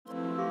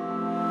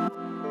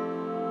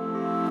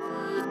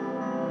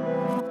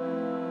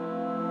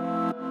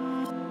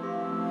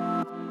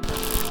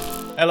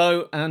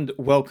Hello and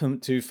welcome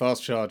to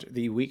Fast Charge,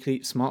 the weekly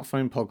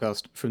smartphone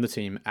podcast from the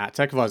team at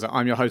TechAdvisor.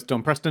 I'm your host,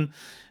 Don Preston,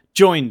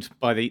 joined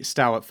by the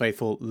stalwart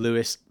faithful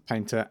Lewis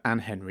Painter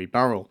and Henry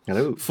Burrell.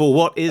 Hello. For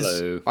what is,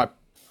 Hello. I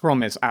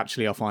promise,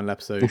 actually our final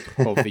episode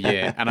of the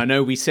year. And I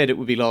know we said it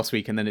would be last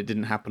week and then it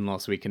didn't happen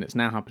last week, and it's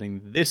now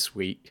happening this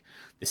week.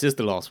 This is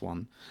the last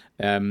one.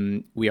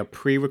 We are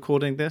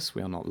pre-recording this.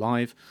 We are not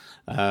live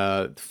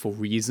for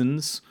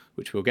reasons,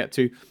 which we'll get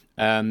to.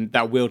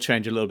 That will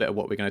change a little bit of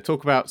what we're going to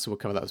talk about, so we'll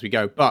cover that as we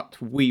go.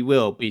 But we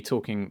will be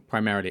talking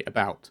primarily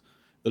about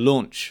the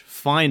launch,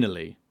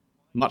 finally,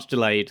 much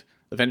delayed,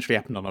 eventually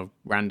happened on a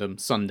random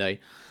Sunday,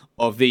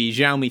 of the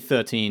Xiaomi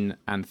 13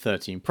 and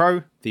 13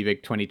 Pro, the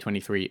big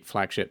 2023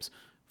 flagships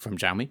from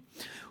Xiaomi.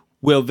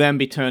 We'll then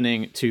be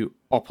turning to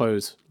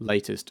Oppo's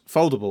latest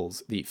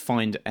foldables, the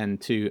Find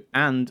N2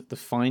 and the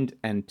Find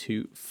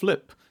N2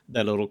 Flip,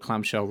 their little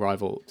clamshell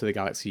rival to the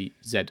Galaxy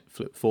Z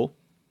Flip 4.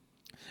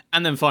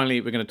 And then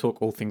finally, we're going to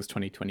talk all things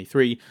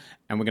 2023,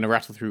 and we're going to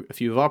rattle through a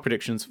few of our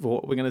predictions for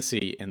what we're going to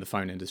see in the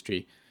phone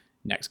industry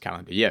next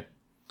calendar year.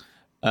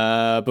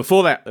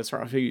 Before that, let's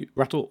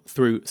rattle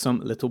through some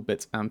little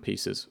bits and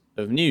pieces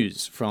of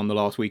news from the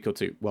last week or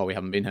two while we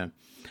haven't been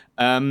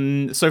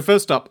here. So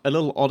first up, a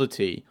little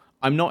oddity.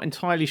 I'm not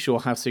entirely sure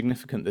how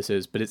significant this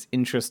is, but it's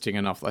interesting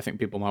enough that I think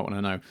people might want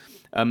to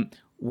know.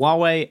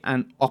 Huawei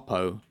and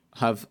Oppo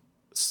have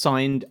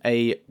signed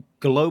a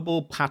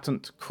global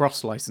patent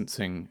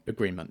cross-licensing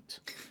agreement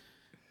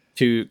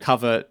to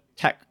cover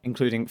tech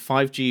including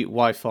 5G,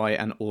 Wi-Fi,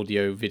 and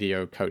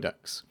audio-video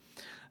codecs.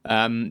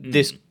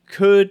 This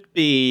could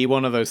be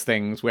one of those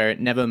things where it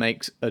never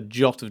makes a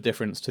jot of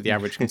difference to the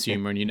average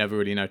consumer and you never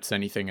really notice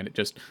anything, and it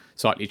just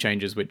slightly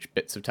changes which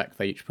bits of tech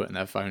they each put in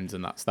their phones,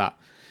 and that's that.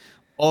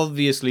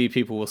 Obviously,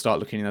 people will start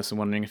looking at this and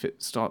wondering if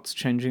it starts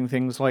changing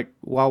things like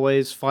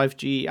Huawei's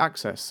 5G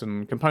access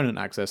and component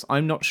access.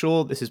 I'm not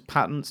sure. This is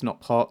patents, not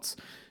parts.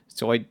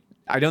 So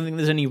I don't think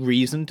there's any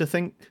reason to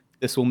think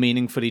this will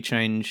meaningfully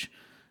change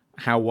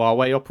how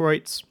Huawei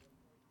operates.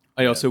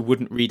 I also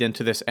wouldn't read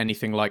into this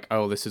anything like,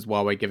 oh, this is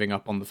Huawei giving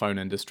up on the phone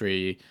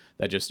industry.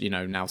 They're just,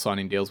 now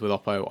signing deals with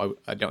Oppo.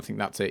 I don't think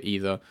that's it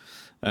either.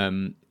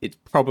 It's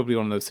probably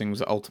one of those things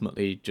that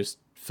ultimately just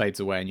fades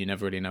away and you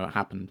never really know what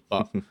happened.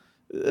 But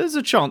there's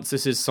a chance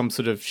this is some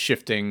sort of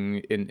shifting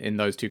in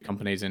those two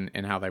companies in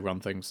how they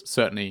run things.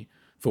 Certainly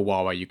for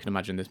Huawei, you can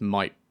imagine this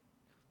might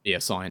be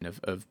a sign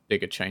of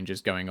bigger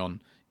changes going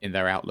on in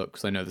their outlook.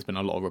 Because I know there's been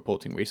a lot of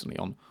reporting recently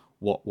on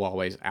what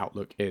Huawei's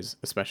outlook is,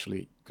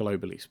 especially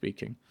globally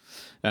speaking.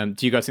 Do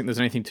you guys think there's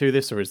anything to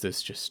this, or is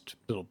this just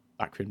little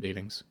backroom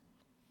dealings?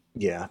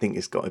 Yeah, I think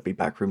it's got to be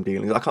backroom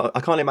dealings. I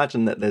can't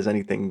imagine that there's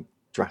anything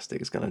drastic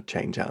that's going to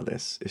change out of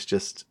this. It's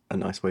just a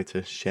nice way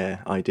to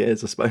share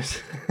ideas, I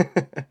suppose.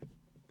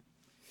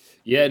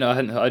 Yeah, no, I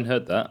hadn't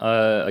heard that.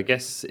 I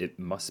guess it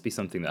must be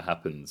something that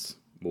happens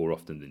more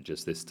often than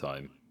just this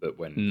time. But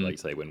when, like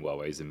say, when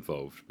Huawei's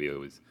involved, we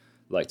always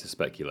like to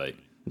speculate.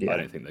 Yeah. I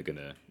don't think they're going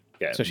to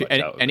get Especially much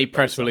out of any it by the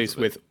press sounds release of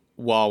it. with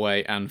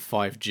Huawei and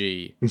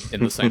 5G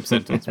in the same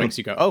sentence makes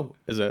you go, oh,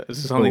 is there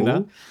something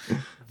there?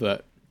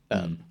 But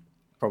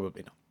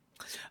probably not.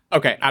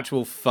 Okay,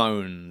 actual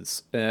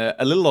phones.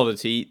 A little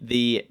oddity,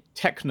 the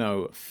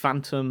Techno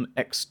Phantom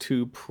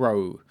X2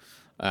 Pro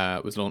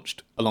was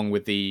launched along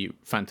with the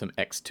Phantom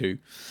X2.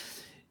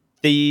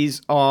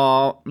 These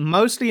are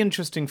mostly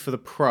interesting for the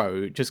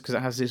Pro just because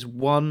it has this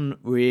one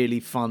really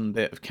fun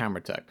bit of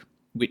camera tech,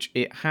 which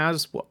it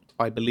has what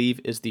I believe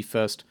is the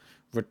first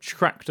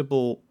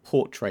retractable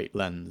portrait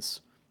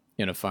lens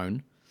in a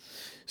phone.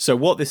 So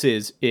what this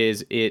is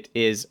it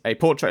is a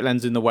portrait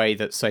lens in the way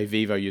that, say,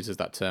 Vivo uses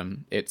that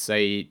term.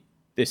 In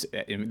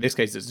this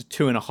case, it's a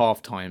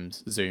 2.5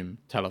 times zoom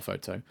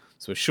telephoto,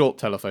 so a short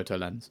telephoto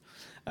lens.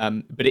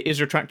 But it is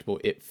retractable.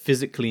 It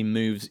physically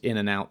moves in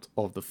and out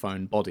of the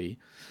phone body.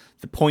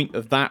 The point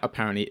of that,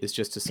 apparently, is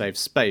just to save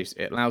space.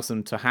 It allows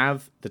them to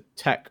have the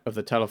tech of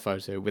the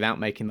telephoto without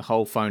making the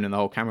whole phone and the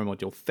whole camera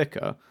module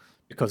thicker,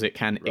 because it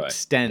can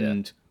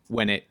extend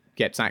when it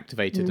gets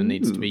activated and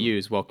needs to be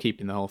used, while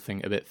keeping the whole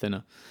thing a bit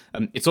thinner.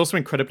 It's also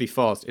incredibly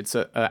fast. It's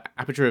an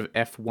aperture of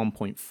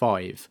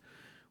f1.5,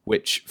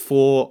 which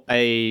for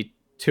a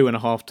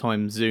 2.5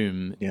 times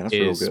zoom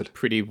is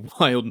pretty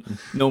wild.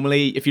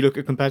 Normally, if you look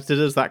at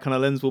competitors, that kind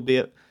of lens will be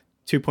at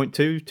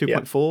 2.2,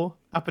 2.4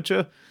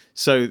 aperture.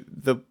 So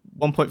the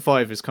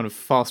 1.5 is kind of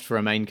fast for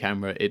a main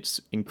camera.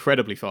 It's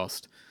incredibly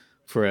fast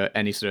for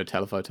any sort of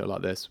telephoto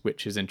like this,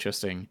 which is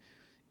interesting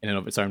in and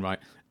of its own right.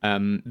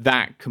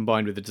 That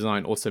combined with the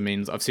design also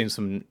means I've seen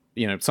some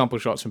sample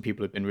shots from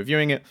people who've been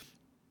reviewing it.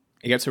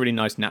 It gets a really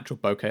nice natural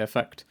bokeh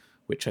effect,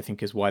 which I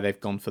think is why they've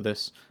gone for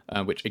this,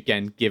 which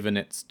again, given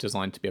it's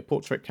designed to be a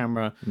portrait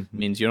camera,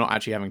 means you're not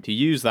actually having to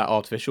use that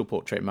artificial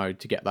portrait mode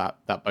to get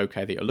that bokeh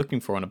that you're looking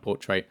for on a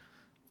portrait.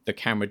 The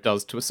camera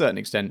does, to a certain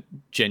extent,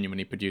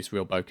 genuinely produce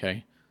real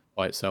bokeh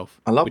by itself.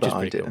 I love that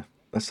idea. Cool.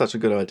 That's such a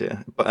good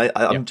idea. But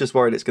I'm just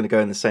worried it's going to go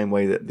in the same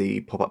way that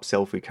the pop-up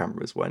selfie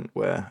cameras went,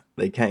 where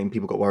they came,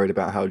 people got worried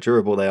about how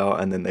durable they are,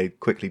 and then they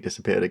quickly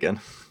disappeared again.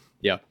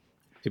 Yeah.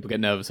 People get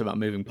nervous about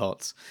moving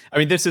parts. I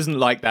mean, this isn't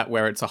like that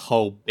where it's a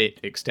whole bit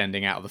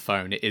extending out of the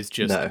phone. It is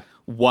just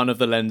one of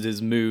the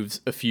lenses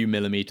moves a few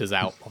millimeters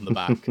out on the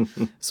back.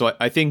 So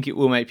I think it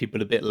will make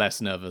people a bit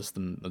less nervous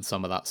than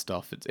some of that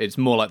stuff. It's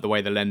more like the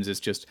way the lenses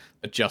just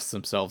adjust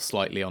themselves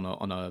slightly on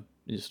a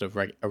just a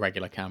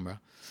regular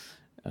camera.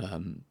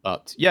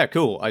 But yeah,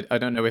 cool. I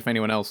don't know if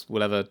anyone else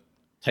will ever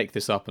take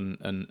this up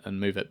and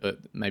move it, but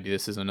maybe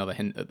this is another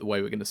hint at the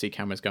way we're going to see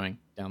cameras going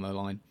down the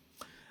line.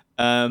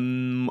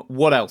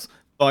 What else?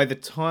 By the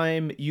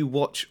time you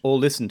watch or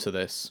listen to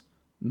this,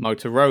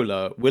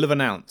 Motorola will have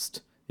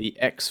announced the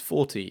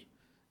X40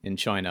 in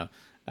China,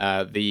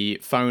 the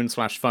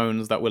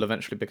phone/phones that will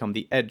eventually become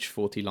the Edge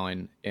 40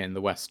 line in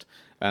the West.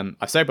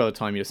 I say by the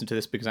time you listen to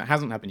this because it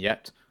hasn't happened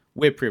yet.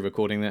 We're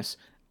pre-recording this,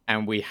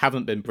 and we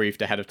haven't been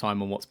briefed ahead of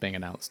time on what's being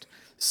announced.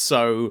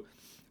 So,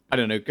 I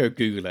don't know, go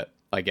Google it,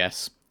 I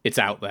guess. It's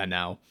out there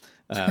now.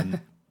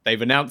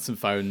 They've announced some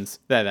phones.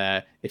 They're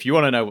there. If you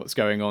want to know what's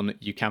going on,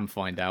 you can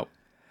find out.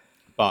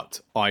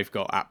 But I've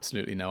got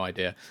absolutely no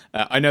idea.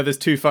 I know there's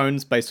 2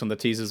 phones based on the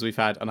teasers we've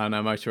had, and I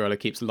know Motorola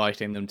keeps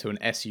lighting them to an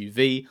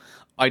SUV.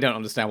 I don't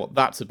understand what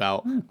that's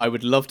about. I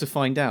would love to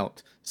find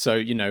out.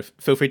 So,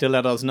 feel free to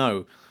let us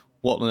know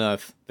what on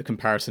earth the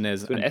comparison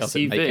is, and does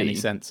it make any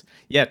sense?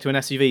 Yeah, to an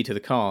SUV, to the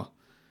car.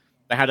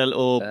 They had a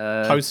little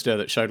poster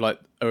that showed like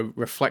a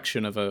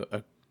reflection of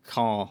a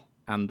car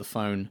and the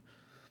phone.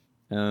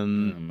 Oh,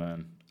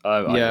 man.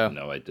 I have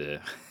no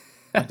idea.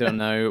 I don't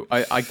know.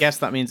 I guess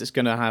that means it's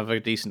going to have a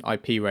decent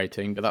IP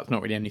rating, but that's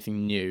not really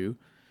anything new.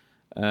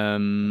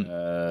 Don't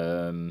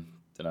know.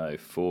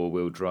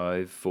 4-wheel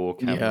drive, 4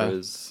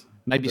 cameras. Yeah.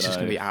 Maybe it's just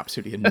going to be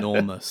absolutely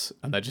enormous,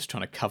 and they're just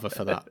trying to cover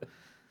for that.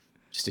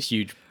 Just a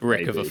huge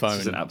brick of a phone. It's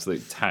just an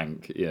absolute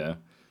tank. Yeah,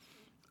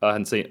 I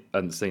hadn't seen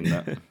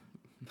that.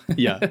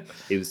 Yeah,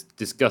 he was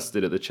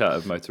disgusted at the chat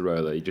of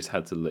Motorola. He just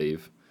had to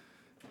leave.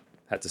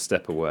 Had to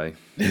step away.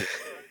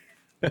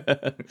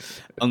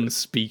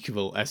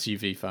 Unspeakable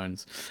SUV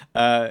phones.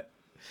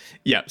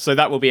 Yeah, so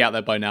that will be out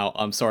there by now.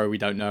 I'm sorry we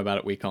don't know about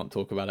it. We can't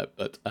talk about it.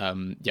 But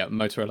yeah,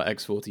 Motorola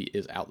X40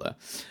 is out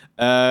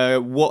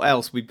there. What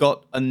else? We've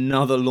got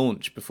another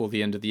launch before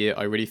the end of the year.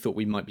 I really thought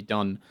we might be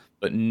done,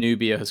 but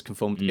Nubia has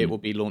confirmed it will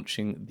be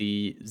launching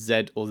the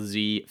Z or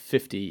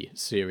Z50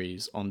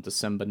 series on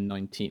December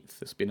 19th.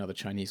 This will be another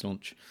Chinese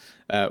launch.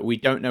 We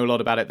don't know a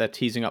lot about it. They're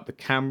teasing up the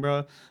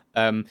camera.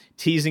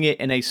 Teasing it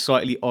in a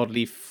slightly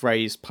oddly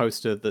phrased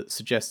poster that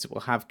suggests it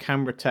will have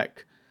camera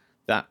tech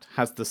that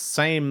has the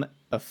same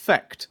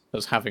effect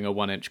as having a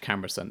 1-inch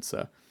camera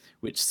sensor,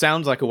 which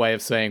sounds like a way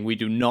of saying we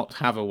do not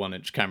have a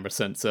 1-inch camera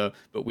sensor,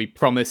 but we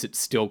promise it's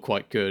still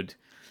quite good.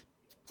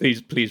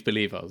 Please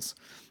believe us.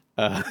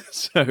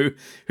 So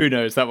who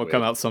knows? That will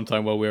come out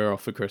sometime while we're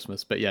off for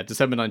Christmas. But yeah,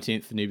 December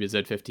 19th, the Nubia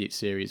Z50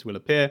 series will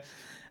appear.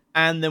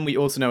 And then we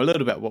also know a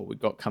little bit what we've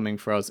got coming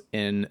for us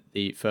in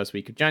the first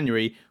week of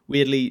January.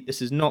 Weirdly,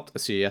 this is not a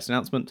CES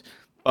announcement,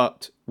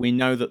 but we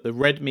know that the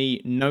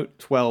Redmi Note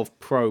 12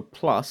 Pro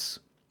Plus,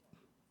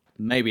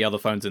 maybe other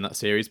phones in that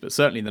series, but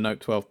certainly the Note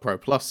 12 Pro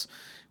Plus,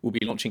 will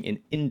be launching in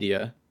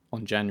India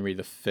on January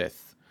the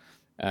 5th.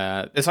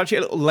 It's actually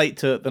a little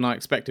later than I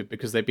expected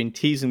because they've been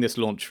teasing this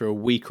launch for a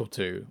week or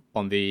two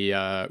on the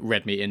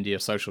Redmi India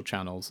social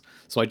channels.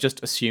 So I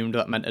just assumed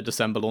that meant a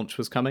December launch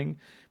was coming.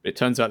 But it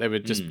turns out they were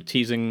just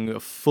teasing a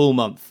full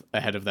month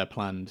ahead of their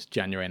planned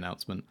January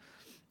announcement.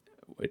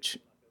 Which,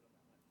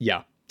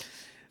 yeah.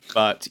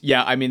 But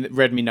yeah, I mean,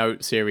 Redmi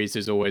Note series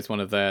is always one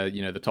of their,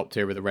 the top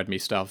tier of the Redmi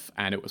stuff.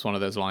 And it was one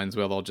of those lines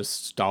where they'll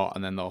just start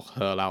and then they'll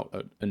hurl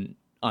out an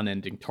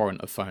unending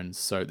torrent of phones.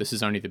 So this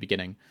is only the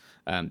beginning.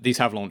 These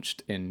have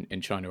launched in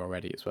China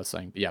already, it's worth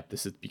saying. But yeah,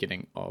 this is the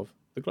beginning of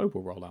the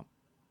global rollout.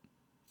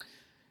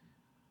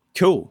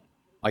 Cool.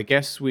 I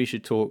guess we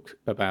should talk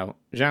about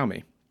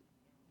Xiaomi.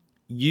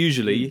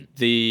 Usually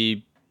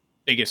the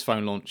biggest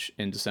phone launch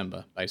in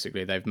December,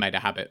 basically. They've made a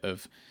habit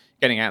of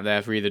getting out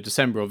there for either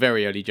December or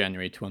very early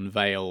January to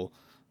unveil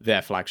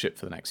their flagship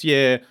for the next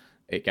year.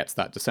 It gets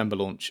that December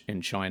launch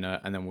in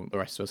China, and then the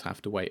rest of us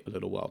have to wait a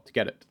little while to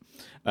get it.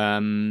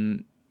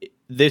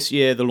 This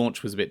year, the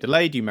launch was a bit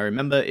delayed. You may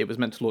remember it was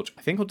meant to launch,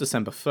 I think, on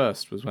December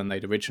 1st was when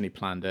they'd originally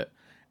planned it,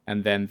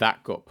 and then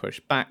that got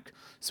pushed back.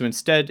 So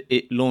instead,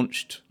 it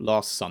launched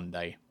last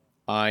Sunday.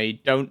 I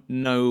don't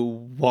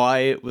know why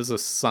it was a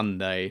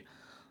Sunday.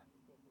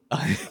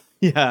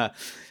 Yeah,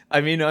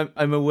 I mean,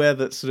 I'm aware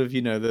that sort of,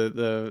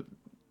 the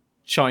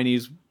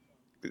Chinese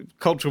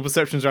cultural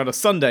perceptions around a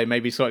Sunday may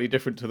be slightly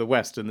different to the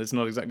West, and there's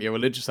not exactly a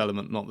religious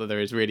element, not that there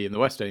is really in the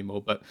West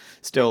anymore, but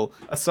still,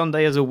 a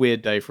Sunday is a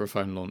weird day for a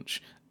phone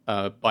launch.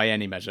 By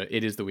any measure,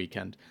 it is the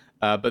weekend.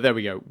 But there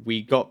we go.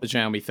 We got the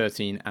Xiaomi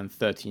 13 and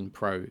 13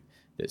 Pro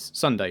this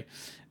Sunday.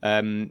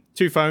 2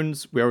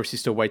 phones. We're obviously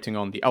still waiting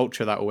on the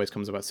Ultra. That always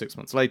comes about 6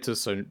 months later,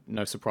 so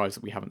no surprise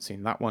that we haven't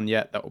seen that one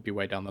yet. That will be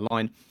way down the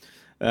line.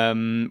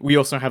 We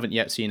also haven't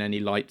yet seen any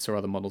lights or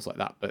other models like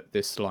that, but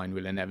this line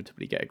will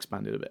inevitably get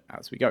expanded a bit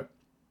as we go.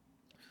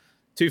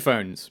 2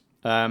 phones.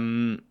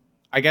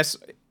 I guess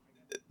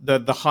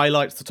the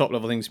highlights, the top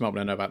level things you might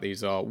want to know about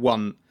these are,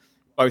 1,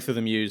 Both of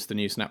them use the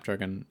new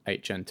Snapdragon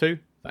 8 Gen 2,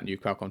 that new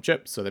Qualcomm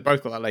chip. So they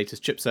both got that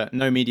latest chipset,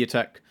 no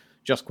MediaTek,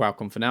 just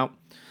Qualcomm for now.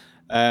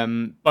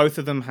 Both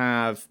of them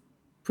have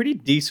pretty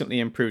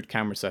decently improved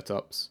camera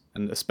setups,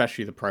 and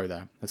especially the Pro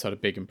there has had a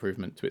big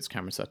improvement to its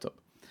camera setup.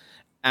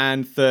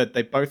 And third,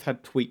 they both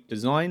had tweaked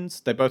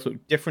designs. They both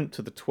look different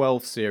to the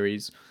 12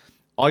 series.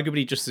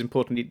 Arguably, just as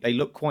importantly, they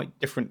look quite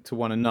different to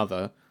one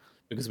another,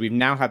 because we've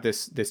now had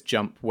this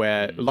jump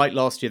where, like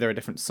last year, there are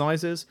different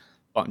sizes,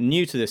 but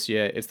new to this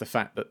year is the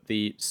fact that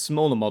the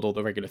smaller model,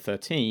 the regular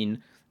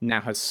 13,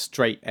 now has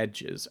straight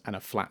edges and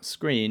a flat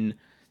screen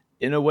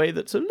in a way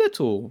that's a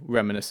little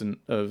reminiscent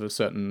of a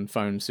certain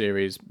phone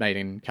series made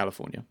in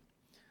California.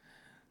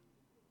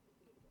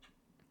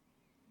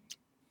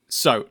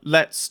 So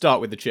let's start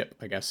with the chip,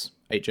 I guess,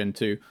 8 Gen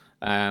 2.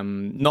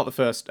 Not the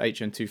first 8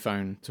 Gen 2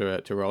 phone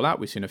to roll out.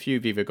 We've seen a few.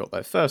 Vivo got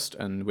there first,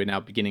 and we're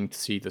now beginning to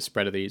see the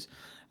spread of these.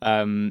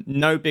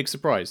 No big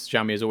surprise.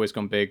 Xiaomi has always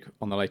gone big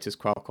on the latest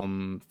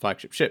Qualcomm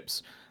flagship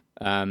chips.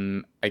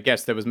 I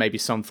guess there was maybe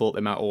some thought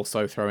they might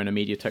also throw in a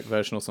MediaTek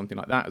version or something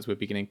like that, as we're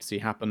beginning to see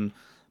happen.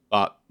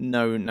 But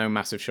no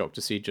massive shock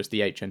to see just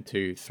the 8 Gen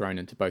 2 thrown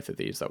into both of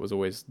these. That was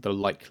always the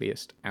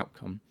likeliest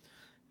outcome.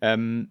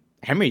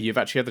 Henry, you've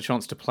actually had the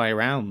chance to play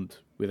around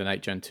with an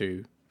 8 Gen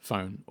 2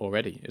 phone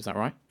already. Is that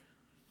right?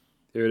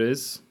 Here it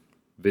is.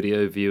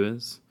 Video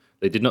viewers.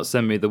 They did not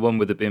send me the one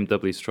with the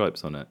BMW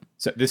stripes on it.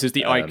 So this is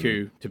the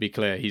iQOO, to be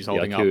clear. He's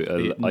holding up,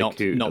 not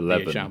the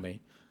Xiaomi.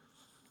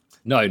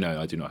 No,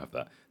 I do not have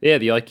that. Yeah,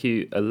 the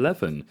iQOO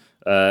 11.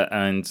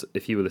 And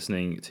if you were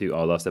listening to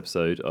our last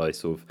episode, I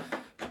sort of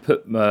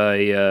put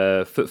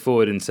my foot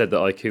forward and said that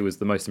iQOO was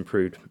the most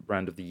improved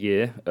brand of the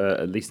year,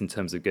 at least in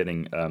terms of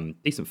getting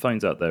decent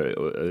phones out there,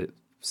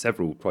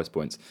 several price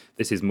points.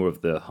 This is more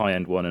of the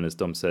high-end one, and as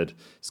Dom said,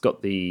 it's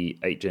got the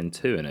 8 Gen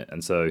 2 in it.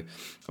 And so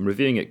I'm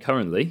reviewing it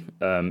currently.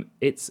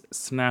 It's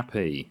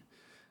snappy.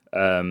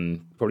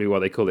 Probably why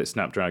they call it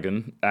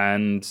Snapdragon.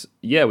 And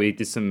yeah, we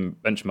did some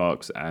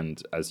benchmarks,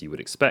 and as you would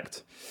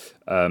expect,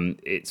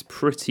 it's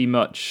pretty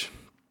much,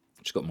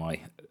 just got my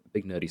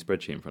big nerdy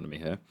spreadsheet in front of me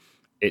here.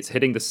 It's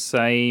hitting the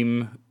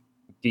same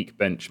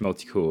Geekbench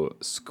multi-core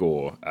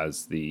score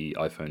as the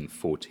iPhone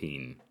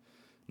 14,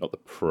 not the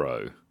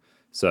Pro.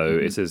 So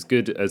it's as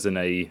good as an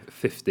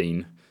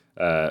A15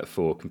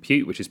 for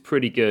compute, which is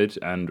pretty good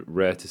and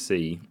rare to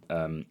see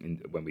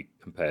when we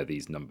compare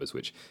these numbers,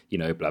 which,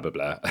 blah, blah,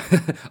 blah.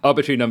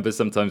 Arbitrary numbers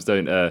sometimes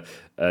don't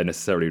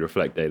necessarily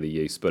reflect daily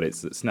use, but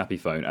it's a snappy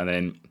phone. And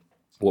then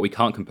what we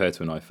can't compare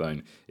to an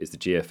iPhone is the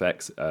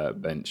GFX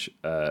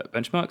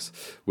benchmarks,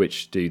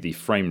 which do the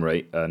frame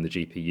rate and the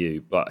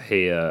GPU. But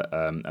here,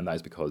 and that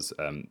is because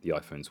the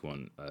iPhone's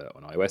one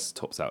on iOS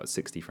tops out at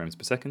 60 frames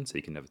per second, so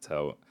you can never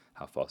tell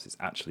how fast it's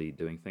actually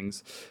doing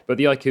things. But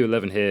the iQOO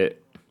 11 here,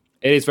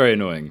 it is very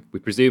annoying. We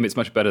presume it's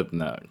much better than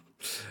that.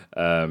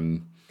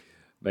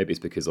 Maybe it's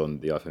because on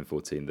the iPhone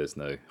 14 there's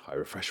no high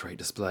refresh rate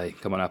display.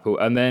 Come on, Apple.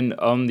 And then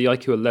on the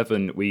iQOO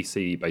 11, we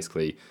see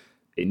basically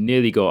it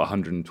nearly got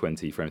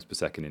 120 frames per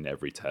second in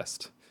every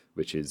test,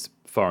 which is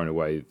far and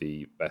away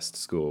the best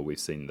score we've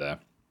seen there.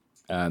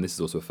 And this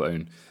is also a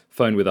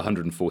phone with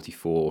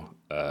 144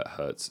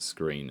 hertz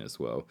screen as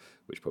well,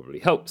 which probably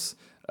helps.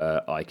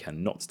 I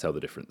cannot tell the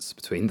difference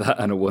between that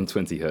and a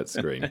 120 hertz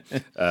screen.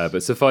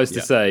 But suffice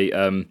to say,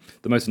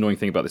 the most annoying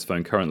thing about this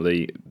phone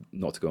currently,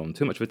 not to go on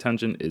too much of a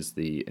tangent, is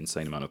the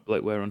insane amount of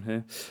bloatware on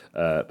here.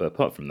 But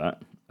apart from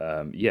that,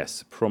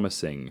 yes,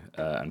 promising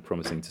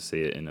to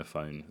see it in a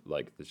phone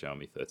like the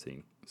Xiaomi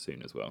 13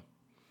 soon as well.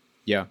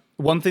 Yeah.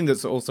 One thing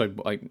that's also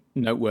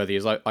noteworthy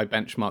is I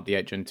benchmarked the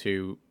 8 Gen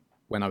 2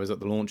 when I was at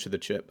the launch of the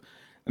chip.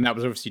 And that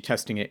was obviously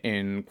testing it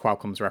in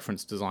Qualcomm's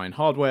reference design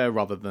hardware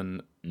rather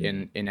than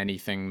in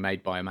anything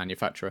made by a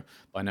manufacturer,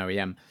 by an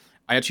OEM.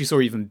 I actually saw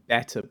even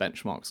better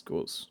benchmark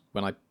scores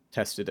when I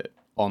tested it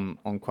on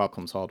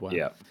Qualcomm's hardware.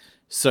 Yeah.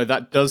 So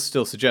that does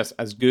still suggest,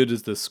 as good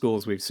as the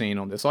scores we've seen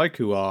on this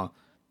iQOO are,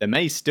 there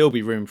may still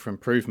be room for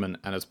improvement.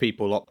 And as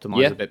people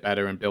optimize a bit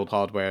better and build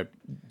hardware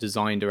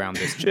designed around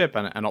this chip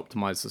and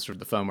optimize the sort of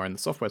the firmware and the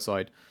software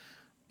side,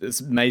 there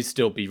may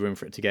still be room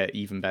for it to get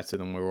even better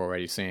than we're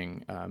already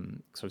seeing. So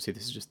obviously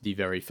this is just the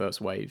very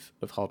first wave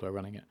of hardware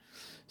running it.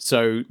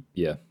 So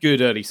good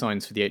early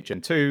signs for the 8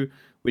 Gen 2,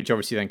 which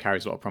obviously then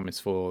carries a lot of promise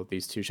for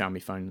these two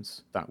Xiaomi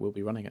phones that will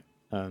be running it.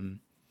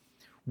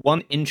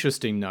 One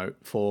interesting note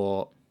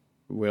for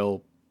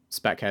real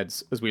spec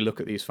heads as we look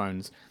at these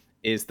phones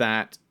is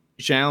that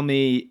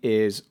Xiaomi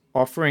is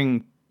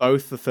offering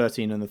both the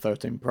 13 and the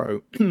 13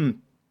 Pro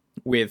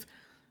with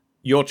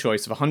your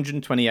choice of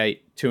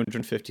 128,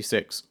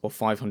 256, or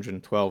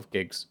 512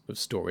 gigs of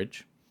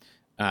storage.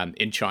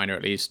 In China,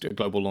 at least, a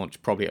global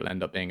launch probably it'll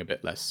end up being a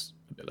bit less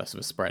of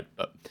a spread.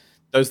 But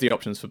those are the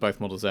options for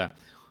both models there.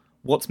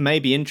 What's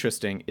maybe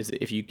interesting is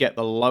that if you get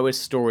the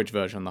lowest storage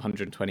version, the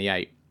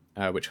 128,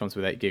 which comes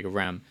with 8 gig of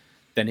RAM,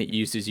 then it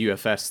uses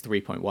UFS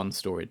 3.1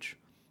 storage.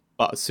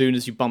 But as soon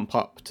as you bump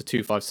up to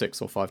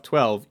 256 or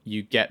 512,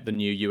 you get the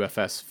new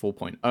UFS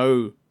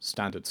 4.0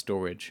 standard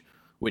storage,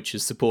 which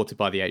is supported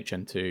by the 8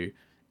 Gen 2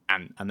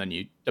 and the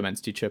new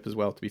Dimensity chip as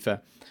well, to be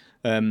fair.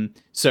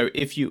 So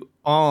if you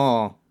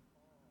are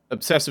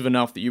obsessive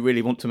enough that you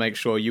really want to make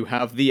sure you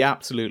have the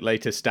absolute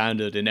latest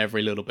standard in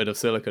every little bit of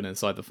silicon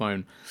inside the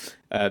phone,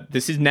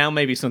 this is now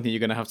maybe something you're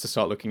going to have to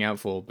start looking out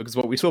for, because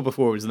what we saw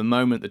before was the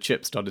moment the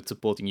chip started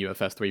supporting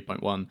UFS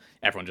 3.1,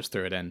 everyone just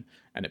threw it in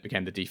and it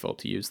became the default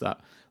to use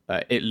that.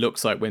 It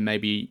looks like we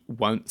maybe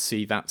won't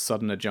see that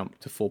sudden a jump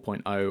to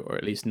 4.0, or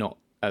at least not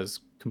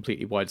as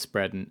completely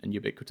widespread and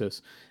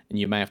ubiquitous, and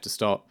you may have to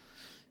start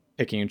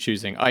picking and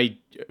choosing. I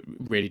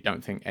really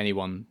don't think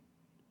anyone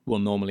will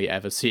normally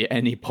ever see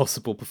any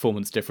possible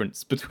performance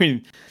difference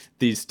between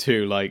these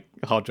two, like,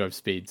 hard drive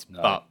speeds.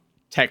 No. But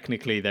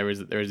technically there is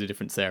a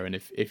difference there, and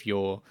if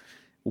you're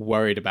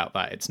worried about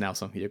that, it's now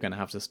something you're going to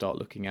have to start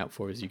looking out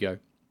for as you go.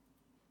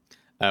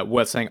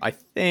 Worth saying, I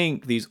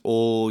think these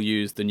all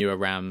use the newer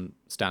RAM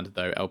standard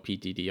though,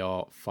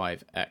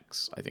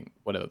 LPDDR5X. I think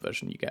whatever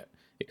version you get,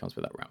 it comes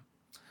with that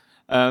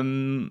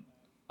RAM.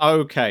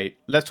 Okay,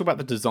 let's talk about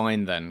the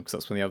design then, because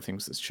that's one of the other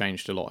things that's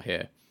changed a lot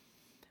here.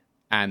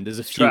 And there's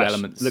a few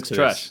elements. Looks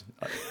trash.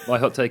 My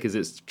hot take is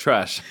it's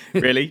trash.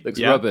 Really?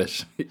 Looks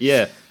rubbish.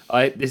 Yeah.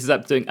 This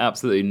is doing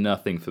absolutely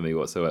nothing for me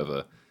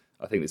whatsoever.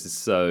 I think this is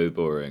so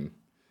boring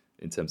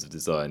in terms of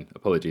design.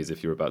 Apologies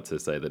if you're about to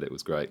say that it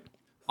was great.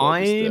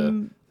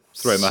 I'm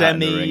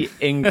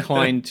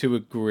semi-inclined to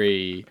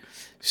agree.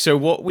 So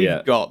what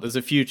we've got, there's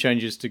a few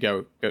changes to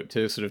go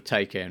to sort of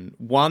take in.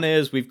 One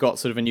is we've got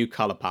sort of a new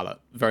color palette,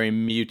 very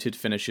muted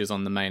finishes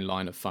on the main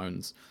line of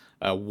phones.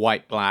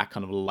 White, black,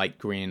 kind of light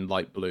green,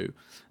 light blue.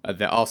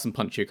 There are some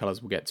punchier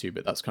colors we'll get to,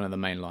 but that's kind of the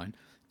main line.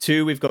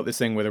 2, we've got this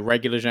thing where the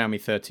regular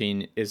Xiaomi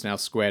 13 is now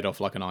squared off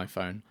like an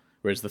iPhone,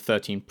 whereas the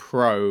 13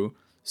 Pro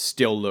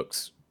still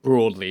looks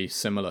broadly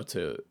similar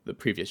to the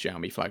previous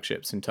Xiaomi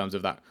flagships in terms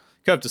of that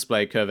curved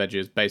display, curved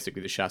edges.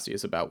 Basically, the chassis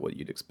is about what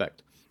you'd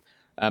expect.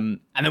 And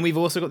then we've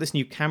also got this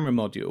new camera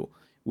module,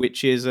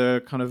 which is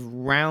a kind of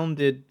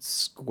rounded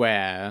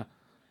square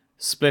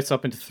split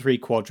up into 3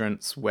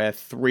 quadrants, where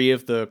 3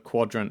 of the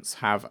quadrants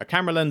have a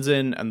camera lens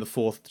in, and the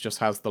 4th just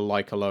has the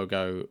Leica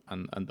logo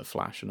and the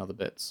flash and other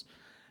bits.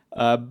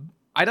 I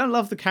don't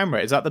love the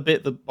camera. Is that the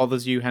bit that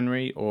bothers you,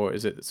 Henry, or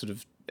is it sort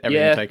of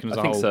everything taken as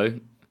a whole? I think so.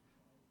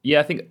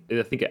 Yeah, I think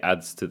it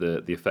adds to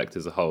the effect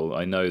as a whole.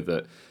 I know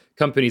that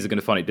companies are going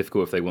to find it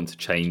difficult if they want to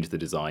change the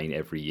design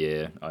every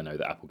year. I know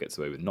that Apple gets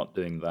away with not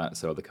doing that,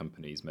 so other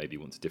companies maybe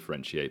want to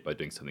differentiate by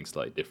doing something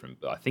slightly different.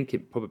 But I think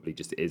it probably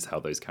just is how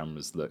those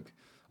cameras look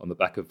on the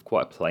back of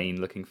quite a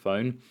plain looking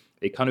phone.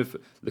 It kind of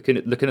looking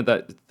at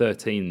that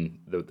 13,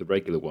 the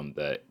regular one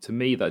there, to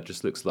me that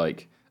just looks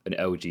like an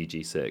LG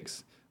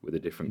G6 with a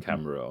different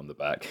camera on the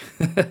back.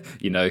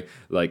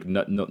 Like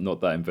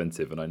not that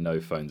inventive. And I know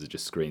phones are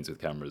just screens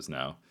with cameras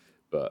now,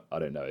 but I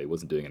don't know. It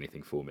wasn't doing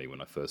anything for me when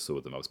I first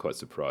saw them. I was quite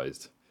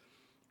surprised.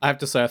 I have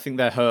to say, I think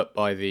they're hurt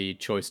by the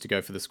choice to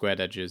go for the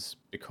squared edges,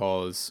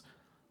 because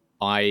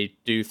I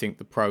do think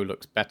the Pro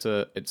looks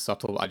better. It's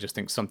subtle. I just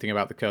think something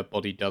about the curved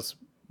body does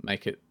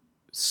make it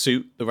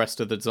suit the rest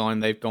of the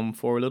design they've gone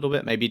for a little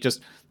bit. Maybe just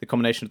the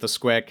combination of the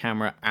square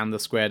camera and the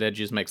squared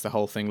edges makes the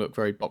whole thing look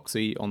very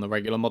boxy on the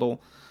regular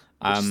model.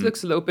 It just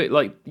looks a little bit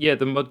like, the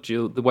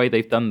module, the way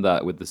they've done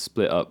that with the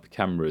split up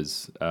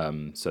cameras,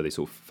 so they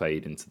sort of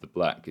fade into the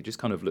black. It just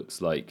kind of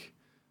looks like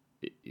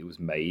it was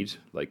made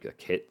like a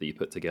kit that you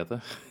put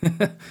together.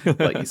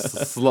 Like you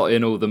slot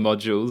in all the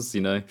modules,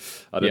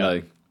 I don't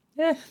know.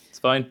 Yeah, it's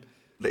fine.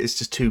 It's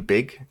just too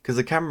big, because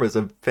the cameras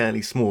are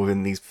fairly small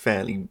in these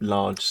fairly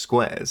large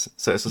squares.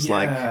 So it's just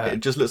like, it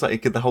just looks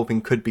like the whole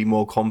thing could be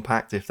more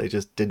compact if they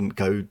just didn't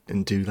go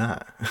and do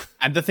that.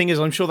 And the thing is,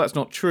 I'm sure that's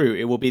not true.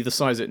 It will be the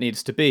size it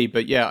needs to be.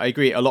 But yeah, I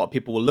agree. A lot of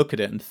people will look at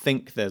it and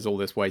think there's all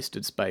this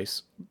wasted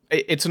space.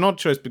 It's an odd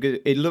choice, because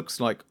it looks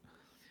like,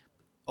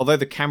 although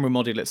the camera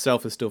module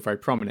itself is still very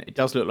prominent, it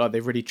does look like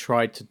they've really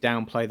tried to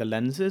downplay the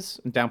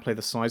lenses and downplay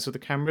the size of the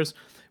cameras.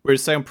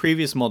 Whereas, say, on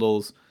previous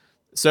models,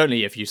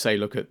 certainly if you say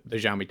look at the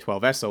Xiaomi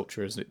 12S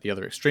Ultra as the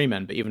other extreme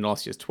end, but even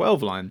last year's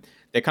 12 line,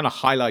 they kind of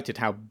highlighted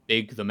how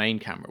big the main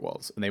camera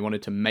was, and they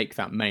wanted to make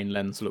that main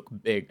lens look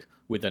big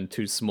with then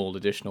 2 small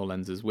additional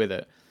lenses with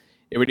it.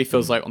 It really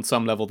feels like on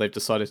some level they've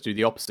decided to do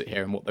the opposite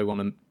here, and what they want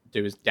to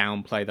do is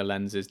downplay the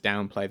lenses,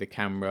 downplay the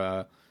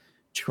camera,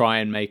 try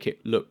and make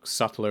it look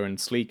subtler and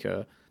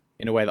sleeker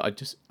in a way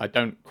that I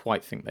don't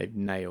quite think they've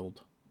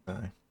nailed.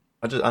 No.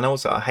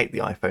 I hate the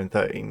iPhone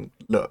 13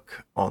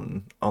 look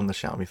on the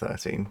Xiaomi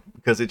 13,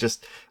 because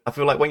I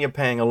feel like when you're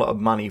paying a lot of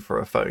money for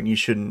a phone, you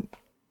shouldn't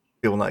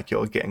feel like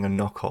you're getting a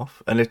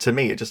knockoff. And to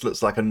me, it just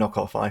looks like a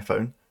knockoff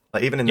iPhone.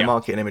 Like even in the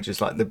marketing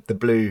images, like the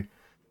blue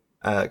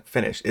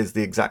finish is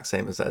the exact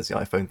same as the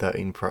iPhone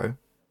 13 Pro,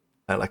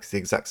 like it's the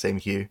exact same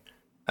hue.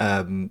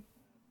 And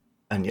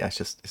yeah,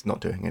 it's not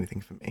doing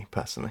anything for me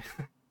personally.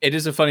 It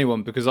is a funny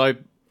one, because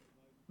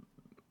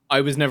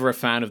I was never a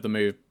fan of the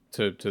move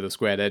to the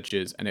squared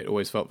edges, and it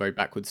always felt very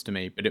backwards to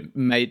me, but it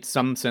made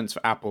some sense for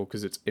Apple,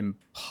 because it's in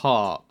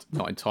part,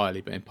 not entirely,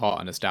 but in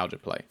part a nostalgia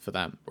play for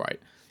them, right?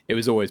 It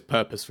was always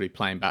purposefully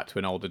playing back to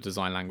an older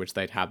design language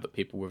they'd had that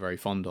people were very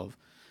fond of.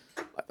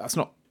 That's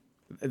not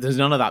there's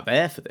none of that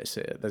there for this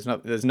here.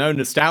 There's no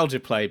nostalgia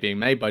play being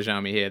made by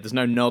Xiaomi here. There's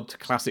no nod to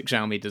classic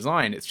Xiaomi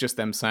design. It's just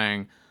them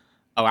saying,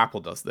 "Oh,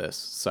 Apple does this,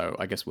 so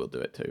I guess we'll do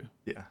it too."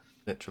 Yeah,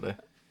 literally.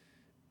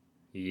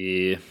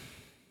 Yeah.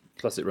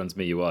 Plus, it runs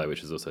MIUI,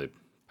 which is also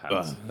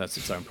pounds. That's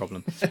its own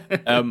problem.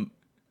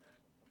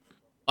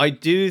 I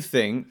do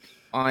think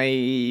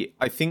I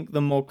think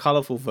the more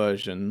colourful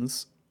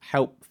versions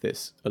help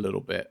this a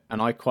little bit,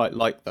 and I quite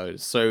like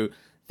those. So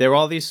there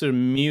are these sort of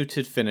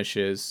muted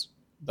finishes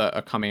that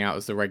are coming out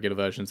as the regular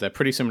versions. They're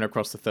pretty similar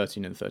across the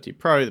 13 and 30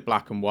 Pro, the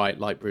black and white,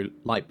 light blue,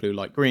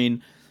 light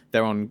green.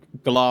 They're on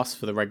glass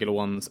for the regular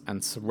ones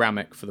and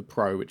ceramic for the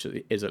Pro, which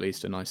is at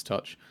least a nice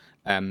touch,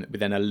 with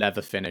then a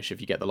leather finish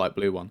if you get the light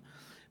blue one.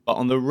 But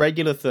on the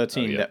regular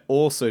 13, they're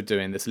also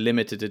doing this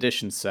limited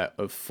edition set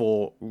of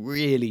 4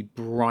 really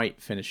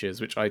bright finishes,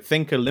 which I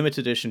think are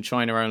limited edition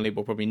China only.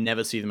 We'll probably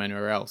never see them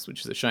anywhere else,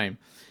 which is a shame.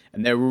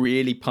 And they're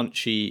really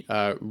punchy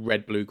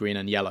red, blue, green,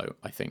 and yellow,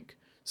 I think.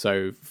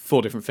 So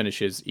 4 different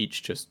finishes,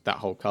 each just that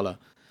whole color.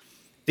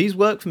 These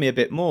work for me a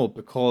bit more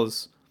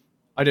because,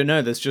 I don't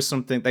know, there's just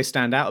something, they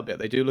stand out a bit.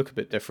 They do look a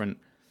bit different.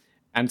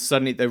 And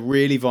suddenly they're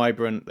really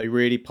vibrant. They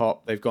really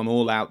pop. They've gone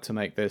all out to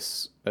make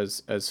this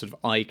as sort of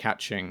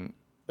eye-catching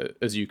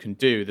as you can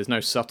do. There's no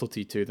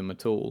subtlety to them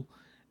at all.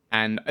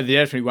 And they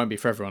definitely won't be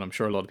for everyone. I'm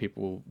sure a lot of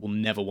people will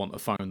never want a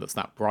phone that's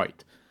that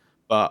bright.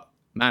 But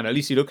man, at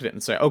least you look at it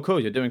and say, oh, cool,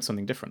 you're doing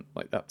something different.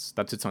 Like that's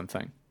its own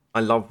thing.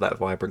 I love that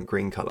vibrant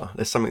green color.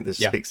 There's something that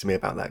speaks to me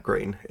about that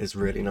green. It's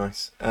really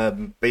nice.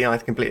 But yeah, I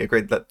completely agree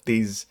that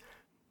these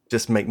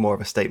just make more of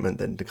a statement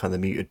than the kind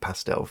of muted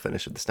pastel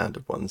finish of the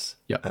standard ones.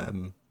 Yeah.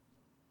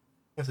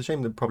 It's a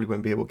shame they probably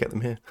won't be able to get them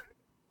here.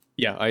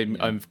 Yeah,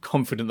 I'm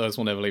confident those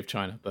will never leave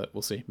China, but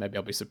we'll see. Maybe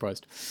I'll be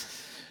surprised.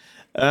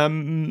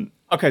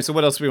 Okay, so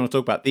what else do we want to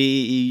talk about?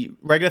 The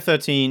regular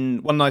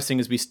 13, one nice thing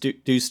is we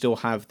do still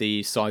have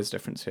the size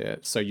difference here.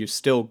 So you've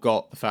still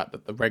got the fact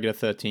that the regular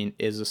 13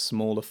 is a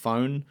smaller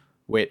phone,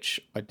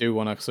 which I do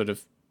want to sort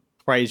of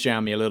praise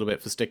Xiaomi a little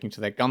bit for sticking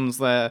to their guns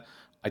there.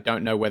 I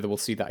don't know whether we'll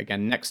see that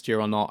again next year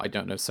or not. I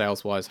don't know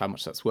sales-wise how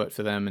much that's worked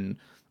for them, and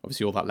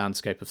obviously all that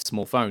landscape of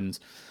small phones.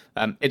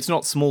 It's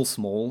not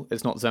small.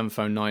 It's not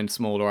Zenfone 9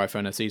 small or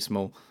iPhone SE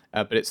small,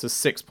 but it's a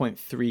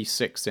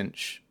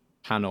 6.36-inch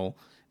panel.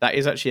 That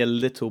is actually a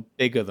little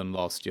bigger than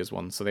last year's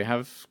one, so they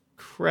have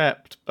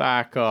crept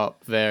back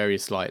up very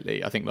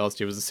slightly. I think last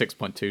year was a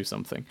 6.2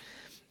 something,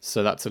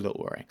 so that's a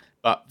little worrying.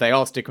 But they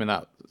are sticking with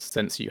that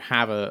since you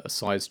have a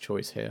size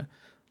choice here.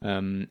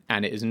 And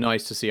it is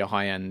nice to see a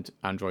high-end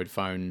Android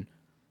phone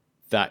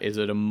that is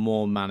at a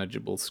more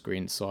manageable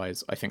screen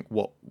size. I think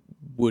what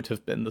would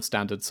have been the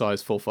standard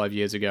size 4 or 5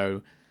 years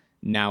ago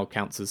now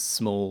counts as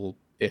small,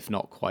 if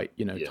not quite,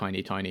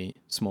 tiny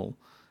small.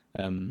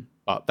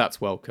 But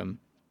that's welcome.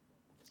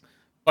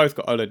 Both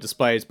got OLED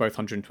displays, both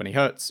 120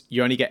 Hz.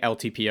 You only get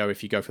LTPO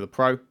if you go for the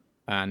Pro,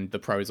 and the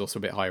Pro is also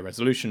a bit higher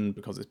resolution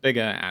because it's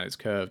bigger and it's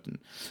curved.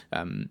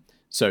 And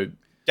so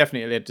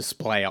definitely a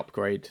display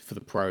upgrade for the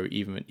Pro,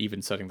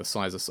 even setting the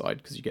size aside,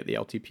 because you get the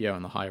LTPO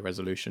and the higher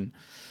resolution.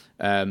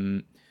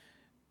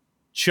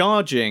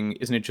 Charging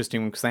is an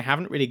interesting one because they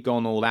haven't really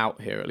gone all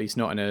out here, at least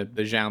not in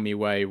the Xiaomi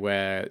way,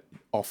 where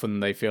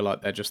often they feel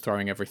like they're just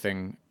throwing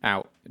everything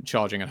out,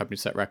 charging and hoping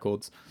to set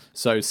records.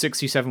 So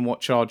 67-watt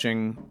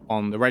charging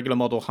on the regular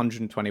model,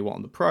 120-watt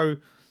on the Pro.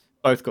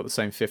 Both got the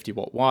same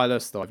 50-watt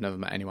wireless, though I've never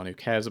met anyone who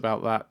cares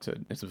about that.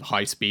 It's a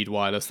high-speed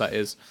wireless, that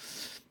is.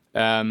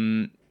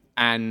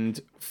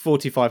 And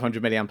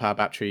 4,500 milliamp hour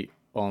battery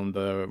on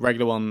the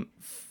regular one,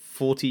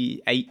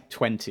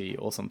 4820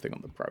 or something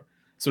on the Pro.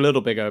 It's a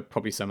little bigger,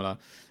 probably similar.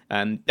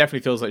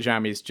 Definitely feels like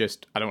Xiaomi is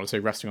just, I don't want to say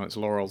resting on its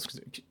laurels because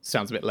it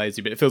sounds a bit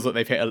lazy, but it feels like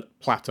they've hit a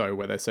plateau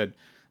where they said,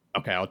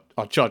 okay,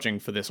 our charging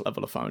for this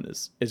level of phone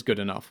is good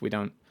enough.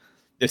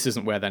 This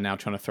isn't where they're now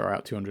trying to throw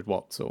out 200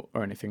 watts or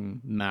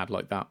anything mad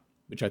like that,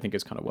 which I think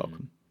is kind of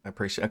welcome. I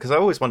appreciate it, because I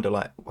always wonder,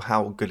 like,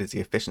 how good is the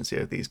efficiency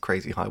of these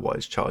crazy high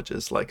wattage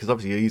chargers? Like, because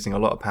obviously you're using a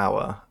lot of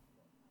power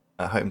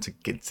at home to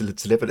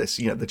deliver this,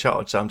 the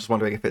charge. So I'm just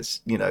wondering if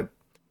it's,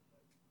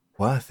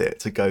 worth it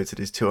to go to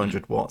these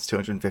 200 watts,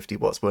 250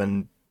 watts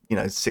when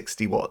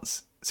 60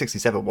 watts,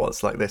 67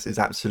 watts like this is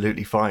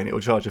absolutely fine. It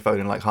will charge your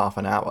phone in like half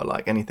an hour.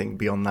 Like anything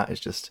beyond that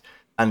is just,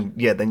 and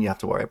yeah, then you have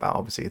to worry about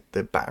obviously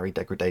the battery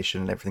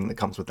degradation and everything that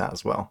comes with that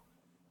as well.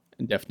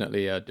 And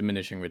definitely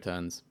diminishing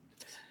returns.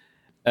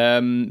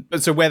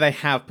 But so where they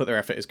have put their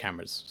effort is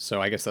cameras.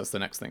 So I guess that's the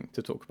next thing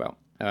to talk about.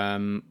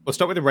 We'll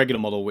start with the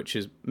regular model, which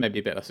is maybe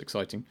a bit less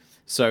exciting.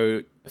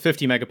 So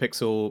 50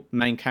 megapixel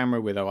main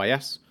camera with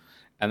OIS.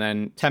 And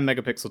then 10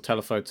 megapixel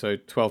telephoto,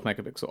 12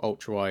 megapixel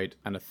ultra wide,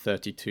 and a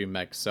 32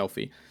 meg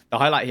selfie. The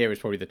highlight here is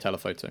probably the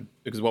telephoto,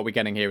 because what we're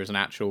getting here is an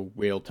actual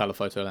real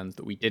telephoto lens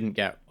that we didn't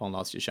get on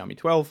last year's Xiaomi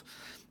 12.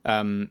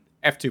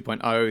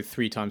 F2.0,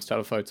 3 times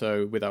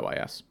telephoto with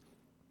OIS.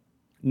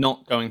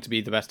 Not going to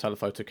be the best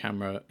telephoto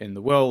camera in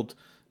the world,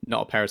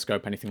 not a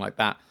periscope, anything like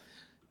that.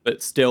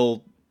 But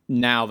still,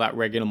 now that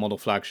regular model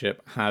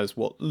flagship has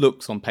what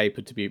looks on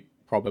paper to be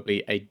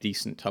probably a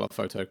decent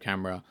telephoto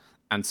camera.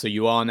 And so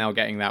you are now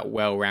getting that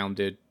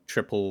well-rounded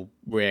triple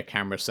rear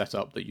camera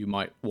setup that you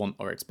might want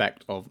or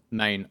expect of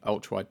main,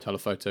 ultra-wide,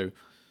 telephoto,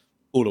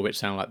 all of which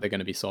sound like they're going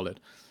to be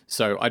solid.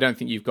 So I don't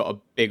think you've got a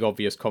big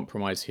obvious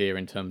compromise here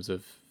in terms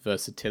of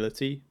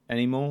versatility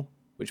anymore,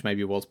 which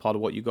maybe was part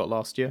of what you got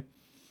last year.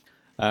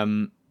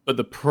 But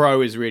the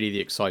Pro is really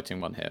the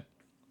exciting one here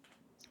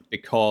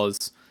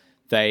because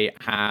they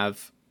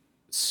have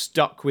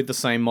stuck with the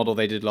same model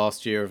they did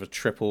last year of a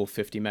triple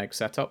 50 meg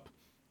setup.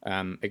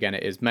 Again,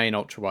 it is main,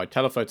 ultra-wide,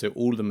 telephoto.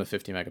 All of them are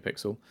 50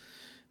 megapixel.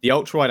 The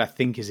ultra-wide, I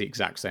think, is the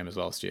exact same as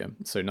last year,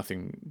 so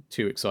nothing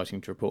too exciting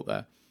to report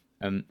there.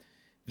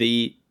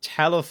 The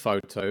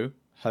telephoto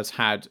has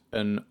had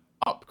an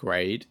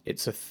upgrade.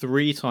 It's a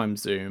 3x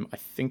zoom. I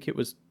think it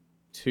was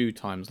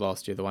 2x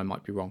last year, though I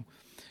might be wrong.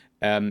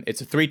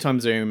 It's a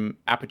 3x zoom,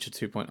 aperture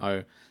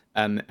 2.0,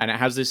 and it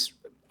has this,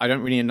 I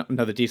don't really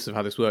know the details of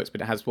how this works,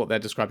 but it has what they're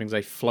describing as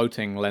a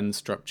floating lens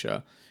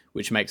structure,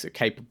 which makes it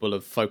capable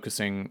of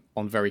focusing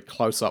on very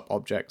close-up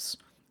objects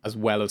as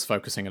well as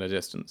focusing at a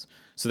distance.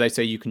 So they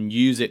say you can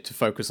use it to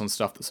focus on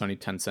stuff that's only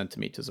 10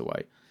 centimeters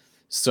away,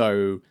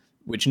 so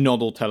which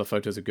not all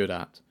telephotos are good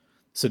at.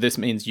 So this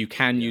means you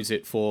can use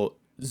it for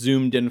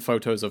zoomed in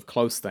photos of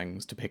close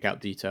things to pick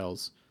out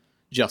details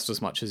just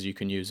as much as you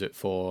can use it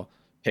for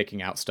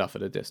picking out stuff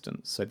at a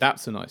distance. So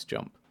that's a nice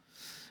jump.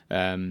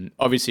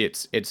 Obviously,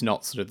 it's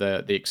not sort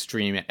of the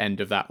extreme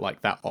end of that,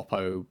 like that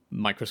Oppo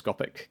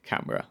microscopic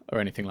camera or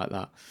anything like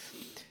that.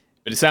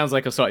 But it sounds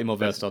like a slightly more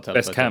versatile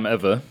telephoto. Best cam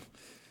ever.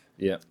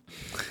 Yeah.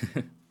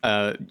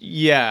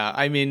 Yeah,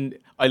 I mean,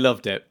 I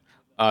loved it.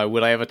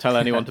 Would I ever tell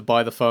anyone to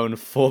buy the phone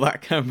for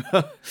that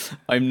camera?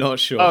 I'm not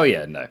sure. Oh,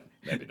 yeah, no.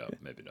 Maybe not.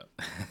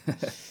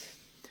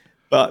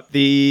 But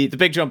the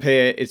big jump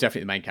here is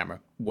definitely the main camera,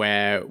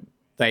 where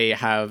they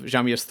have,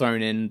 Xiaomi has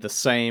thrown in the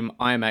same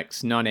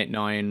IMX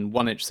 989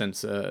 1-inch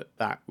sensor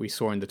that we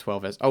saw in the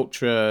 12S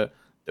Ultra,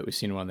 that we've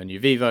seen on the new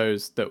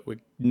Vivos, that we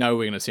know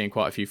we're going to see in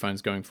quite a few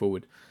phones going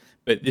forward.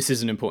 But this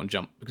is an important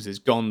jump because it's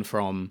gone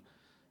from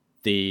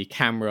the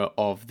camera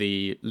of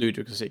the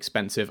ludicrously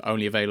expensive,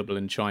 only available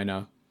in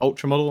China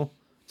Ultra model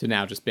to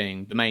now just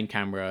being the main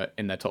camera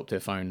in their top tier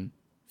phone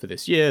for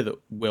this year that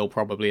will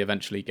probably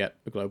eventually get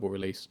a global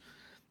release.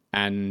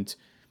 And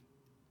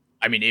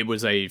I mean, it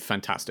was a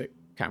fantastic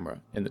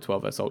camera in the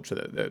 12S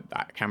Ultra.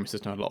 That camera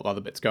system had a lot of other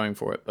bits going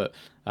for it, but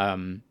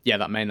yeah,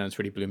 that main lens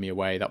really blew me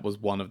away. That was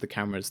one of the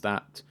cameras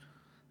that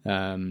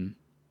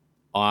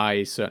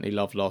I certainly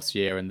loved last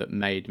year and that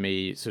made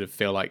me sort of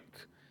feel like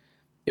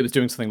it was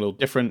doing something a little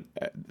different.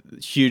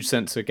 Huge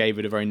sensor gave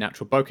it a very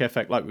natural bokeh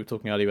effect, like we were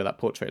talking earlier with that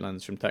portrait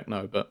lens from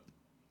Techno, but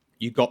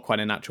you got quite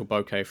a natural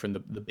bokeh from the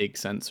big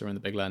sensor and the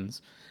big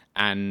lens.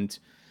 And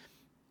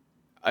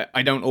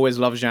I don't always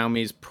love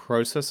Xiaomi's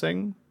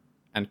processing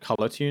and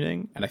color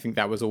tuning, and I think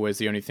that was always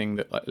the only thing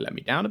that let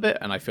me down a bit,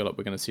 and I feel like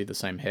we're going to see the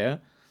same here.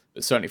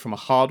 But certainly from a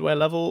hardware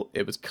level,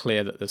 it was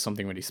clear that there's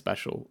something really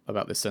special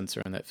about this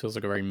sensor, and it feels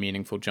like a very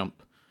meaningful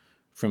jump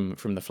from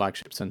the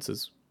flagship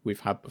sensors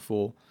we've had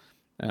before.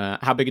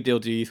 How big a deal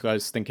do you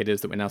guys think it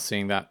is that we're now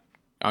seeing that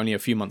only a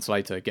few months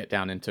later get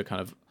down into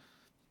kind of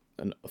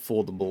an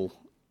affordable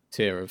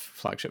tier of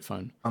flagship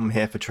phone? I'm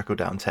here for trickle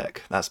down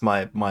tech. That's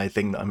my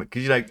thing that I'm,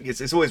 because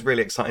it's always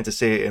really exciting to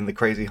see it in the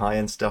crazy high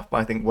end stuff, but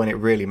I think when it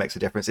really makes a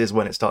difference is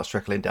when it starts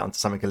trickling down to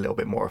something a little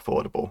bit more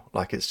affordable.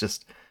 Like it's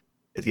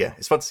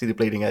fun to see the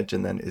bleeding edge,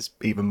 and then it's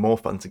even more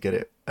fun to get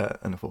it at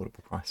an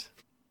affordable price.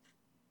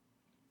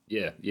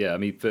 Yeah. I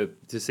mean,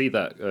 to see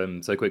that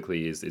so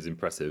quickly is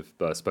impressive,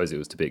 but I suppose it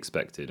was to be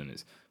expected, and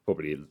it's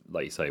probably,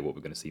 like you say, what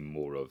we're going to see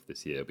more of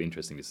this year. It'll be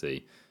interesting to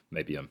see.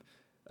 Maybe I'm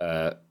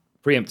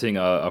preempting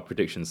our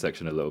predictions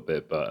section a little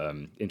bit, but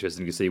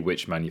interesting to see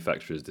which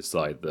manufacturers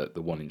decide that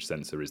the 1-inch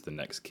sensor is the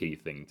next key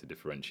thing to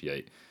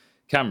differentiate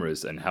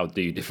cameras, and how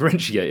do you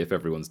differentiate if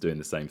everyone's doing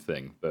the same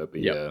thing. But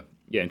it'll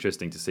be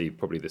interesting to see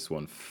probably this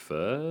one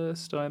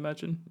first, I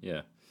imagine.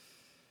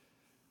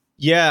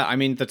 Yeah, I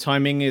mean, the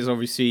timing is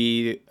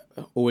obviously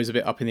always a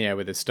bit up in the air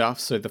with this stuff.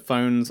 So the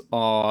phones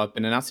are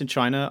been announced in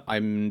China.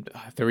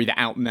 They're either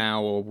out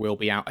now or will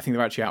be out. I think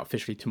they're actually out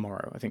officially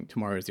tomorrow. I think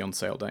tomorrow is the on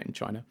sale date in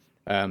China.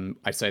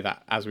 I say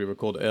that as we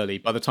record early.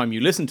 By the time you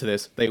listen to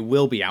this, they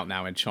will be out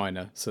now in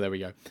China. So there we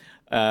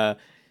go.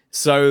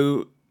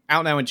 So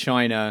out now in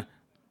China,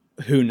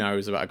 who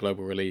knows about a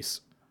global release?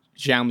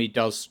 Xiaomi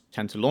does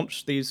tend to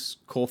launch these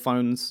core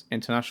phones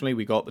internationally.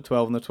 We got the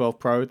 12 and the 12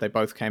 Pro. They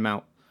both came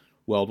out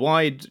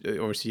worldwide.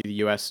 Obviously, the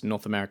US,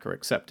 North America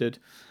accepted.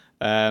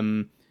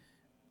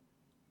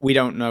 We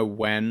don't know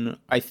when.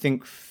 I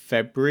think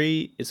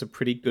February is a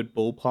pretty good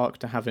ballpark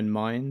to have in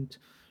mind.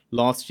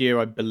 Last year,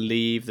 I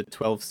believe the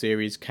 12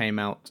 series came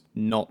out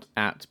not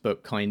at,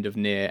 but kind of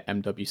near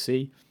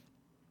MWC,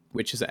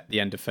 which is at the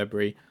end of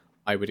February.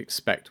 I would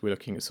expect we're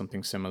looking at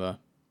something similar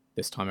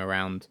this time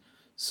around.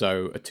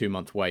 So a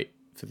 2-month wait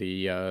for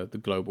the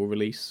global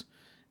release.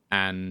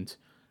 And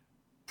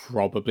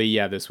probably,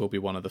 this will be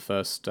one of the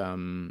first,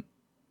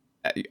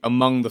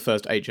 among the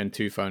first Gen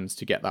 2 phones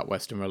to get that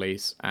Western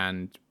release.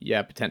 And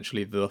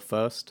potentially the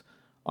first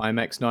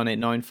IMX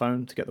 989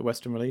 phone to get the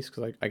Western release,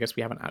 because I guess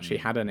we haven't actually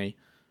had any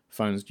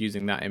phones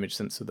using that image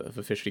sensor that have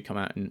officially come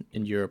out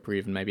in Europe or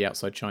even maybe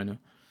outside China.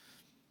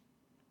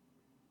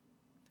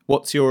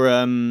 What's your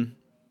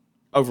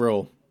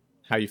overall?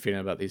 How are you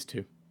feeling about these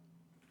two?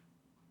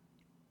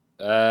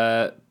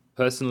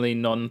 Personally,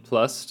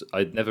 nonplussed.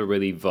 I'd never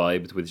really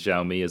vibed with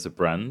Xiaomi as a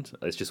brand.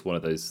 It's just one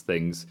of those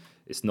things.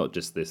 It's not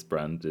just this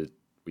brand.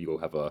 We all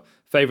have our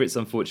favorites,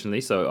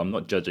 unfortunately, so I'm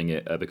not judging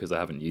it because I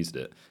haven't used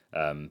it.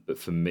 But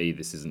for me,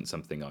 this isn't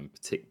something I'm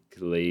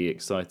particularly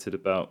excited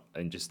about.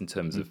 And just in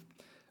terms of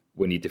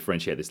when you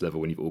differentiate this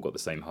level, when you've all got the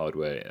same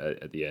hardware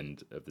at the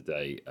end of the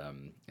day,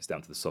 it's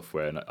down to the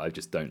software, and I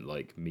just don't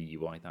like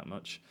MIUI that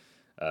much.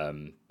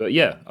 But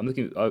yeah, I'm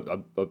looking.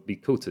 I'd be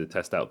cool to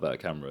test out that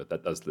camera.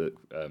 That does look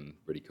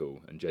really cool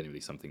and genuinely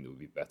something that would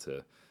be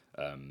better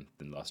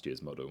than last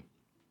year's model.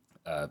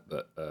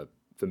 But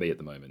for me at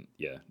the moment,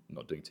 yeah,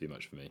 not doing too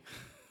much for me.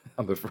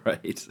 I'm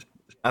afraid.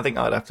 I think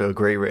I'd have to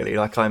agree. Really,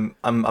 like I'm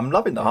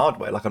loving the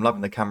hardware. Like I'm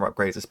loving the camera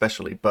upgrades,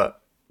 especially.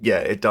 But yeah,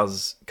 it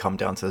does come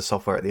down to the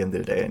software at the end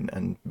of the day,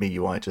 and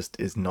MIUI just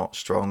is not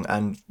strong.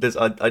 And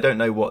I don't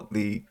know what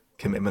the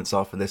commitments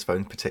are for this phone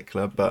in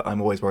particular, but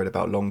I'm always worried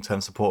about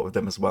long-term support with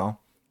them as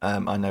well.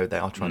 I know they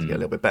are trying to get a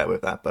little bit better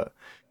with that, but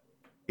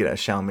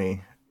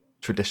Xiaomi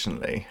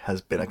traditionally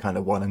has been a kind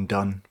of one and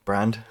done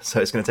brand,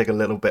 so it's going to take a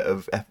little bit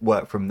of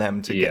work from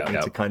them to get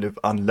me to kind of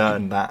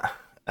unlearn that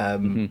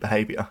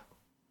behavior.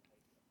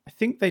 I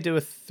think they do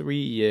a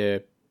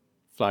 3-year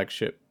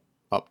flagship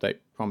update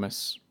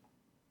promise,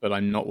 but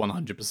I'm not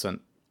 100%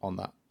 on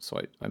that, so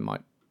I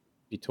might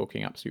be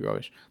talking absolute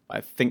rubbish. But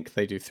I think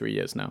they do 3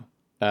 years now.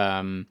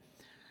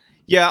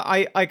 Yeah,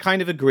 I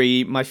kind of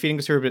agree. My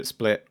feelings are a bit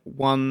split.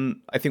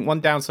 I think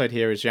one downside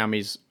here is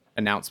Xiaomi's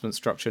announcement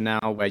structure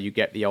now, where you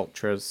get the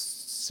Ultra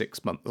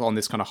 6 months on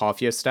this kind of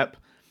half-year step.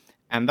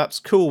 And that's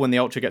cool when the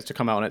Ultra gets to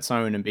come out on its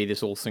own and be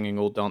this all singing,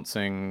 all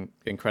dancing,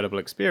 incredible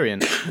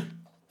experience.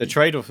 The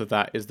trade-off of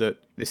that is that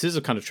this is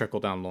a kind of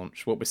trickle-down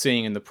launch. What we're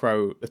seeing in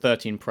the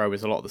 13 Pro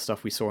is a lot of the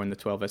stuff we saw in the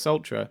 12S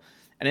Ultra.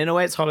 And in a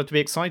way, it's harder to be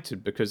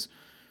excited because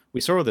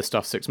we saw all this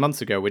stuff 6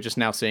 months ago. We're just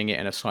now seeing it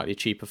in a slightly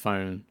cheaper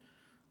phone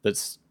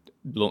that's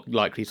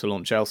likely to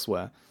launch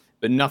elsewhere.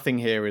 But nothing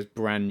here is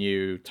brand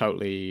new,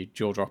 totally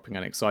jaw-dropping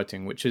and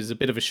exciting, which is a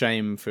bit of a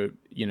shame for,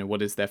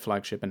 what is their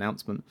flagship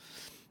announcement.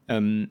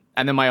 And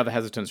then my other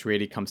hesitance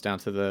really comes down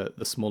to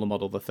the smaller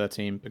model, the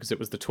 13, because it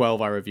was the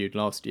 12 I reviewed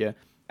last year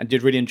and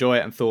did really enjoy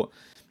it and thought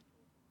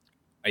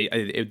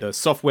the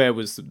software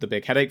was the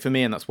big headache for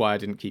me, and that's why I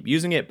didn't keep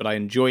using it. But I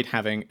enjoyed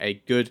having a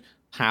good,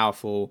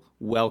 powerful,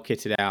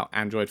 well-kitted out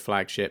Android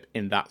flagship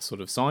in that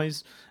sort of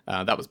size.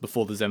 That was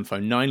before the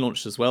Zenfone 9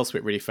 launched as well, so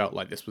it really felt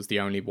like this was the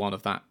only one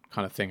of that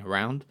kind of thing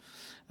around.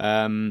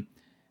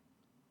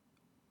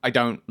 I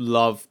don't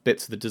love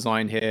bits of the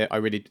design here. I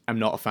really am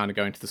not a fan of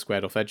going to the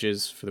squared off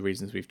edges for the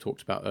reasons we've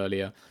talked about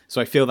earlier. So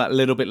I feel that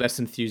little bit less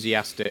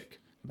enthusiastic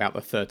about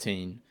the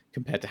 13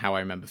 compared to how I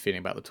remember feeling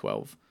about the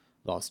 12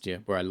 last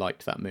year, where I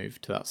liked that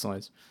move to that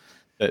size.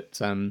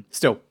 But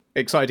still,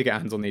 excited to get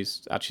hands on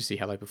these, actually see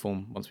how they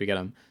perform once we get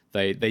them.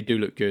 They do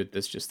look good.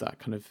 There's just that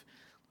kind of,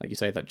 like you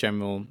say, that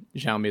general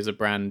Xiaomi as a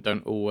brand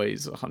don't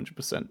always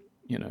 100%,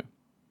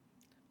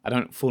 I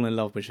don't fall in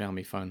love with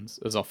Xiaomi phones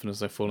as often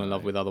as I fall in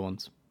love with other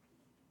ones.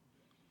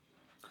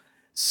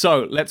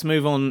 So let's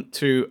move on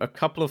to a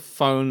couple of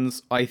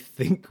phones I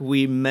think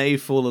we may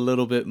fall a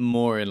little bit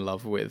more in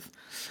love with,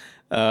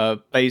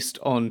 based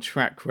on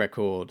track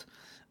record.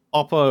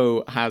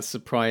 Oppo has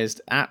surprised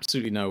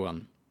absolutely no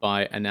one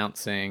by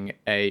announcing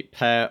a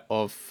pair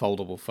of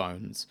foldable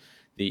phones,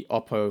 the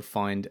Oppo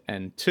Find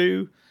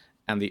N2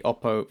 and the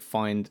Oppo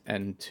Find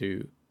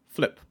N2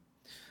 Flip.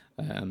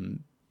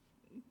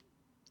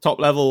 Top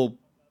level,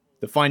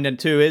 the Find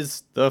N2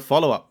 is the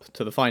follow-up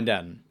to the Find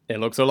N. It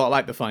looks a lot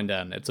like the Find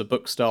N. It's a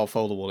book-style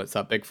foldable. It's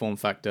that big form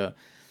factor.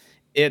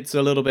 It's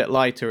a little bit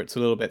lighter. It's a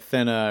little bit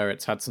thinner.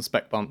 It's had some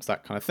spec bumps,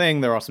 that kind of thing.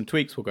 There are some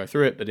tweaks. We'll go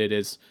through it, but it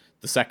is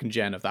the second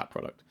gen of that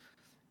product.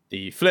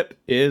 The Flip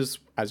is,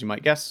 as you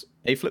might guess,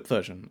 a flip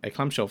version, a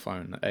clamshell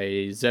phone,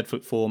 a Z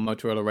Flip 4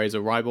 Motorola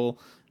Razr rival,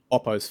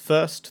 Oppo's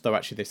first, though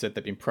actually they said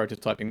they've been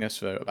prototyping this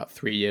for about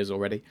 3 years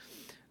already.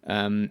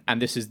 And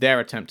this is their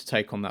attempt to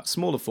take on that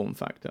smaller form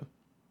factor.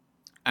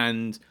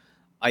 And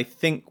I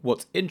think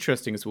what's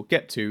interesting, as we'll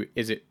get to,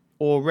 is it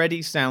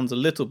already sounds a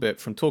little bit,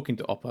 from talking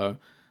to Oppo,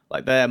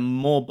 like they're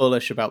more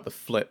bullish about the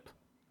Flip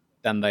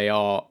than they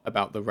are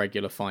about the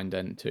regular Find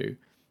N2.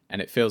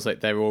 And it feels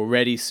like they're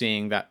already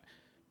seeing that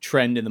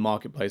trend in the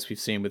marketplace we've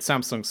seen with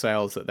Samsung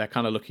sales, that they're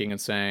kind of looking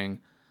and saying,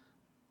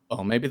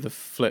 oh, maybe the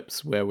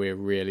Flip's where we're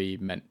really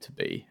meant to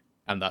be.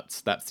 And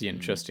that's the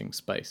interesting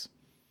space.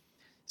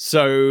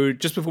 So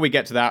just before we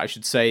get to that, I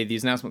should say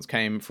these announcements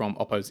came from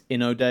Oppo's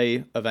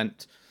InnoDay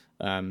event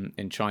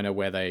in China,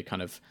 where they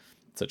kind of,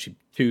 it's actually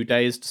 2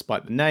 days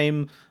despite the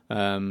name,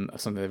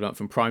 something they've learned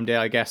from Prime Day,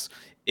 I guess.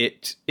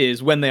 It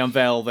is when they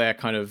unveil their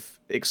kind of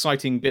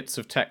exciting bits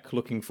of tech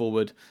looking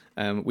forward.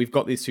 We've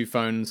got these two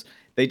phones.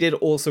 They did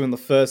also, in the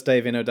first day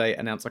of InnoDay,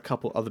 announce a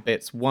couple other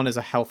bits. One is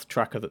a health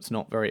tracker that's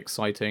not very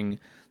exciting.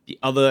 The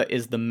other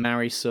is the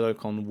Mari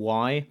Silicon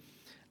Y.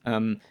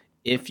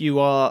 If you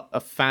are a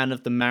fan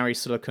of the Mari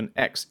Silicon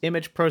X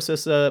image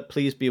processor,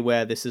 please be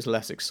aware this is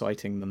less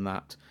exciting than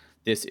that.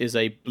 This is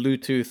a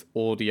Bluetooth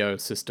audio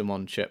system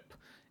on chip.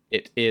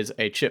 It is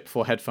a chip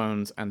for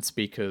headphones and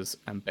speakers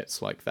and bits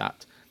like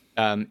that.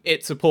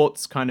 It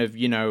supports kind of,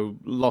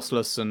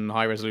 lossless and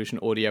high resolution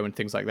audio and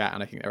things like that.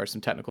 And I think there are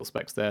some technical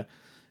specs there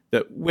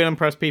that will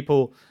impress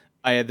people.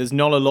 There's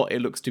not a lot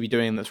it looks to be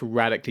doing that's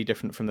radically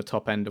different from the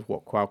top end of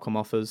what Qualcomm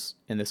offers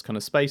in this kind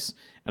of space.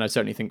 And I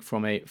certainly think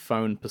from a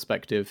phone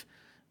perspective,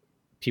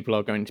 people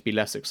are going to be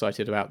less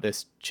excited about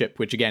this chip,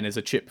 which again is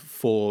a chip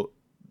for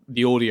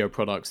the audio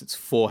products. It's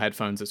for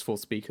headphones, it's for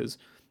speakers.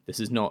 This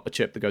is not a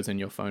chip that goes in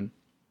your phone.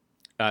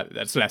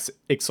 That's less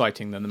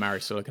exciting than the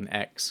Mari Silicon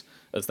X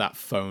as that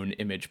phone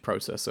image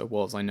processor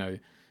was. I know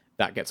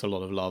that gets a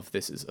lot of love.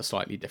 This is a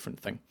slightly different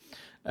thing.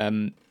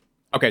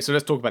 Okay, so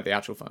let's talk about the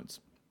actual phones.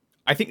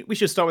 I think we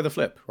should start with the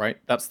Flip, right?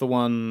 That's the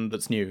one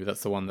that's new.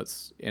 That's the one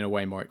that's in a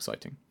way more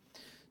exciting.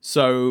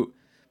 So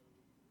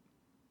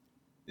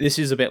this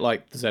is a bit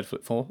like the Z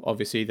Flip 4.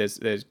 Obviously,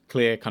 there's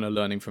clear kind of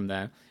learning from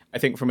there. I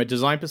think from a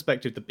design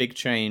perspective, the big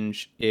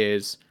change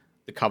is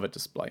the cover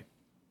display,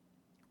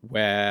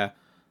 where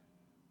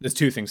there's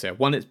two things here.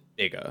 One, it's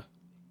bigger.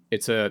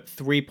 It's a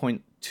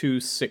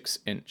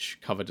 3.26-inch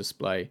cover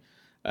display,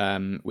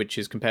 which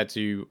is compared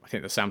to, I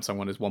think the Samsung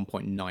one is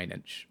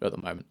 1.9-inch at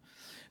the moment.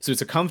 So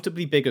it's a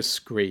comfortably bigger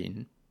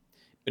screen,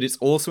 but it's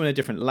also in a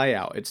different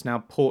layout. It's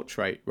now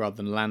portrait rather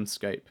than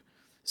landscape.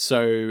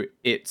 So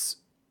it's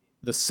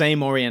the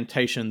same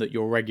orientation that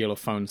your regular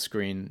phone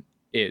screen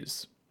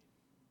is.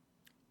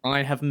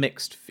 I have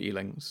mixed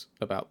feelings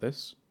about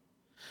this.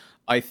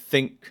 I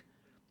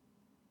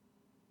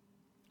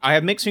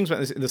have mixed feelings about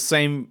this in the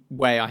same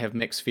way I have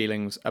mixed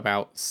feelings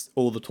about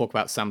all the talk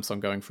about Samsung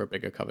going for a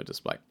bigger cover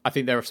display. I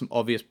think there are some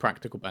obvious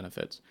practical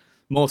benefits.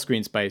 More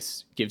screen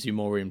space gives you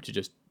more room to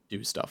just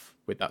do stuff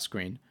with that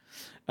screen.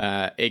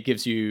 It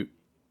gives you,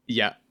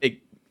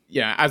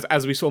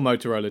 as we saw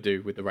Motorola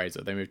do with the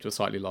Razr, they moved to a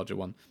slightly larger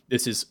one.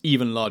 This is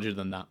even larger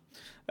than that.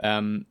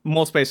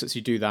 More space lets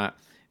you do that.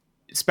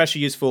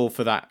 Especially useful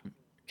for that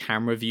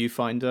camera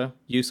viewfinder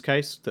use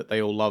case that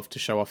they all love to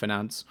show off in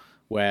ads,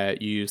 where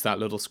you use that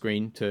little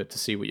screen to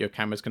see what your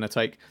camera's going to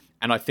take.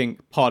 And I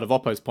think part of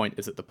Oppo's point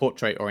is that the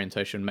portrait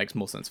orientation makes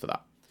more sense for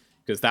that,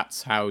 because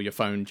that's how your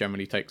phone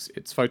generally takes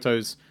its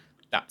photos.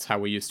 That's how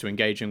we're used to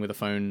engaging with a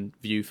phone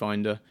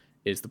viewfinder,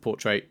 is the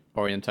portrait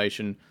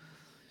orientation.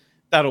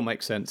 That all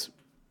makes sense.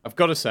 I've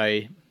got to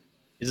say,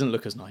 it doesn't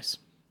look as nice.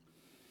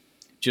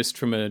 Just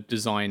from a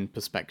design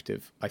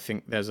perspective, I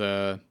think there's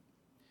a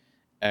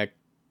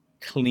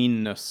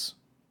cleanness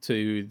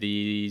to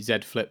the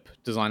Z Flip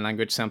design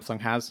language Samsung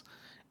has,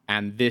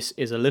 and this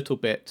is a little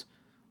bit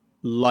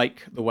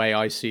like the way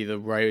I see the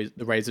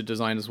Razr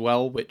design as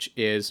well, which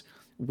is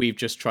we've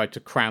just tried to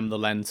cram the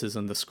lenses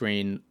and the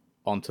screen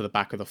onto the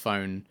back of the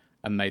phone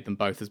and made them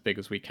both as big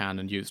as we can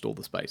and used all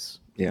the space.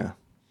 Yeah.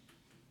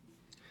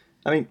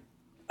 I mean,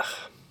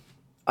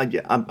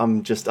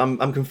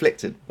 I'm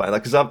conflicted by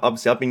that,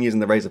 because I've been using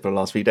the Razr for the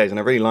last few days, and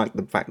I really like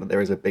the fact that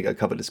there is a bigger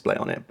cover display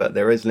on it, but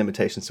there is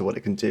limitations to what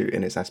it can do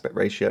in its aspect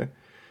ratio.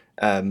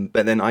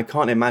 But then I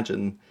can't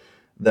imagine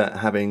that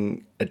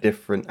having a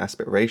different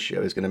aspect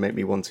ratio is going to make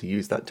me want to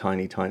use that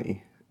tiny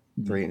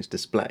 3-inch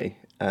display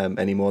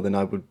any more than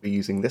I would be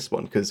using this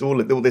one, because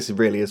all this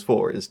really is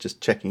for is just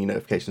checking your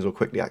notifications or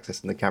quickly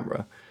accessing the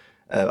camera.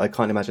 I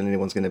can't imagine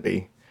anyone's going to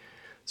be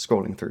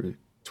scrolling through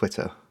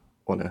Twitter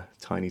on a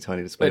tiny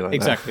display like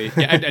exactly.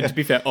 that. Yeah, and to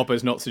be fair,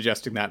 Oppo's not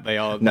suggesting that. They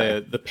are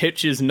the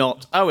pitch is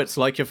not, it's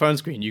like your phone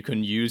screen. You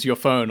can use your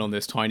phone on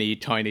this tiny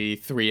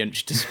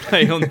 3-inch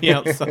display on the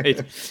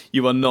outside.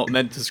 You are not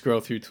meant to scroll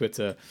through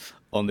Twitter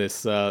on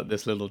this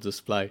little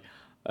display.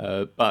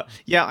 But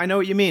yeah, I know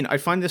what you mean. I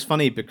find this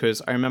funny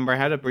because I remember I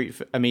had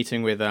a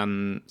meeting with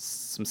some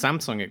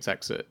Samsung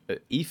execs at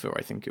IFA,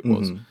 I think it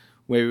was,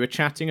 where we were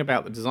chatting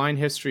about the design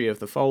history of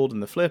the Fold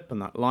and the Flip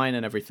and that line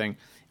and everything.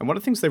 And one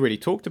of the things they really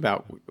talked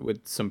about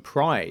with some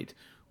pride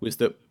was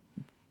that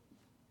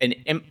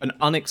an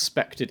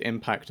unexpected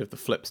impact of the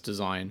Flip's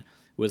design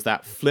was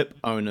that Flip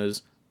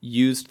owners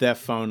used their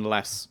phone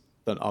less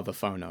than other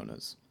phone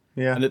owners.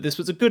 Yeah. And that this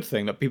was a good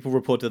thing, that people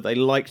reported that they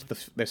liked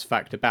this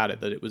fact about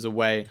it, that it was a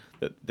way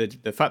that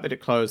the fact that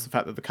it closed, the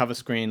fact that the cover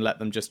screen let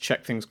them just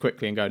check things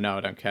quickly and go, no,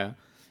 I don't care,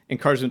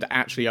 encouraged them to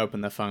actually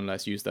open their phone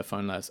less, use their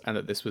phone less, and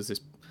that this was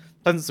this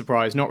pleasant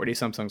surprise, not really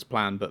Samsung's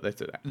plan, but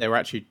they were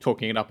actually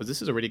talking it up as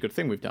this is a really good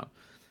thing we've done.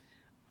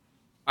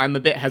 I'm a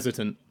bit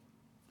hesitant.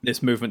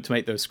 This movement to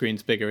make those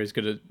screens bigger is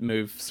going to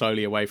move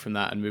slowly away from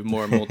that and move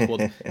more and more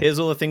towards, here's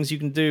all the things you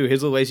can do,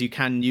 here's all the ways you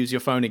can use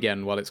your phone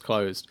again while it's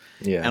closed.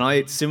 Yeah. And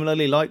I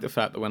similarly like the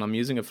fact that when I'm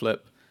using a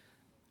Flip,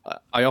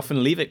 I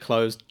often leave it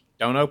closed,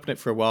 don't open it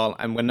for a while,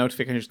 and when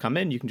notifications come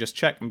in, you can just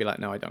check and be like,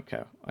 no, I don't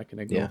care, I can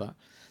ignore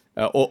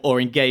that.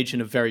 Or engage in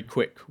a very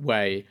quick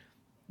way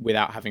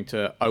without having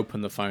to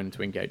open the phone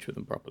to engage with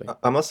them properly.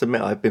 I must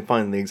admit, I've been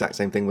finding the exact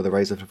same thing with the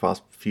Razr for the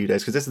past few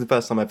days, because this is the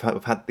first time I've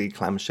had the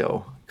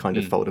clamshell kind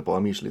of foldable.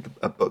 I'm usually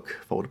a book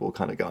foldable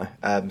kind of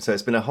guy. So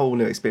it's been a whole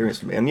new experience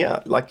for me. And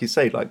yeah, like you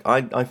say, like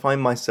I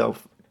find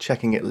myself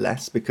checking it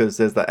less because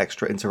there's that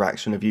extra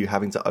interaction of you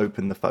having to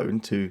open the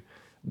phone to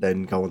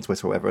then go on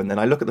Twitter or whatever. And then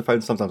I look at the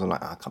phone sometimes, I'm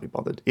like, I can't be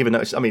bothered. Even though,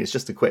 it's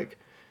just a quick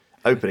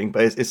opening,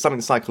 but it's something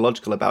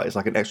psychological about it. It's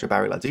like an extra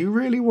barrier. Like, do you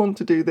really want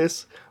to do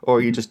this, or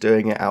are you just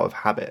doing it out of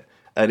habit?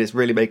 And it's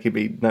really making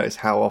me notice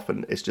how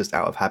often it's just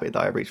out of habit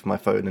that I reach for my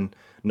phone and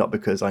not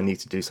because I need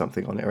to do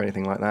something on it or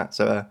anything like that.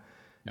 So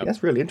yeah,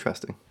 it's really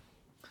interesting.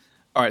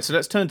 All right, so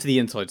let's turn to the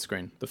inside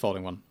screen, the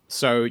folding one.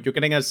 So you're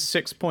getting a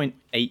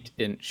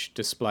 6.8-inch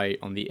display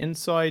on the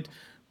inside,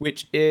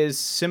 which is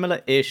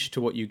similar-ish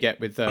to what you get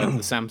with the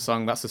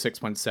Samsung. That's a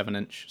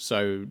 6.7-inch,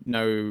 so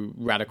no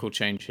radical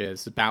change here.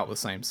 It's about the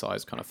same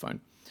size kind of phone.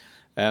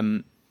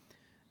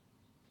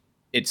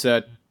 It's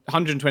a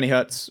 120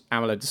 hertz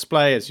AMOLED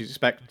display, as you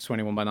expect,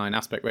 21:9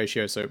 aspect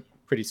ratio, so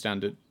pretty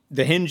standard.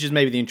 The hinge is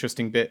maybe the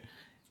interesting bit.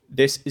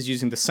 This is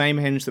using the same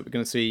hinge that we're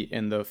going to see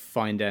in the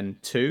Find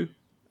N2.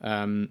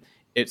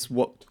 It's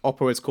what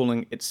Oppo is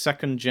calling its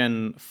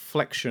second-gen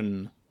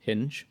flexion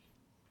hinge.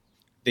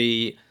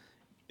 The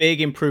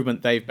big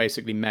improvement they've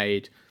basically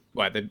made,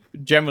 well,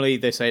 generally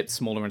they say it's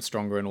smaller and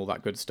stronger and all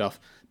that good stuff,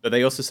 but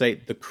they also say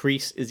the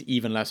crease is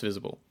even less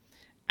visible.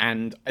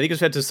 And I think it's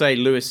fair to say,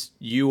 Lewis,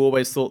 you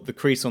always thought the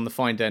crease on the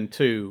Find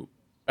N2,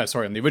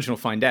 on the original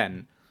Find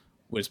N,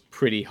 was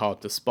pretty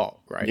hard to spot,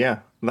 right? Yeah,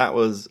 that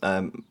was,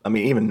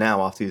 even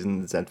now after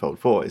using the Z Fold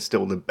 4, it's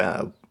still the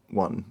better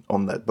one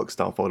on that book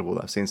style foldable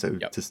that I've seen. So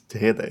to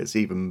hear that it's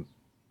even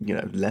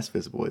less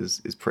visible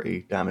is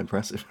pretty damn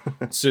impressive.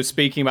 So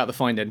speaking about the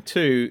Find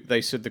N2,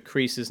 they said the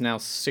crease is now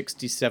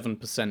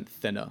 67%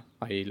 thinner,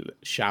 i.e.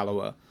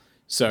 shallower.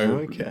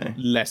 So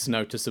less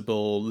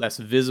noticeable, less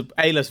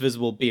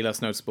visible, B,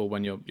 less noticeable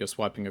when you're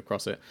swiping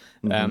across it.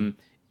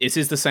 This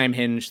is the same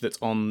hinge that's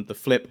on the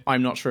Flip.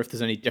 I'm not sure if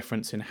there's any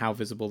difference in how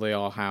visible they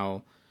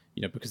are,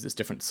 because it's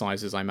different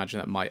sizes. I imagine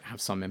that might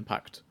have some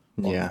impact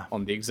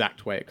on the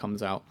exact way it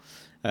comes out.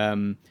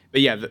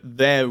 But yeah,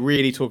 they're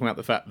really talking about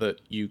the fact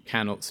that you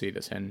cannot see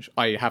this hinge.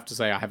 I have to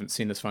say I haven't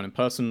seen this phone in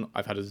person.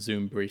 I've had a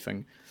Zoom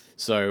briefing.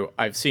 So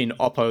I've seen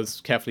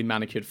Oppo's carefully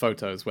manicured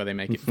photos where they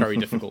make it very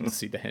difficult to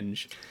see the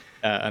hinge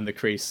and the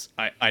crease.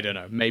 I don't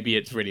know. Maybe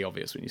it's really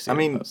obvious when you see it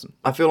in person.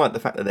 I feel like the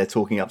fact that they're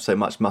talking up so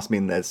much must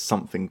mean there's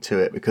something to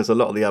it, because a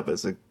lot of the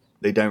others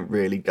they don't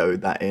really go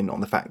that in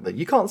on the fact that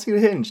you can't see the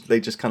hinge. They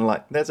just kind of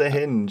like, there's a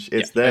hinge,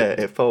 it's there,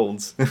 it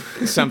folds.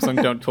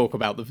 Samsung don't talk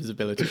about the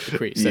visibility of the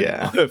crease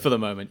for the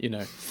moment,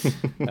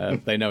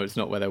 They know it's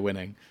not where they're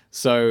winning.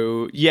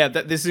 So, yeah,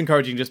 this is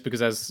encouraging just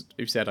because, as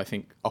you've said, I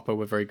think Oppo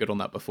were very good on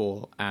that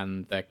before,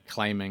 and they're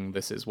claiming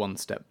this is one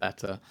step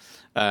better.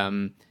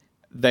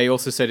 They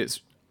also said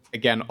it's,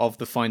 again, of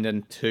the Find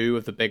N2,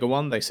 of the bigger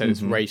one, they said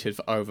it's rated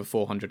for over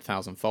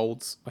 400,000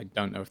 folds. I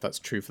don't know if that's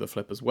true for the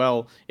Flip as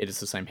well. It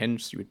is the same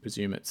hinge, so you would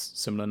presume it's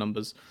similar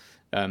numbers.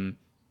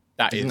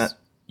 That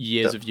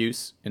years of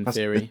use, in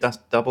theory. That's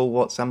double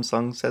what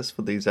Samsung says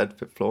for the Z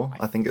Flip Floor.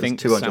 I think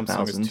it's 200,000.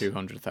 Samsung is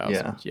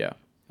 200,000, yeah.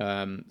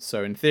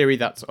 So in theory,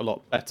 that's a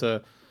lot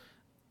better.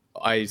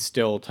 I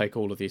still take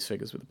all of these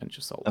figures with a pinch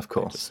of salt. Of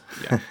course.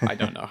 I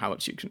don't know how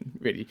much you can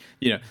really,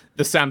 the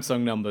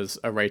Samsung numbers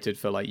are rated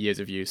for like years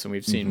of use, and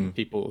we've seen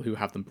people who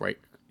have them break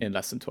in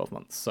less than 12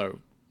 months. So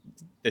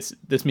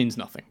this means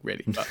nothing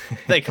really, but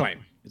they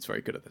claim it's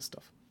very good at this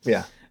stuff.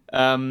 Yeah.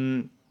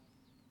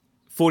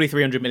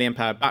 4,300 milliamp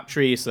hour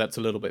battery, so that's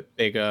a little bit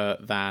bigger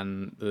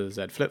than the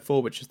Z Flip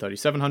 4, which is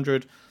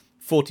 3,700.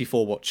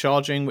 44 watt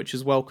charging, which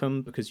is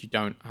welcome because you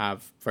don't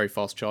have very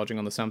fast charging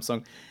on the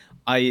Samsung.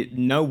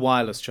 No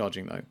wireless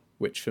charging though,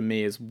 which for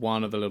me is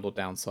one of the little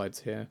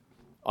downsides here.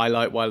 I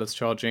like wireless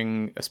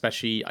charging,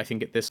 especially I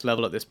think at this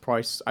level, at this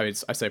price. I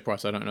say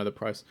price, I don't know the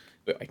price,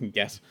 but I can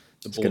guess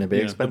it's going to be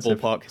expensive.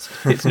 The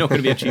ballpark. It's not going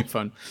to be a cheap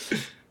phone.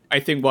 I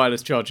think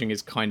wireless charging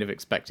is kind of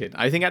expected.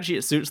 I think actually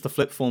it suits the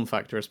Flip form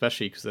factor,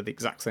 especially because they're the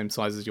exact same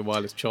size as your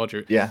wireless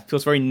charger. Yeah. It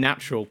feels very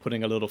natural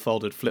putting a little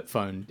folded flip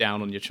phone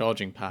down on your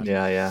charging pad.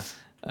 Yeah.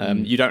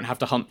 You don't have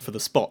to hunt for the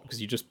spot because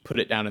you just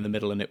put it down in the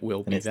middle and it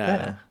will be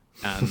there.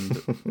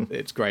 And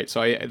it's great.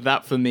 So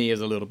that for me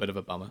is a little bit of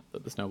a bummer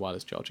that there's no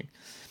wireless charging.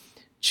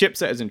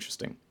 Chipset is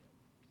interesting.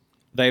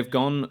 They've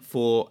gone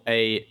for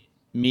a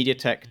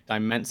MediaTek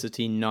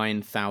Dimensity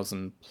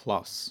 9000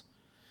 Plus.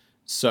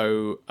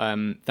 So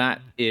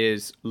that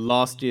is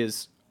last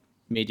year's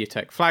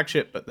MediaTek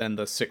flagship, but then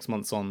the 6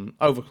 months on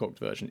overclocked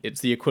version. It's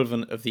the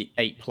equivalent of the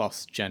 8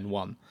 Plus Gen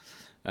 1.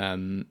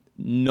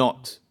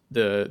 Not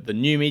the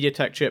new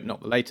MediaTek chip,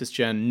 not the latest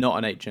gen, not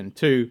an 8 Gen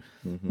 2,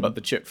 but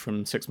the chip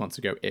from 6 months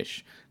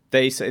ago-ish.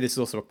 They say this is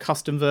also a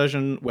custom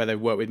version where they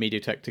work with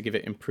MediaTek to give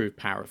it improved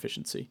power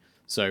efficiency.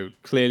 So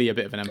clearly a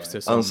bit of an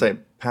emphasis I'll on say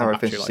power on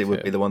battery efficiency life would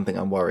here. be the one thing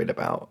I'm worried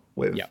about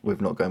with Yeah.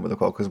 not going with the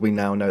quad, because we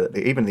now know that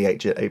even the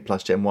 8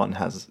 Plus Gen 1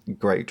 has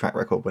great track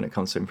record when it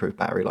comes to improved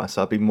battery life,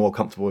 so I'd be more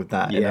comfortable with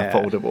that in a Yeah.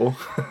 foldable.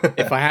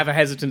 If I have a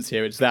hesitance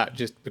here, it's that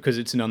just because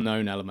it's an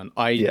unknown element.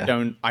 I Yeah.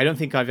 don't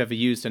think I've ever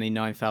used any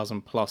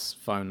 9000 plus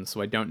phones, so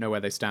I don't know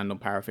where they stand on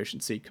power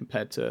efficiency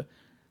compared to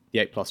the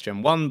 8 Plus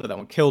Gen 1, but that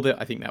one killed it.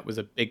 I think that was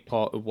a big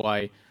part of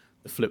why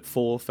the Flip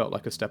 4 felt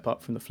like a step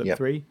up from the Flip Yep.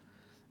 3.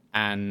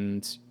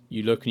 And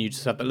you look and you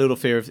just have that little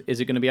fear of, is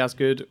it going to be as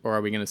good, or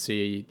are we going to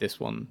see this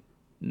one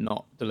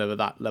not deliver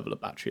that level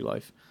of battery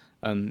life?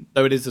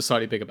 Though it is a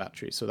slightly bigger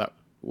battery, so that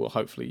will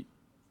hopefully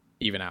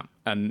even out.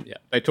 And yeah,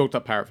 they talked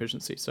up power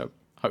efficiency, so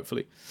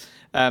hopefully.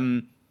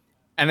 And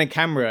then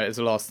camera is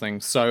the last thing.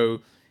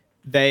 So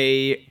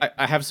I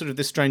have sort of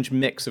this strange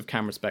mix of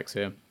camera specs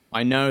here.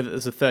 I know that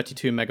there's a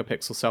 32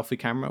 megapixel selfie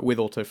camera with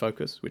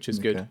autofocus, which is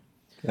good. Okay.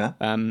 Yeah.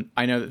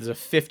 I know that there's a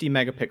 50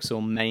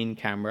 megapixel main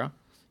camera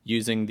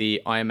using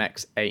the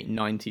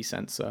IMX890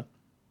 sensor,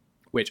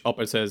 which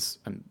Oppo says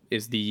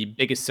is the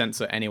biggest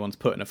sensor anyone's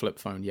put in a flip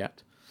phone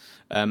yet.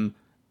 And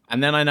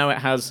then I know it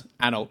has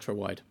an ultra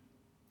wide.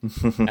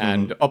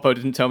 And Oppo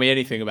didn't tell me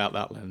anything about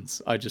that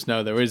lens. I just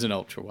know there is an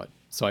ultra wide,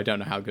 so I don't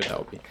know how good that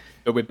will be.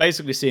 But we're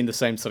basically seeing the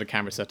same sort of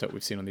camera setup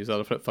we've seen on these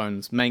other flip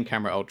phones: main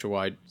camera, ultra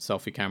wide,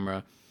 selfie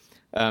camera.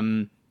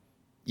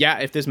 Yeah,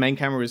 if this main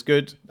camera is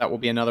good, that will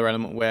be another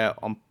element where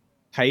on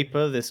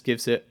paper this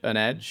gives it an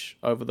edge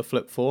over the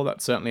Flip 4.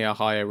 That's certainly a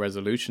higher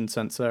resolution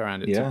sensor,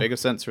 and it's a Yeah. bigger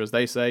sensor, as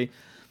they say.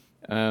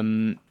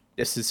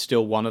 This is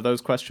still one of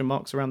those question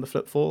marks around the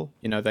Flip 4.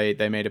 You know,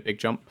 they made a big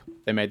jump.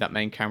 They made that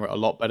main camera a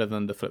lot better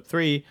than the Flip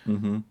 3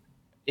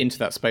 into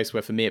that space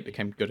where for me it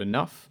became good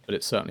enough, but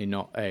it's certainly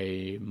not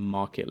a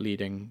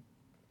market-leading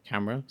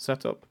camera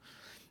setup.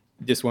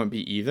 This won't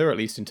be either, at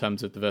least in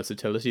terms of the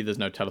versatility. There's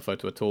no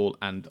telephoto at all,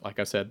 and like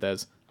I said,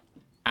 there's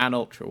an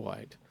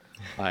ultra-wide.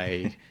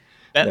 I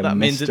bet The that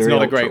means it's mystery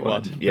not a great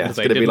ultra-wide. one. Yeah, because it's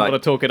they gonna be didn't like-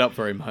 want to talk it up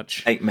very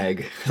much. 8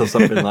 meg or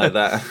something like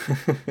that.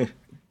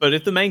 But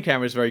if the main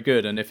camera is very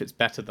good, and if it's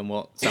better than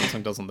what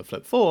Samsung does on the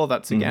Flip 4,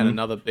 that's again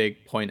another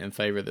big point in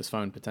favor of this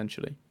phone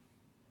potentially.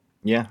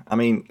 Yeah, I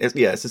mean, it's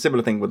a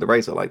similar thing with the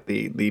Razr. Like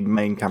the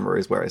main camera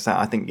is where it's at.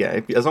 I think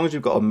as long as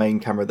you've got a main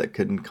camera that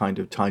can kind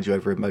of tide you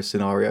over in most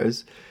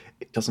scenarios,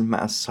 it doesn't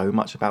matter so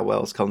much about what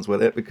else comes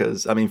with it.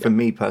 Because I mean, for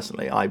me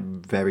personally, I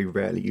very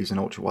rarely use an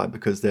ultra wide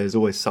because there's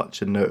always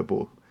such a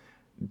notable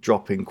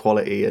drop in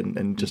quality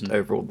and just the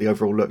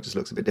overall look just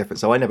looks a bit different.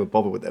 So I never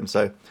bother with them.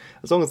 So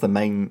as long as the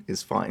main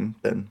is fine,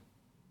 then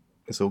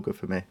it's all good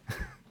for me.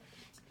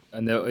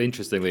 And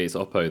interestingly, it's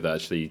Oppo that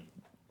actually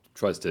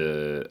tries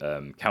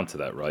to counter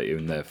that, right,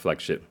 in their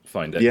flagship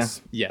Find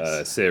X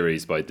Yes.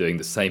 series by doing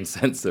the same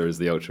sensor as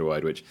the ultra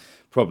wide, which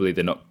probably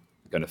they're not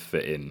going to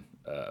fit in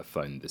a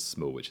phone this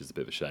small, which is a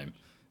bit of a shame.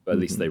 But at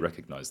least they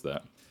recognise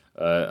that.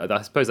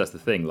 I suppose that's the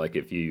thing. Like,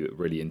 if you're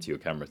really into your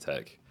camera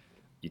tech,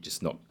 you're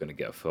just not going to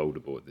get a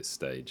foldable at this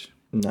stage.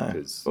 No.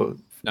 Because Well,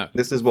 No.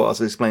 this is what I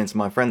was explaining to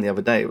my friend the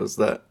other day, was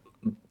that,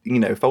 you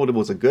know,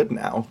 foldables are good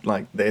now.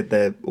 Like,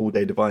 they're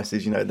all-day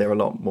devices, you know, they're a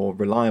lot more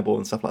reliable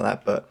and stuff like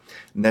that. But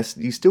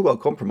you still got to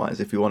compromise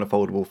if you want a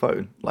foldable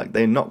phone. Like,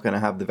 they're not going to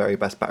have the very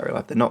best battery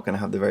life. They're not going to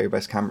have the very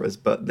best cameras,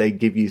 but they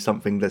give you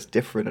something that's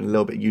different and a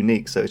little bit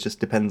unique. So it just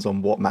depends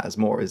on what matters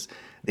more, is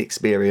the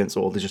experience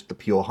or just the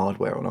pure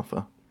hardware on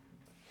offer.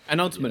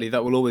 And ultimately,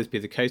 that will always be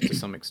the case to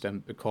some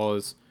extent,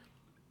 because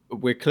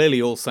we're clearly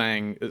all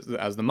saying,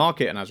 as the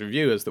market and as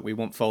reviewers, that we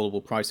want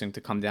foldable pricing to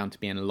come down to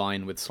be in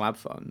line with slab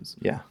phones.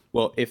 Yeah.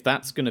 Well, if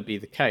that's going to be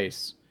the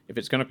case, if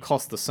it's going to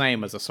cost the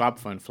same as a slab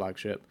phone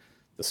flagship,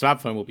 the slab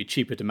phone will be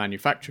cheaper to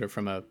manufacture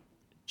from a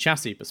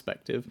chassis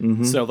perspective.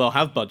 So they'll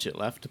have budget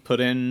left to put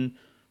in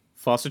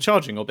faster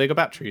charging or bigger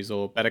batteries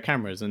or better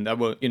cameras. And that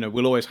will,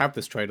 we'll always have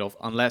this trade-off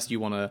unless you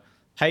want to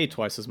pay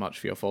twice as much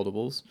for your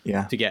foldables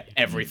to get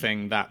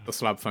everything that the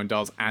slab phone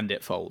does and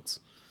it folds.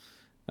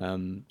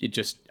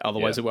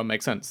 Otherwise it won't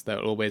make sense. They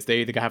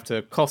either have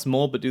to cost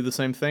more but do the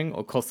same thing,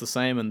 or cost the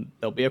same and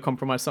there'll be a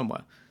compromise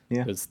somewhere.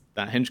 Yeah. Because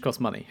that hinge costs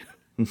money.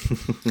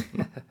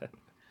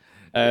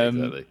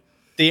 exactly.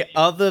 The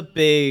other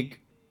big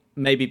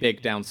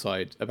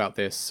downside about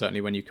this, certainly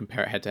when you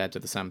compare it head to head to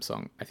the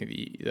Samsung, I think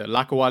the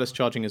lack of wireless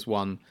charging is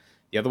one.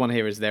 The other one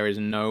here is there is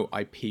no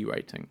IP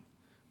rating,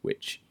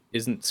 which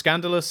isn't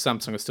scandalous.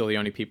 Samsung are still the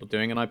only people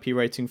doing an IP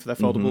rating for their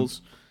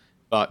foldables.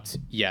 But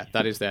yeah,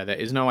 that is there. There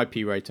is no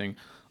IP rating.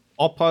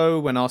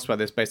 Oppo, when asked about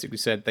this, basically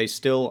said they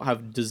still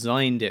have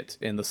designed it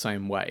in the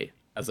same way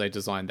as they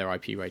designed their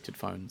IP-rated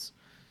phones.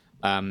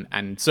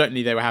 And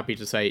certainly they were happy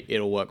to say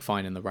it'll work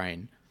fine in the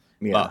rain.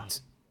 Yeah.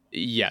 But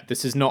yeah,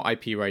 this is not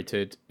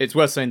IP-rated. It's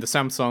worth saying the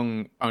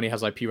Samsung only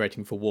has IP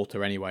rating for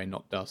water anyway,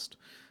 not dust.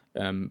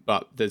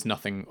 But there's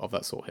nothing of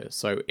that sort here.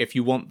 So if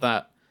you want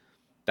that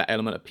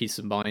element of peace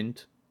of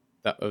mind,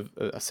 that of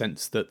a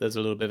sense that there's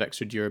a little bit of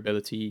extra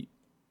durability,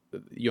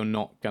 you're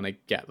not going to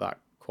get that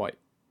quite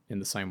in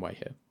the same way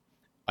here.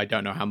 I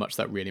don't know how much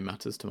that really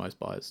matters to most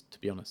buyers, to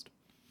be honest.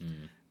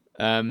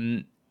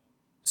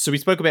 So we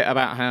spoke a bit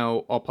about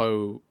how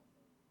Oppo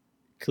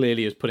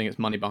clearly is putting its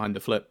money behind the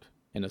Flip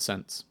in a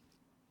sense.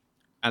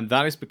 And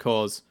that is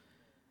because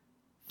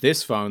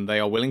this phone, they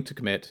are willing to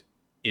commit,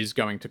 is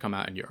going to come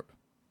out in Europe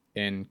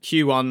in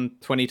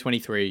Q1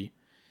 2023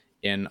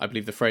 in, I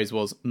believe the phrase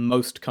was,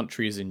 most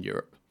countries in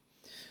Europe.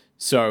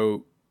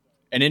 So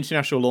an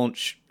international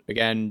launch,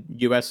 again,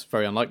 US,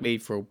 very unlikely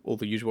for all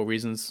the usual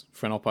reasons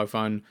for an Oppo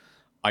phone.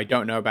 I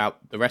don't know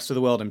about the rest of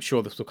the world. I'm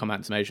sure this will come out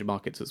in some Asian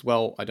markets as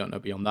well. I don't know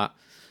beyond that.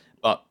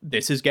 But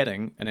this is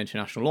getting an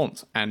international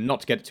launch. And not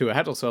to get too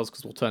ahead of ourselves,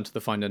 because we'll turn to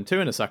the Find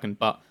N2 in a second,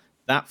 but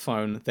that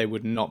phone, they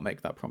would not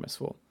make that promise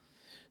for.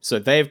 So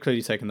they've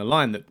clearly taken the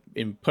line that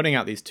in putting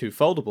out these two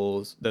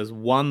foldables, there's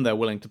one they're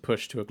willing to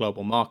push to a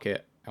global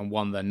market and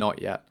one they're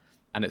not yet.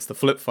 And it's the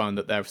Flip phone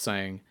that they're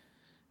saying,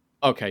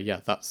 okay, yeah,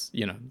 that's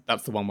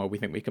the one where we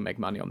think we can make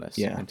money on this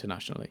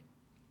internationally.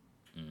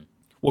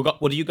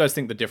 What do you guys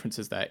think the difference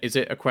is there? Is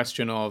it a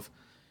question of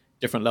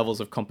different levels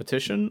of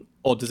competition,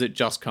 or does it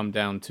just come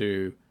down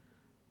to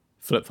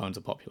Flip phones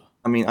are popular?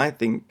 I mean, I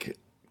think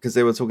because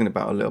they were talking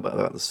about a little bit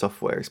about the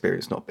software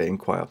experience not being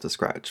quite up to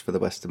scratch for the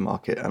Western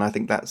market, and I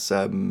think that's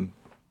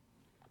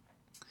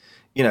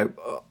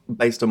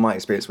based on my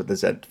experience with the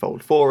Z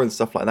Fold 4 and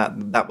stuff like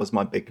that, that was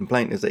my big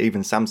complaint, is that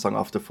even Samsung,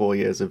 after 4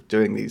 years of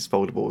doing these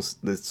foldables,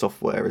 the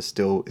software is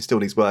still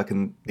needs work,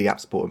 and the app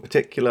support in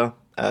particular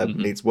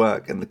needs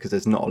work, and because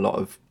there's not a lot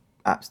of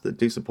apps that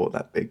do support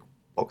that big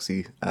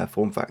boxy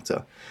form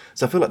factor.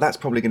 So I feel like that's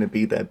probably going to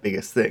be their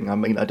biggest thing. I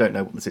mean, I don't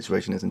know what the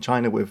situation is in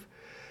China with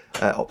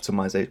apps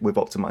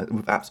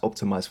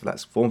optimized for that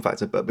form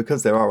factor, but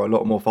because there are a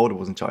lot more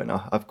foldables in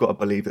China, I've got to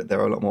believe that there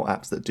are a lot more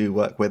apps that do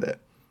work with it.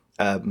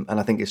 And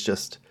I think it's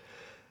just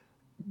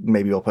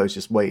maybe Oppo's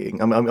just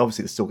waiting. I mean,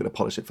 obviously they're still going to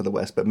polish it for the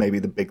West, but maybe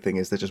the big thing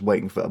is they're just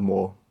waiting for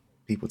more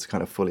people to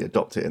kind of fully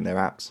adopt it in their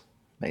apps,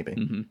 maybe.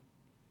 Mm-hmm.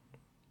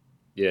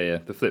 Yeah.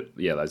 The Flip,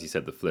 as you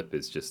said, the Flip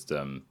is just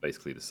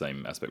basically the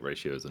same aspect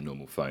ratio as a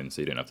normal phone,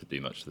 so you don't have to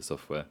do much to the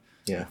software.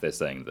 Yeah. If they're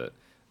saying that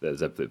the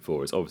Z Flip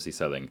 4 is obviously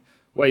selling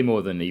way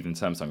more than even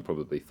Samsung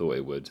probably thought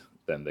it would,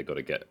 then they've got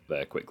to get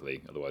there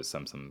quickly. Otherwise,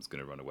 Samsung's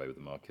going to run away with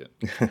the market.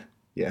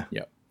 Yeah.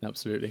 Yeah,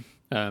 absolutely.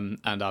 And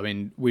I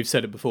mean, we've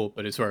said it before,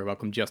 but it's very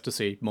welcome just to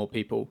see more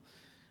people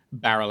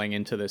barreling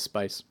into this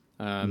space.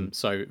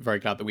 So very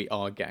glad that we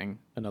are getting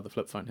another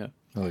Flip phone here.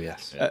 Oh,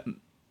 yes.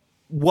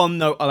 One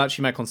note I'll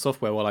actually make on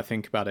software while I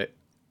think about it.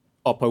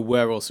 Oppo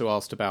were also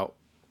asked about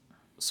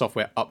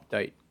software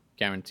update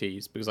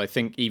guarantees, because I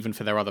think even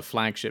for their other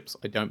flagships,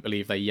 I don't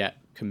believe they yet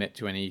commit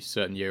to any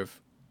certain year of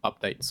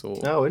updates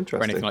or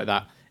anything like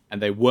that.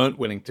 And they weren't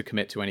willing to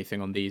commit to anything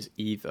on these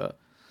either.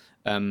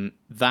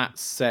 That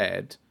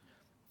said,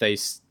 they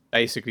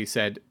basically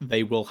said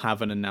they will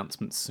have an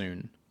announcement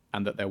soon,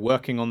 and that they're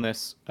working on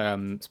this,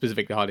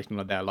 specifically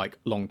highlighting their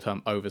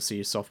long-term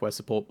overseas software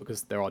support,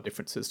 because there are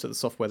differences to the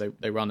software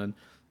they run and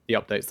the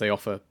updates they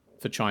offer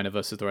for China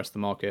versus the rest of the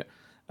market.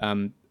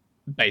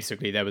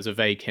 Basically, there was a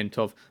vague hint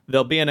of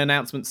there'll be an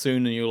announcement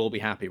soon and you'll all be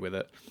happy with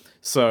it.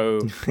 So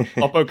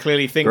Oppo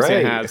clearly thinks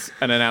it has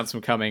an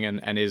announcement coming,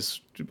 and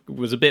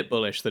was a bit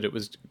bullish that it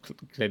was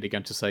clearly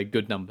going to say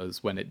good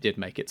numbers when it did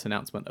make its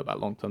announcement about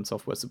long-term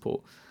software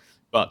support.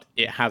 But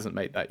it hasn't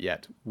made that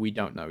yet. We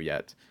don't know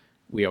yet.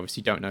 We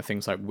obviously don't know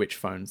things like which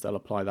phones they'll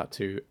apply that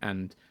to,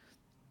 and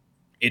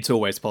it's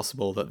always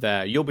possible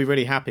that you'll be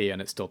really happy,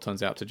 and it still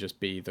turns out to just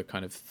be the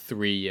kind of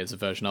 3 years of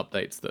version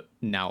updates that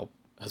now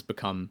has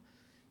become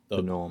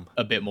the norm,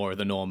 a bit more of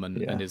the norm,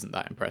 and isn't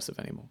that impressive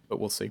anymore. But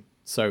we'll see.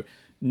 So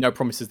no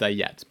promises there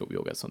yet, but we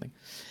will get something.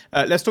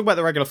 Let's talk about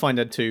the regular Find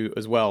N2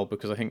 as well,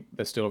 because I think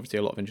there's still obviously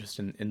a lot of interest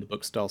in the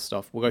book style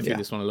stuff. We'll go through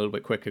this one a little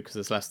bit quicker because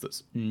there's less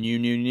that's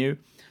new.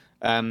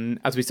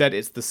 As we said,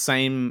 it's the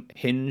same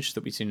hinge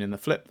that we've seen in the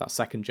Flip, that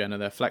second gen of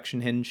their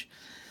flexion hinge.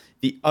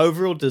 The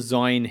overall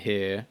design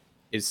here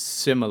is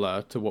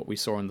similar to what we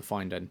saw in the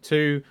Find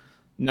N2.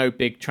 No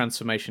big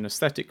transformation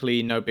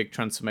aesthetically, no big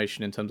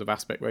transformation in terms of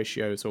aspect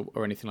ratios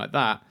or anything like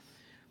that.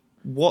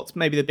 What's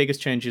maybe the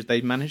biggest change is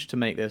they've managed to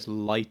make this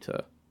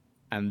lighter.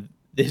 And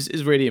this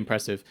is really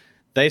impressive.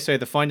 They say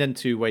the Find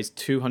N2 weighs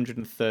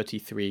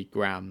 233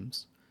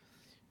 grams.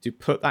 To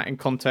put that in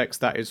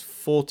context, that is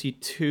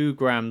 42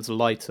 grams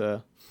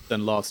lighter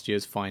than last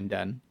year's Find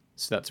N.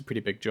 So that's a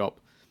pretty big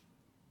drop.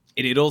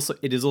 It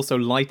is also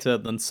lighter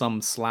than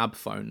some slab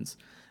phones.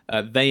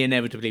 They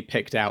inevitably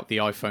picked out the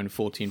iPhone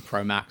 14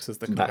 Pro Max as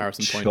the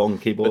comparison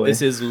point. But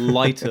this is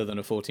lighter than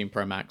a 14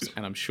 Pro Max,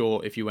 and I'm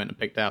sure if you went and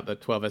picked out the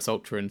 12S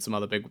Ultra and some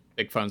other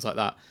big phones like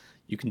that,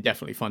 you can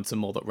definitely find some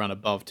more that run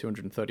above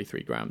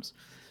 233 grams.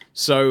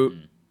 So,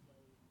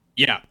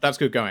 yeah, that's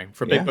good going.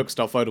 For a big book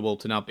style foldable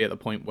to now be at the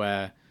point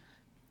where,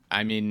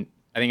 I mean,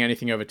 I think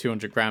anything over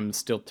 200 grams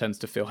still tends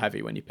to feel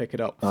heavy when you pick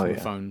it up from a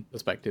phone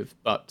perspective.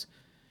 But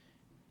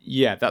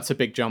yeah, that's a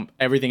big jump.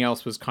 Everything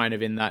else was kind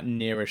of in that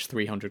nearish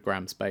 300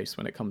 gram space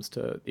when it comes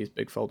to these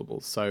big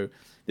foldables. So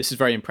this is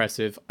very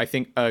impressive. I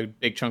think a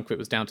big chunk of it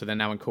was down to they're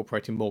now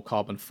incorporating more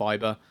carbon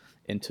fiber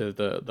into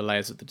the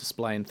layers of the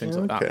display and things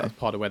like that. That's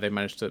part of where they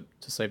managed to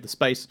save the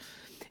space.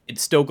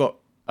 It's still got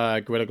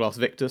Gorilla Glass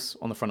Victus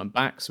on the front and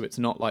back, so it's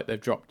not like they've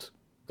dropped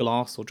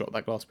glass or dropped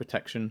that glass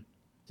protection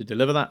to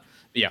deliver that.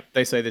 But yeah,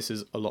 they say this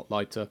is a lot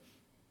lighter.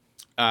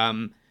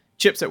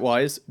 Chipset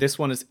wise, this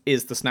one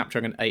is the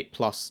Snapdragon 8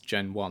 Plus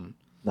Gen 1.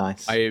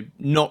 Nice. I'm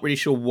not really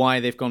sure why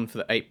they've gone for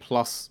the 8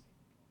 Plus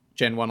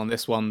Gen 1 on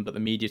this one, but the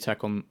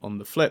MediaTek on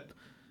the Flip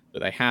that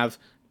they have.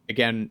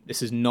 Again,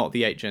 this is not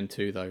the 8 Gen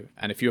 2 though.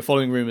 And if you're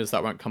following rumors,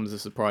 that won't come as a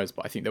surprise,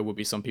 but I think there will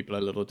be some people a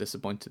little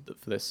disappointed that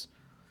for this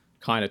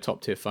kind of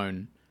top tier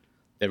phone,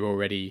 they're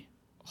already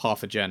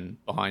half a gen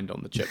behind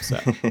on the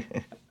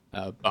chipset.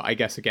 But I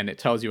guess, again, it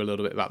tells you a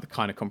little bit about the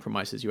kind of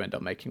compromises you end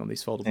up making on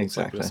these foldables,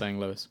 Exactly. like we were saying,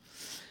 Lewis.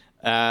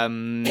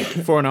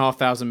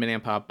 4,500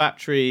 milliamp hour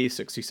battery,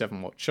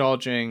 67 watt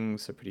charging,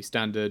 so pretty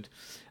standard.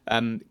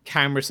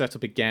 Camera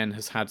setup, again,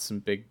 has had some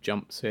big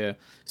jumps here.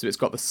 So it's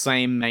got the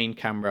same main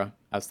camera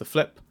as the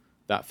Flip,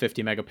 that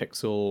 50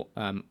 megapixel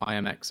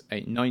IMX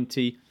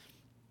 890.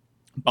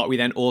 But we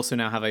then also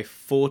now have a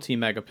 40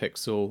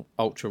 megapixel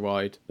ultra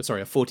wide,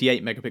 a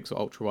 48 megapixel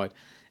ultra wide,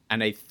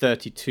 and a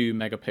 32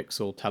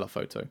 megapixel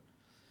telephoto.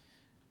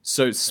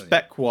 So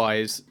spec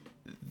wise,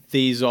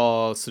 these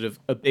are sort of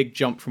a big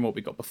jump from what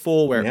we got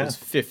before, where it was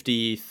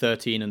 50,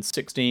 13, and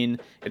 16.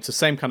 It's the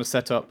same kind of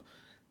setup,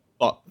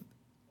 but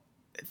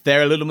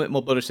they're a little bit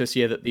more bullish this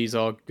year that these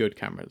are good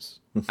cameras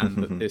and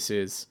that this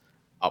is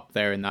up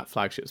there in that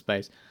flagship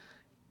space.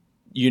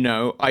 You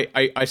know,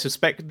 I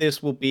suspect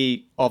this will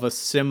be of a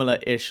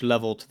similar-ish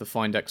level to the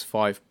Find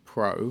X5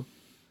 Pro.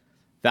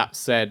 That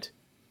said,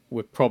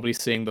 we're probably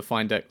seeing the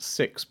Find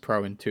X6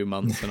 Pro in 2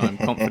 months, and I'm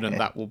confident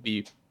that will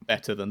be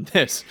better than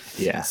this.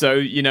 Yeah. So,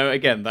 you know,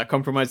 again, that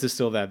compromise is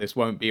still there. This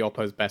won't be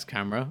Oppo's best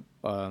camera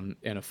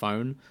in a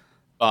phone,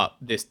 but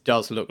this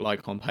does look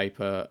like, on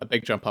paper, a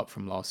big jump up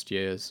from last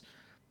year's,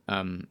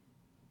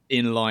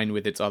 in line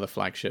with its other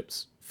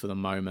flagships for the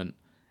moment.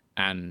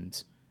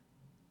 And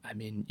I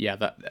mean, yeah,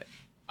 that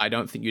I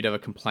don't think you'd ever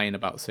complain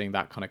about seeing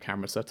that kind of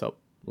camera setup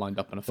lined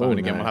up on a phone.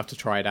 Again, we'll have to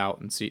try it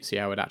out and see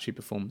how it actually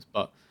performs.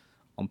 But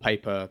on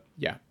paper,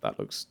 yeah, that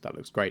looks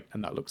great,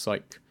 and that looks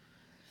like,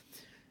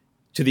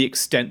 to the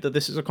extent that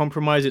this is a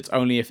compromise, it's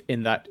only if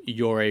in that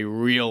you're a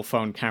real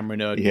phone camera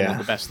nerd, you want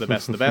the best of the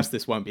best of the best.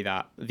 This won't be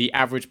that. The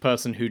average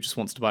person who just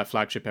wants to buy a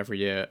flagship every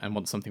year and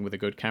wants something with a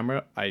good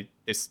camera,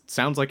 this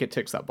sounds like it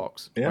ticks that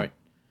box. Yeah. Right?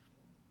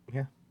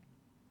 Yeah.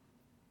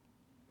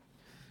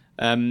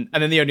 And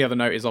then the only other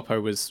note is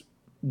Oppo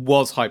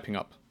was hyping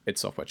up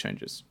its software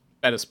changes.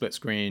 Better split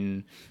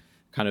screen,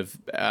 kind of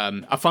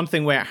a fun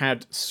thing where it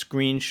had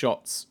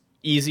screenshots,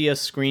 easier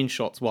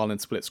screenshots while in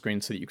split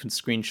screen, so that you can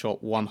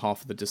screenshot one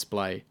half of the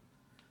display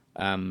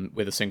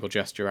with a single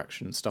gesture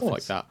action, stuff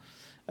like that.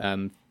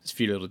 Just a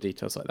few little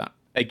details like that.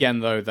 Again,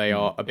 though, they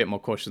are a bit more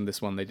cautious than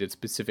this one. They did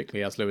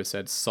specifically, as Lewis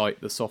said,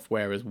 cite the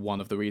software as one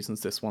of the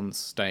reasons this one's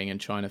staying in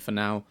China for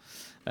now.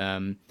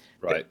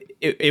 Right.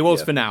 It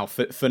was for now.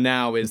 For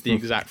now is the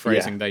exact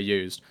phrasing they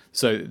used.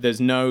 So there's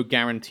no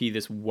guarantee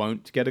this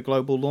won't get a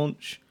global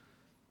launch,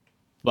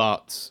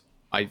 but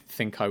I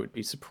think I would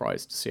be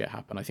surprised to see it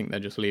happen. I think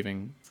they're just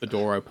leaving the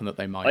door open that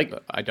they might,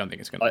 but I don't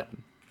think it's going to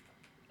happen.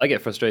 I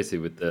get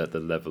frustrated with the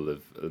level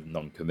of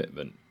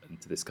non-commitment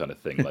to this kind of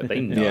thing. Like,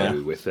 they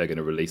know if they're going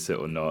to release it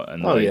or not.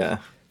 And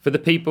for the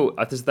people,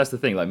 that's the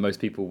thing. Like, most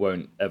people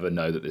won't ever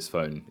know that this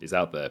phone is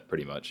out there,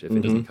 pretty much, if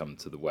it doesn't come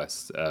to the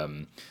West.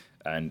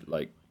 And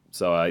like,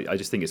 so I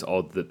just think it's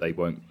odd that they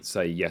won't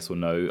say yes or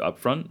no up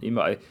front.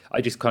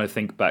 I just kind of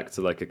think back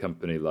to like a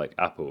company like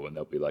Apple, and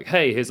they'll be like,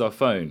 "Hey, here's our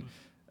phone,"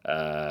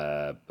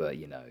 but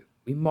you know,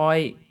 we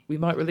might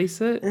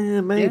release it.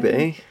 Maybe.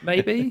 Yeah,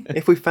 maybe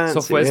if we fancy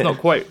software's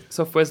it.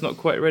 Software's not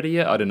quite ready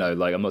yet. I don't know.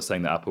 Like, I'm not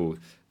saying that Apple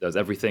does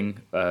everything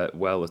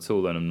well at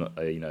all, and I'm not,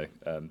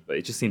 but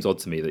it just seems odd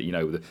to me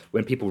that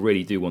when people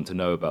really do want to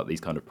know about these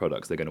kind of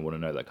products, they're going to want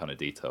to know that kind of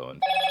detail,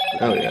 and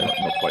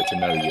not quite to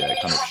know yet. It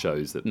kind of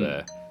shows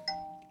that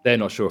they're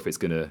not sure if it's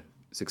going to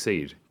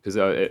succeed, because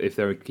if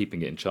they're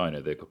keeping it in China,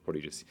 they could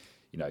probably just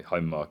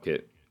home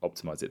market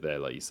optimize it there,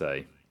 like you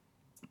say.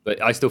 But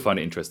I still find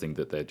it interesting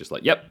that they're just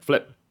like, yep,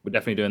 Flip, we're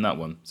definitely doing that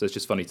one. So it's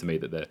just funny to me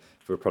that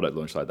for a product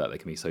launch like that, they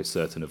can be so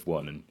certain of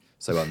one and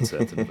so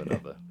uncertain of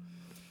another.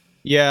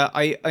 Yeah,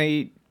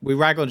 we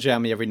rag on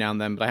Xiaomi every now and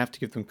then, but I have to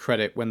give them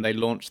credit. When they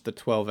launched the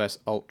 12S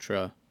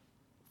Ultra,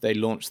 they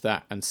launched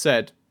that and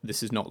said,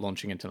 this is not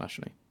launching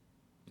internationally.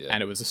 Yeah.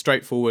 And it was a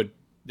straightforward,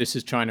 this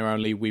is China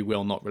only, we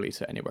will not release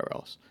it anywhere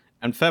else.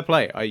 And fair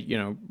play.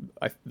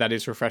 That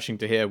is refreshing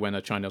to hear when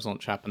a China's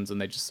launch happens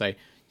and they just say,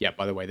 yeah,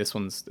 by the way, this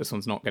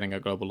one's not getting a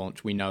global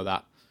launch. We know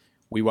that.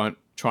 We won't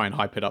try and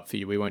hype it up for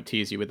you. We won't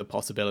tease you with the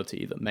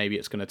possibility that maybe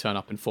it's going to turn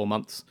up in 4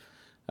 months.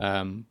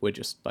 We're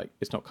just like,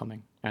 it's not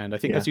coming. And I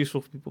think that's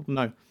useful for people to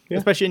know. Yeah.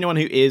 Especially anyone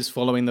who is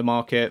following the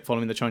market,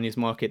 following the Chinese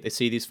market. They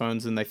see these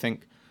phones and they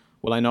think,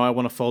 well, I know I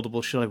want a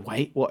foldable. Should I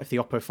wait? What if the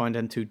Oppo Find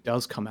N2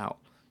 does come out?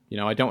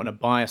 I don't want to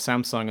buy a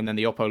Samsung and then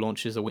the Oppo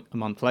launches a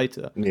month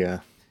later.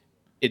 Yeah.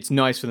 It's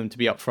nice for them to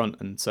be upfront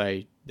and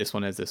say, this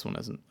one is, this one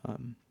isn't.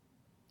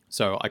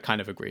 So I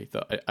kind of agree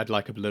that I'd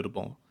like a little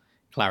more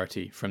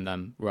clarity from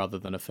them rather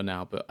than a for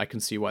now, but I can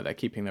see why they're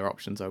keeping their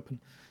options open.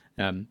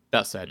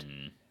 That said,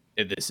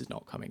 this is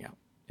not coming out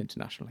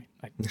internationally.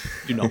 I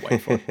do not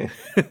wait for it.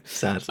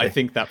 Sadly. I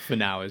think that for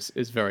now is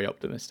very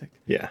optimistic.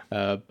 Yeah.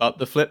 But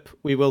the flip,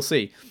 we will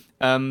see.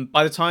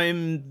 By the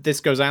time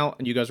this goes out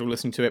and you guys are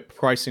listening to it,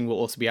 pricing will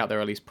also be out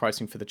there, at least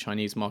pricing for the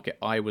Chinese market.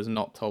 I was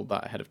not told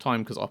that ahead of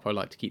time because Oppo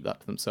like to keep that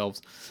to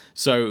themselves.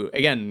 So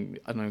again,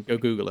 I don't know, go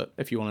Google it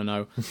if you want to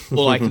know.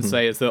 All I can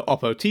say is that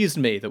Oppo teased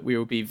me that we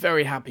will be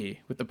very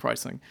happy with the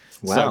pricing.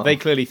 Wow. So they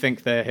clearly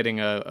think they're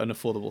hitting an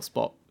affordable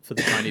spot for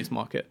the Chinese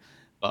market,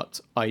 but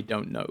I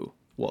don't know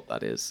what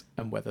that is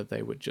and whether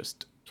they were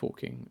just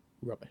talking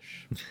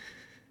rubbish.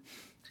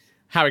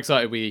 How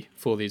excited are we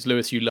for these?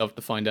 Lewis, you loved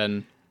the Find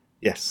N.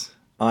 Yes,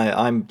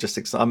 I'm just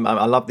excited.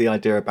 I love the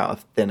idea about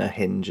a thinner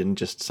hinge and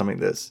just something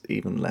that's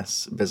even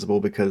less visible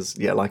because,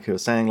 yeah, like I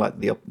was saying,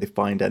 like the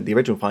Find N, the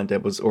original Find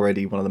N was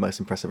already one of the most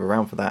impressive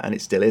around for that, and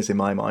it still is in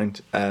my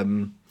mind.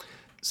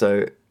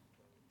 So,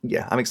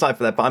 yeah, I'm excited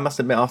for that. But I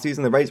must admit, after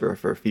using the Razr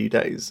for a few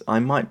days, I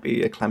might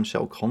be a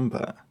clamshell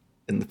convert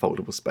in the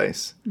foldable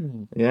space.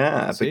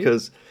 Yeah,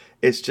 because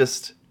it's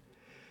just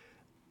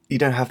you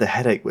don't have the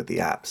headache with the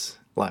apps.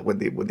 Like with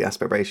the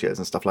aspect ratios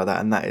and stuff like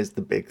that, and that is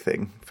the big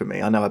thing for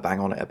me. I know I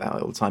bang on it about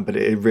it all the time, but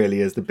it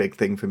really is the big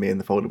thing for me in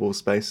the foldable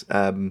space.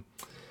 And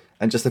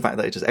just the fact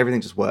that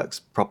everything just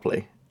works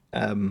properly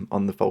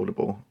on the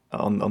foldable,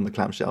 on the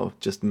clamshell,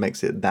 just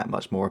makes it that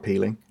much more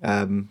appealing.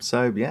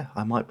 So yeah,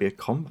 I might be a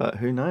convert.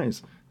 Who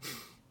knows?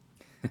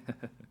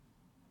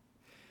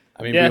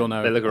 I mean, we all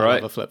know they look I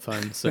alright. love a flip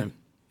phone, so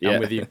Yeah. I'm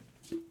with you.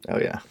 Oh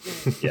yeah.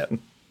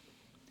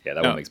 Yeah,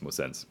 that one makes more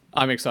sense.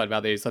 I'm excited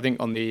about these. I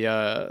think on the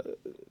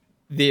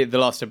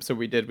last episode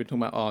we did, we were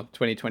talking about our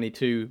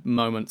 2022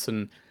 moments,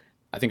 and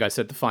I think I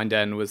said the Find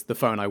N was the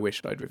phone I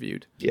wished I'd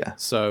reviewed. Yeah.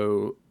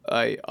 So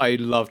I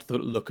loved the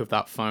look of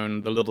that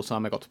phone. The little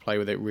time I got to play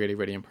with it really,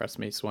 really impressed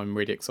me. So I'm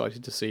really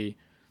excited to see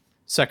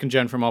second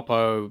gen from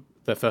Oppo,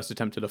 their first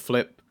attempt at a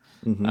flip.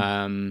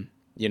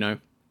 You know,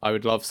 I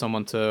would love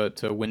someone to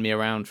win me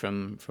around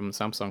from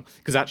Samsung.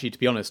 Because actually, to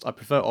be honest, I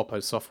prefer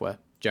Oppo's software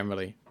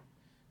generally.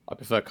 I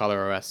prefer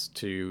ColorOS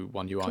to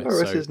One UI.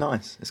 ColorOS is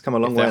nice. It's come a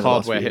long if way. their in the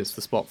last hardware few hits years.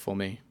 the spot for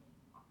me,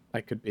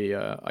 I could be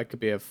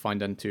a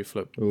Find N2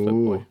 flip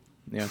boy.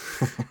 Yeah.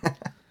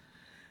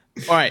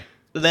 All right,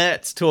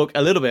 let's talk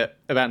a little bit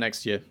about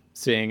next year.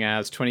 Seeing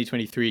as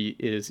 2023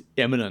 is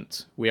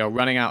imminent, we are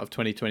running out of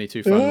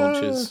 2022 phone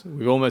launches.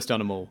 We've almost done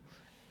them all,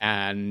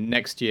 and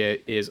next year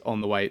is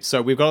on the way.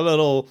 So we've got a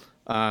little.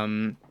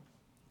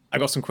 I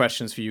got some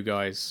questions for you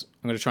guys.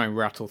 I'm going to try and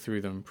rattle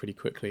through them pretty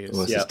quickly.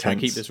 Well, this is Try and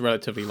keep tense. this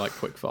relatively like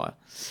quick fire.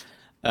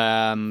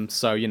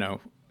 So you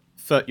know,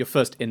 your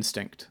first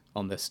instinct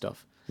on this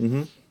stuff.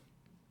 Mm-hmm.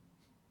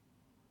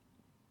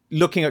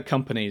 Looking at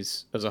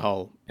companies as a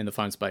whole in the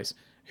phone space,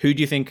 who do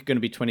you think are going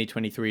to be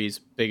 2023's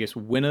biggest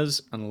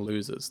winners and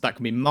losers? That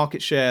can be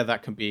market share.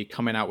 That can be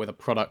coming out with a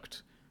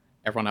product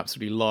everyone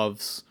absolutely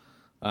loves.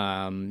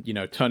 You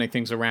know, turning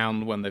things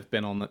around when they've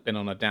been on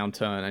a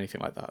downturn, anything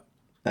like that.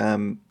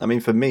 I mean,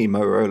 for me,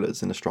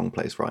 Motorola's in a strong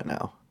place right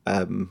now.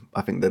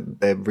 I think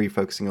that they're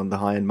refocusing on the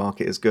high-end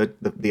market is good.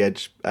 The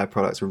Edge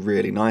products are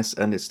really nice,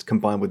 and it's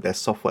combined with their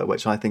software,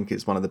 which I think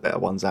is one of the better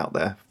ones out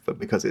there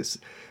because it's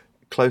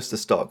close to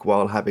stock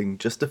while having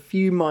just a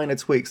few minor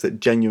tweaks that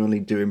genuinely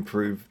do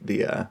improve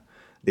the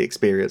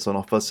experience on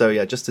offer. So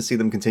yeah, just to see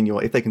them continue,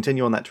 if they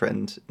continue on that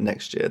trend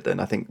next year,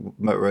 then I think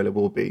Motorola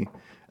will be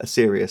a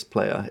serious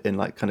player in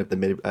like kind of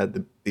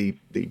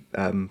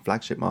the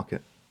flagship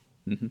market.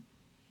 Mm-hmm.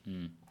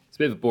 It's a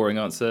bit of a boring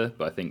answer,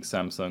 but I think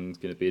Samsung's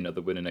going to be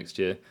another winner next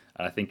year.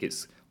 And I think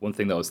it's one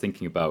thing that I was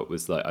thinking about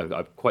was like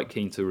I'm quite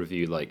keen to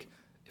review like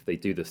if they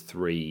do the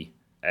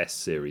 3S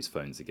series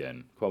phones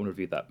again. Quite want to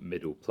review that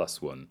middle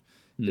plus one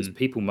because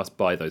people must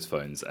buy those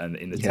phones, and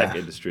in the tech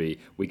industry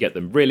we get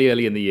them really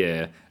early in the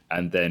year,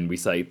 and then we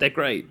say they're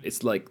great.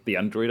 It's like the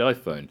Android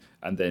iPhone,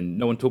 and then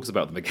no one talks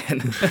about them again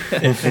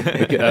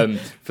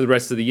for the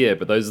rest of the year.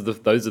 But those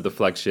are the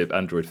flagship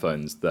Android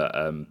phones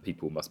that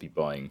people must be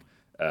buying.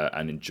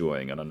 And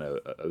enjoying, and I know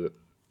a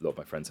lot of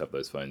my friends have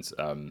those phones.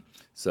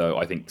 So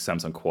I think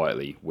Samsung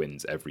quietly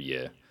wins every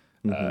year.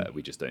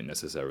 We just don't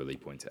necessarily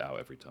point it out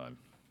every time.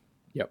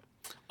 Yep.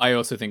 I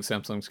also think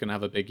Samsung's going to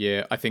have a big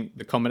year. I think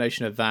the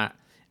combination of that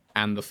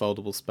and the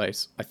foldable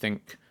space, I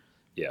think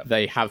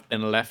they have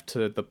been left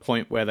to the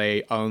point where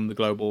they own the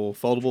global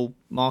foldable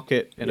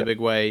market in a big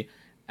way.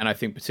 And I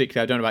think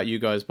particularly, I don't know about you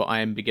guys, but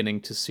I am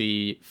beginning to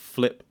see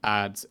flip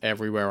ads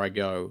everywhere I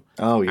go.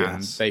 Oh, yes.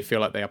 And they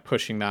feel like they are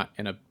pushing that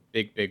in a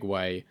big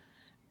way,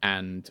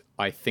 and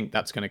I think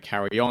that's going to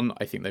carry on.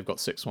 I think they've got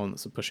 6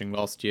 ones that are pushing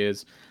last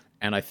year's,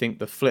 and I think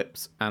the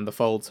flips and the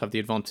folds have the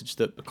advantage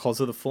that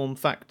because of the form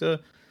factor,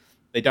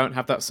 they don't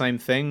have that same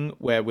thing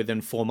where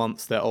within 4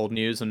 months they're old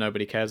news and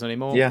nobody cares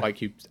anymore.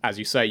 Like you, as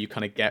you say, you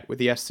kind of get with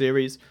the S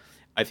series.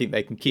 I think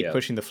they can keep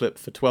pushing the flip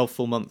for 12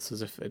 full months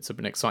as if it's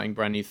an exciting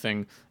brand new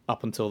thing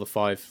up until the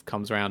 5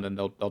 comes around, and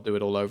they'll do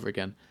it all over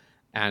again.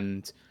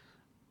 And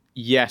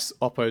yes,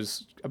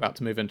 Oppo's about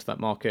to move into that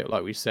market,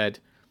 like we said.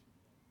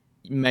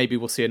 Maybe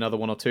we'll see another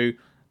 1 or 2,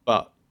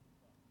 but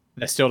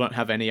they still don't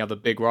have any other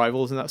big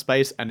rivals in that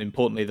space. And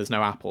importantly, there's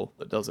no Apple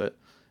that does it.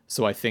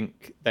 So I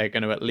think they're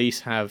going to at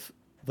least have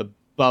the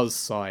buzz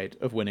side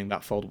of winning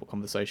that foldable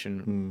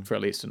conversation for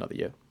at least another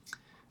year.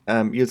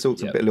 You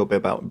talked a little bit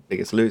about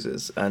biggest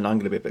losers, and I'm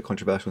going to be a bit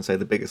controversial and say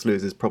the biggest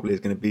losers probably is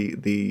going to be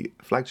the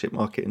flagship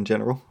market in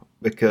general,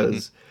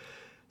 because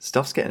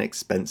stuff's getting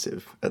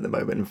expensive at the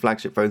moment, and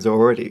flagship phones are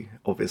already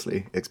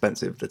obviously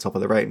expensive, the top of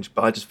the range.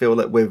 But I just feel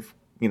that with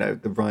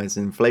the rise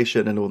in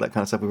inflation and all that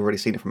kind of stuff, we've already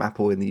seen it from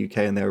Apple in the UK,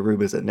 and there are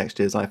rumors that next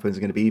year's iPhones are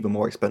going to be even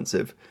more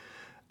expensive.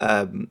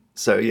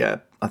 So yeah,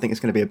 I think it's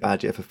going to be a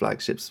bad year for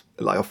flagships,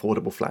 like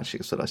affordable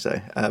flagships, should I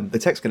say. The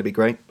tech's going to be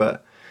great,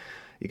 but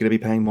you're going to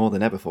be paying more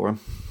than ever for them.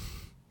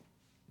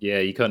 Yeah,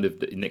 you kind of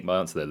nicked my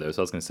answer there, Lewis.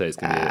 I was going to say it's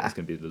going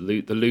to be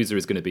the loser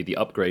is going to be the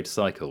upgrade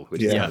cycle,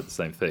 which is kind of the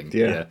same thing.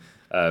 Yeah.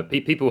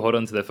 People hold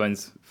on to their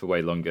phones for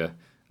way longer.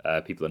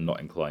 People are not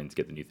inclined to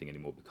get the new thing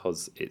anymore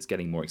because it's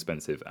getting more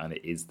expensive, and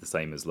it is the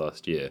same as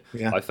last year.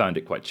 Yeah. I found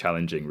it quite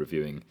challenging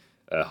reviewing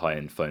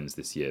high-end phones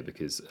this year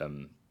because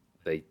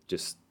they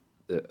just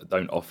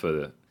don't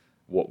offer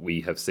what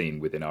we have seen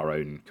within our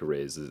own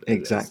careers as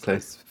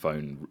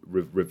phone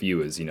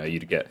reviewers.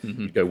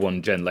 You'd go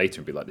one gen later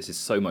and be like, this is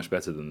so much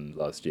better than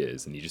last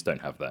year's, and you just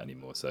don't have that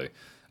anymore. So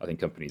I think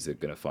companies are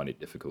going to find it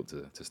difficult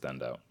to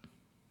stand out.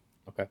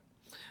 Okay.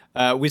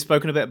 We've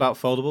spoken a bit about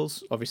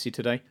foldables, obviously,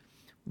 today.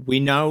 We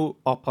know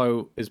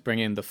Oppo is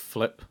bringing the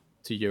Flip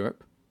to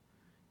Europe.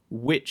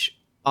 Which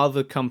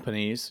other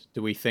companies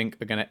do we think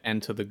are going to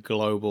enter the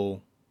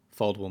global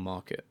foldable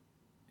market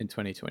in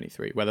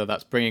 2023? Whether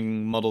that's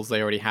bringing models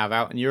they already have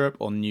out in Europe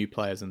or new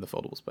players in the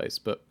foldable space,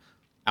 but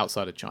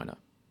outside of China.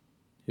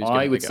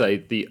 I would say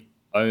the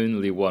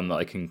only one that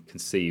I can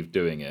conceive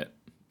doing it,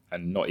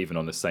 and not even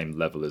on the same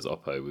level as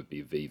Oppo, would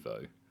be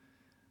Vivo.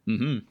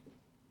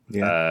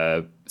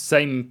 Yeah.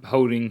 Same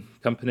holding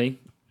company,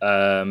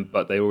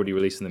 but they're already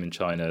releasing them in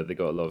China. They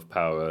got a lot of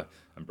power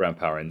and brand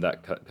power in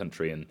that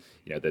country, and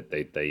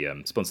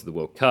they sponsor the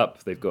World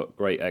Cup. They've got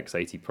great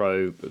X80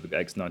 Pro, but the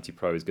X90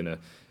 Pro is going to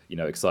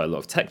excite a lot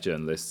of tech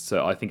journalists.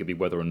 So I think it'd be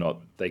whether or not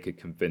they could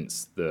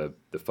convince the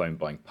phone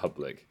buying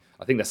public.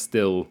 I think that's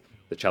still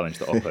the challenge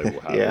that Oppo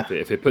will have. Yeah.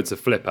 If it puts a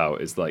Flip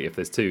out, it's like if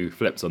there's two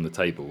Flips on the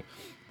table,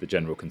 the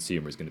general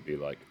consumer is going to be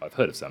like, I've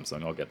heard of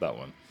Samsung, I'll get that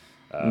one.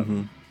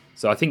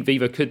 So I think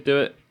Vivo could do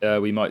it.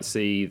 We might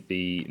see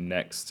the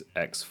next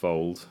X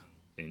Fold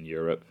in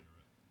Europe,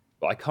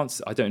 but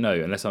I don't know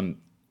unless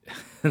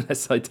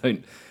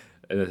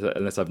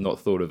I've not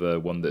thought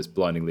of one that's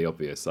blindingly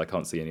obvious. I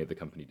can't see any other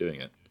company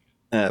doing it.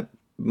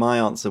 My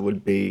answer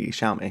would be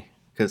Xiaomi,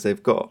 because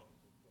they've got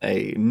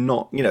I'm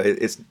not going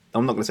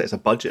to say it's a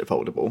budget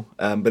foldable,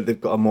 but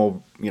they've got a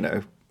more,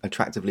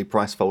 attractively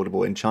priced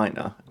foldable in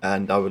China.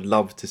 And I would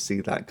love to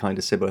see that kind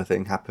of similar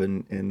thing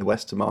happen in the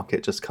Western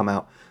market, just come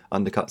out,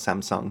 undercut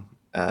Samsung.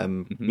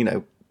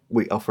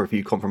 We offer a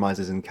few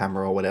compromises in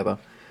camera or whatever.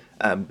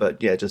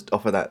 But yeah, just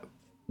offer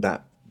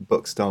that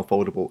book style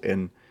foldable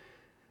in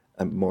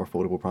a more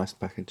affordable price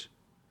package.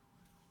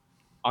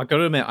 I got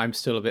to admit, I'm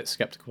still a bit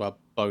skeptical about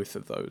both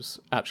of those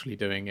actually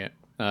doing it.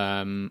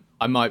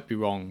 I might be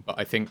wrong, but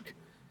I think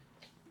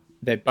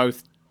they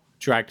both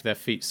dragged their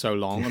feet so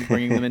long on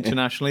bringing them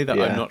internationally that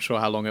I'm not sure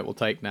how long it will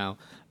take now.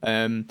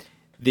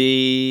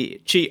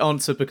 The cheat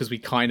answer, because we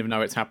kind of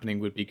know it's happening,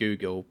 would be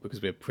Google,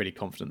 because we're pretty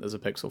confident there's a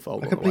Pixel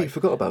Fold. I completely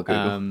forgot about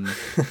Google.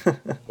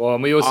 Well,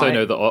 and we also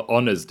know that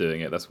Honor's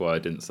doing it. That's why I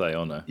didn't say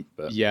Honor.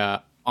 But yeah,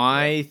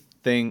 I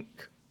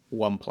think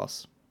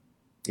OnePlus.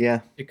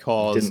 Yeah.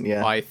 Because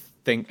I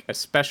think,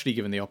 especially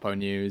given the Oppo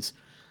news,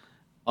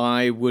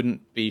 I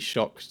wouldn't be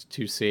shocked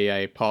to see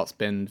a parts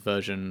bin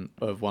version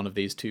of one of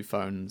these two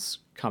phones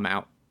come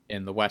out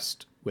in the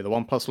West with a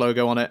OnePlus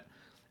logo on it,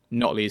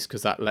 not least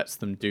because that lets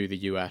them do the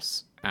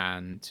US,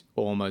 and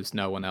almost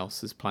no one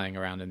else is playing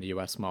around in the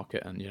US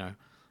market. And,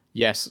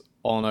 yes,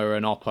 Honor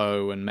and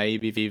Oppo and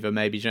maybe Vivo,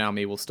 maybe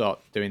Xiaomi will start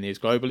doing these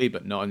globally,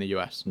 but not in the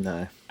US.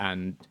 No.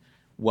 And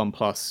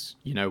OnePlus,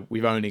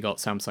 we've only got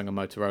Samsung and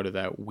Motorola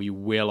there. We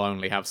will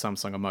only have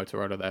Samsung and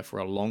Motorola there for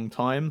a long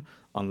time,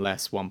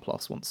 unless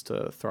OnePlus wants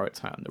to throw its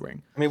hat in the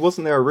ring. I mean,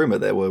 wasn't there a rumor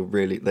they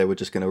were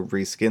just going to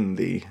reskin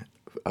the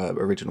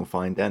original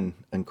Find N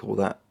and call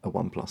that a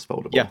OnePlus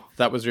foldable? Yeah,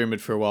 that was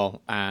rumored for a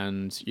while,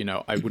 and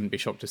I wouldn't be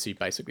shocked to see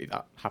basically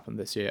that happen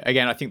this year.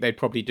 Again, I think they'd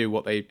probably do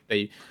what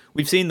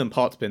we've seen them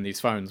parts bin these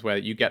phones where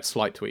you get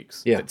slight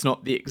tweaks. Yeah. It's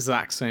not the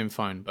exact same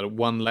phone, but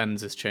one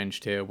lens is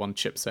changed here, one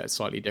chipset is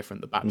slightly different,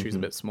 the battery's a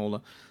bit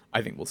smaller.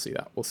 I think we'll see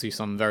that. We'll see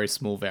some very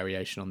small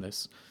variation on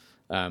this,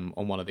 on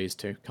one of these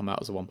two come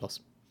out as a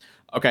OnePlus.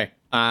 Okay.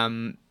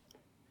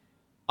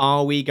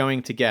 Are we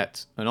going to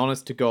get, an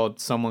honest to God,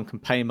 someone can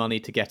pay money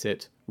to get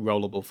it,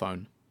 rollable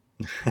phone?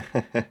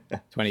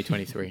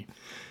 2023.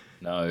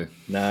 No.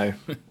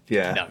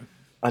 Yeah. No.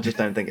 I just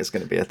don't think it's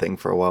going to be a thing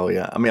for a while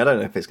yet. I mean, I don't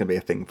know if it's going to be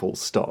a thing full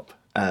stop,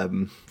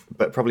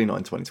 but probably not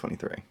in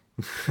 2023.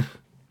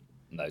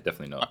 No,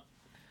 definitely not.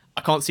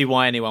 I can't see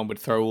why anyone would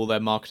throw all their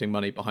marketing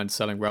money behind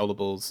selling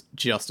rollables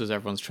just as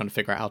everyone's trying to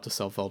figure out how to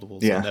sell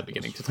foldables and they're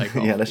beginning to take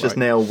off. Yeah, let's just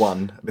nail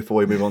one before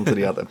we move on to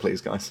the other,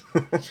 please, guys.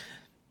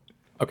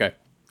 Okay.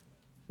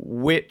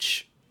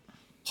 Which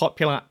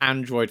popular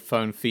Android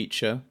phone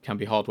feature, can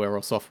be hardware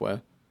or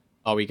software,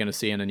 are we going to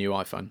see in a new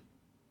iPhone?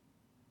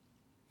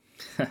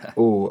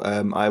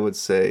 I would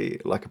say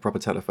like a proper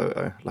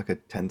telephoto, like a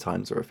 10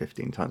 times or a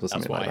 15 times or That's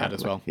something what like I that. had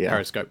as well. Yeah.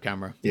 Periscope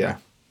camera. Yeah.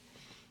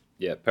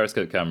 Yeah,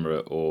 periscope camera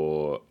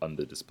or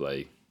under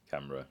display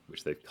camera,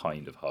 which they've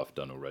kind of half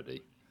done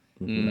already.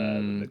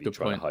 Maybe good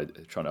trying point.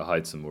 to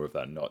hide some more of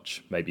that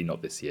notch. Maybe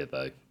not this year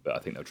though, but I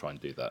think they'll try and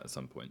do that at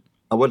some point.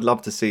 I would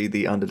love to see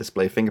the under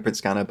display fingerprint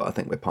scanner, but I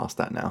think we're past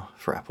that now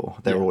for Apple.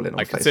 They're all in on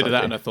I Face considered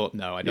that ID. and I thought,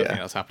 no, I don't Yeah.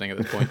 think that's happening at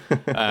this point.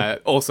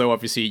 Also,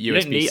 obviously,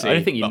 USB-C. I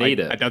don't think you but need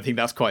it. I don't think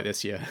that's quite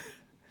this year.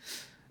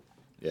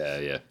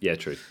 Yeah,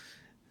 true.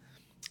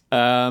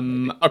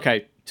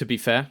 Okay, to be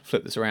fair,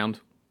 flip this around.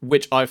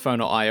 Which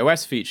iPhone or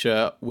iOS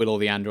feature will all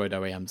the Android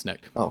OEMs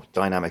nick? Oh,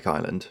 Dynamic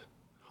Island,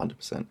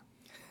 100%.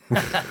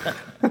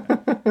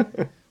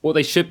 What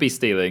they should be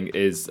stealing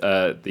is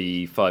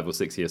the 5 or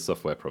 6 year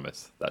software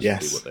promise. That should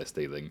Yes. be what they're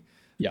stealing.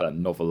 Yep. That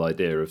novel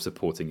idea of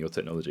supporting your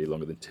technology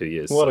longer than 2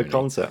 years. What a Sony.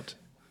 concept.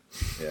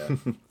 Yeah,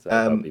 so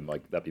that'd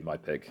be my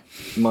pick.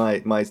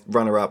 My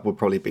runner up would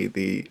probably be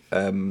the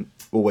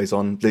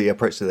the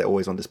approach to the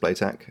always on display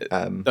tech.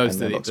 Those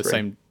and are lock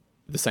screen.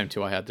 the same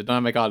two I had. The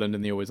Dynamic Island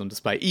and the Always On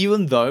Display.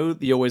 Even though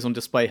the Always On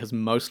Display has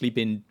mostly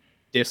been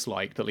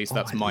disliked, at least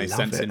that's I my love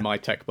sense it. in my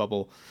tech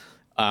bubble,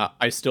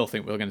 I still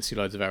think we're going to see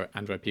loads of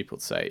Android people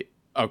say,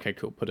 okay,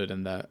 cool, put it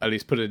in there. At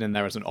least put it in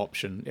there as an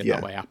option. In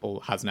that way,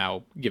 Apple has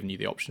now given you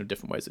the option of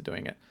different ways of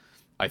doing it.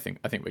 I think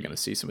we're going to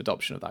see some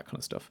adoption of that kind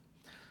of stuff.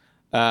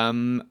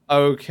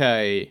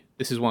 Okay,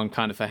 this is one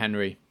kind of for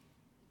Henry.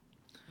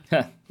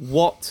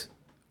 What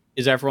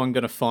is everyone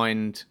going to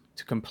find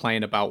to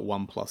complain about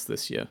OnePlus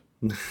this year?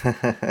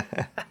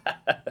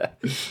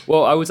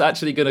 Well, I was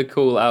actually going to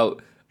call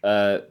out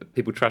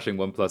people trashing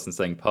OnePlus and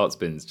saying parts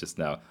bins just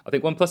now. I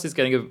think OnePlus is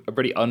getting a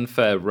pretty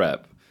unfair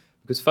rep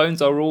because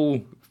phones are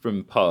all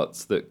from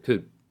parts that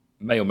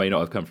may or may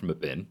not have come from a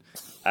bin,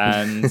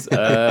 and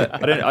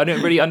I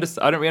don't really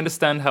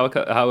understand how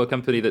a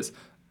company that's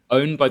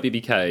owned by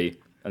BBK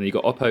and you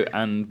got Oppo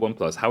and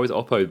OnePlus. How has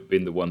Oppo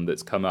been the one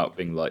that's come out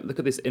being like, look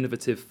at this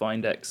innovative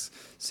Find X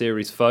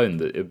series phone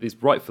that is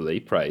rightfully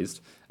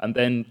praised, and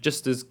then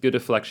just as good a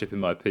flagship in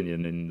my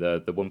opinion in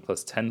the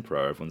OnePlus 10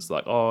 Pro. Everyone's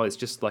like, oh, it's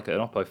just like an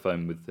Oppo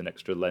phone with an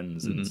extra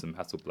lens and some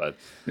Hasselblad.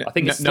 I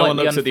think it's no one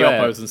looks unfair. at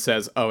the Oppos and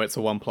says, "Oh, it's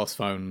a OnePlus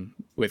phone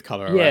with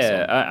Color OS."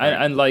 Yeah,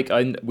 on.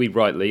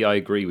 I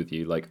agree with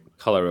you. Like,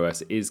 Color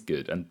OS is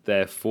good, and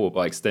therefore,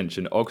 by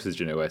extension,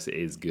 Oxygen OS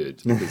is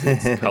good because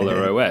it's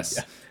Color OS.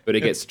 Yeah. But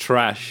it gets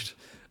trashed.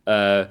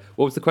 What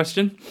was the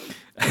question?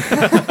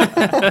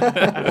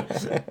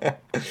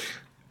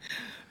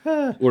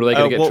 What are they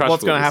going to get trashed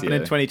what's for going to this happen year?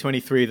 in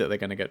 2023 that they're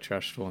going to get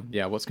trashed for?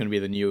 Yeah, what's going to be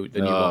the new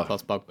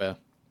OnePlus bugbear?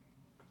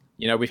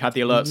 You know, we've had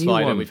the alert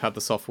slider, one. we've had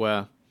the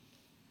software.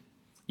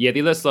 Yeah,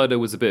 the alert slider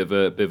was a bit of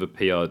a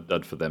PR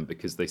dud for them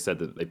because they said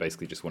that they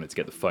basically just wanted to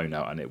get the phone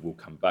out and it will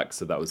come back.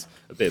 So that was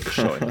a bit of a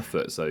shot in the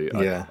foot. So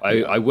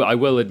I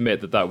will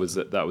admit that was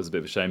a bit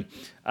of a shame,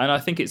 and I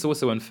think it's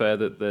also unfair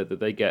that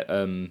they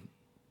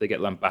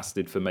get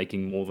lambasted for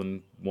making more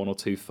than one or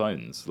two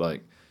phones.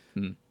 Like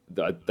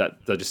that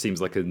just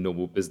seems like a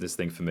normal business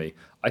thing for me.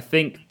 I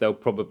think they'll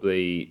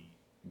probably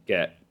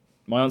get.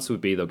 My answer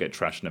would be they'll get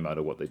trashed no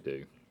matter what they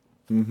do.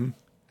 Mm-hmm.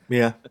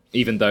 Yeah.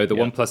 Even though the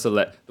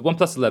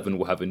OnePlus 11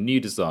 will have a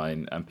new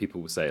design and people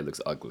will say it looks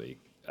ugly.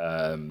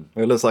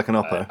 It looks like an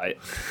Oppo.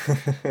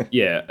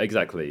 Yeah,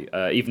 exactly.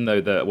 Even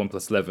though the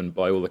OnePlus 11,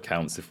 by all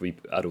accounts, if we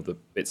add all the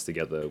bits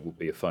together, will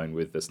be a phone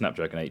with the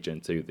Snapdragon 8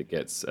 Gen 2 that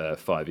gets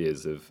 5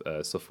 years of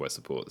software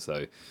support.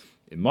 So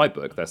in my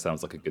book, that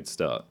sounds like a good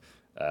start.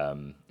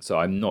 So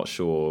I'm not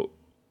sure.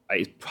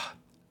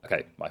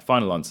 Okay, my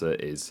final answer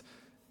is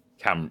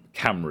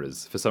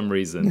cameras. For some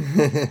reason,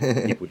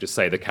 people just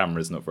say the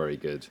camera's not very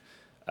good,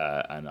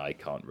 and I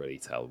can't really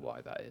tell why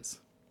that is.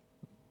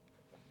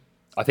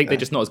 I think they're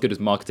just not as good as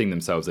marketing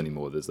themselves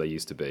anymore as they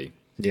used to be.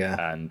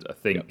 Yeah. And I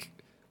think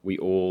we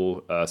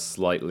all are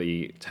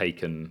slightly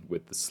taken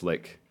with the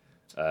slick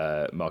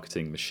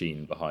marketing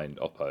machine behind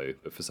Oppo,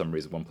 but for some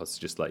reason OnePlus is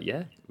just like,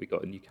 yeah, we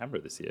got a new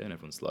camera this year, and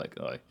everyone's like,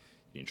 oh, you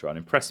didn't try and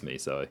impress me,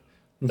 so I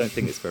don't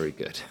think it's very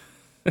good.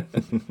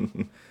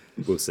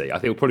 We'll see. I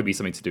think it'll probably be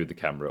something to do with the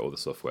camera or the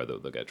software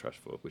that they'll get trashed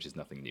for, which is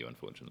nothing new,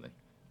 unfortunately.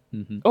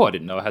 Mm-hmm. Oh, I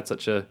didn't know I had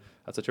such a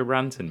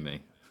rant in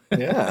me.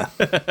 Yeah,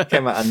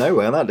 came out of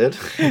nowhere, that did.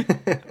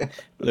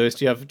 Lewis,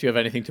 do you have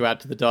anything to add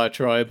to the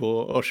diatribe,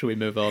 or should we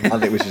move on? I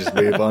think we should just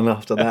move on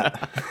after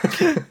that.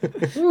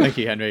 Thank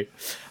you, Henry.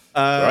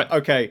 Right.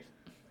 Okay.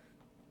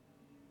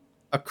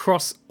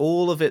 Across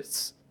all of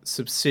its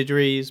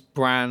subsidiaries,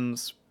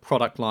 brands,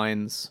 product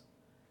lines,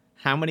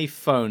 how many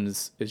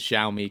phones is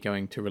Xiaomi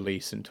going to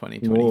release in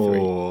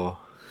 2023? Oh.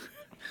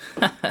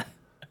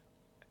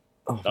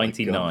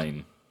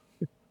 99.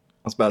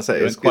 I was about to say,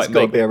 it's quite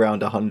got to be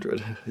around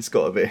 100. It's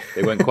got to be.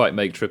 They won't quite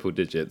make triple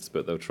digits,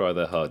 but they'll try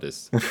their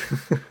hardest.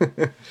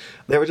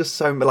 They were just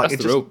so like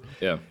That's the rule.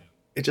 Yeah.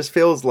 It just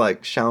feels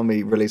like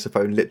Xiaomi release a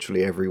phone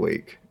literally every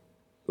week.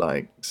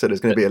 Like, so there's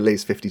going to be at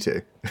least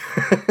 52.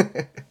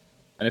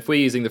 And if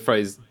we're using the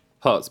phrase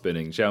parts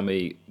binning,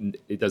 Xiaomi,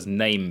 it does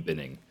name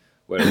binning,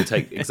 where it'll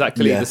take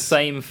exactly the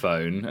same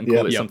phone and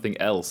call it something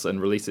else and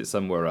release it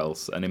somewhere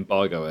else and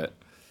embargo it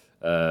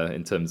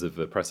in terms of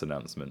a press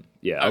announcement.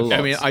 Yeah, Okay,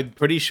 I mean, I'm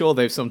pretty sure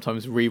they've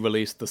sometimes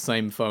re-released the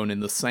same phone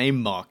in the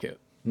same market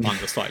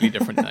under slightly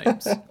different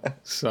names.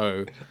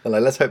 So, well,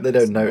 let's hope they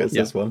don't notice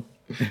this one.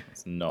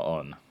 It's not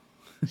on.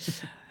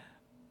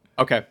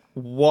 okay,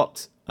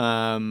 what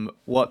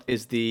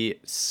is the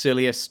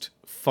silliest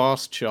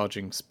fast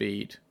charging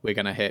speed we're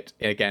going to hit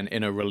again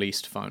in a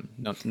released phone?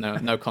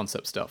 No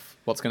concept stuff.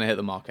 What's going to hit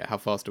the market? How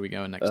fast are we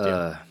going next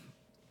year?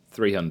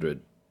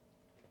 300.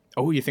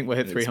 Oh, you think we'll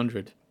hit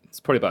 300? It's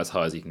probably about as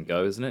high as you can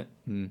go, isn't it?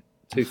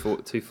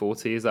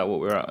 240, is that what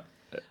we're at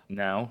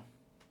now?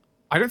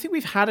 I don't think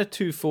we've had a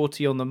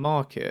 240 on the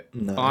market.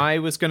 No. I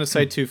was going to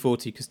say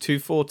 240 because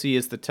 240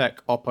 is the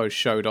tech Oppo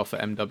showed off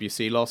at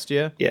MWC last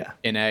year. Yeah.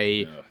 In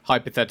a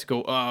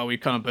hypothetical, we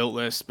kind of built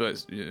this,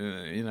 but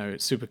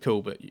it's super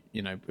cool. But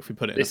if we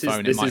put it in a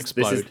phone, it might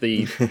explode. This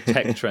is the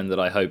tech trend that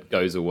I hope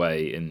goes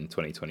away in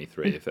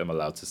 2023, if I'm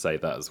allowed to say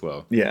that as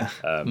well. Yeah.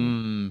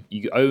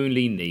 You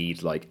only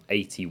need like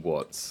 80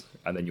 watts,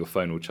 and then your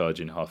phone will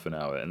charge in half an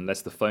hour.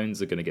 Unless the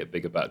phones are going to get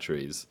bigger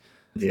batteries.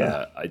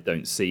 Yeah, I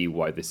don't see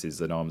why this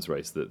is an arms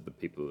race that the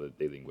people are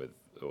dealing with.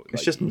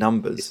 It's just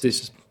numbers.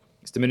 It's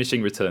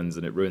diminishing returns,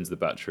 and it ruins the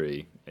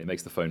battery. It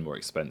makes the phone more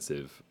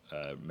expensive.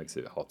 Makes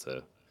it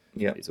hotter.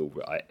 Yeah,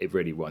 it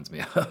really winds me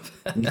up.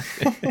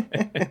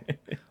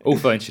 All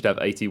phones should have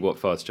 80-watt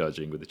fast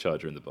charging with the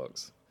charger in the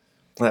box.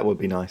 That would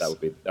be nice. That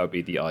would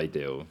be the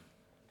ideal.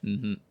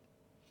 Mm-hmm.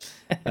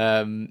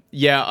 I mean,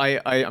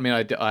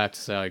 I have to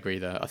say I agree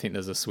there. I think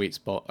there's a sweet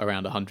spot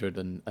around 100,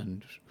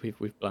 and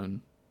we've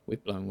blown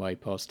way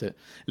past it.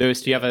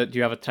 Lewis, do you have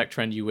a tech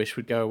trend you wish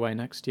would go away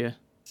next year?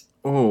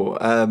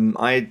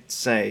 I'd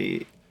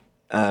say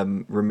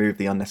remove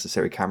the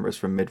unnecessary cameras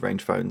from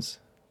mid-range phones,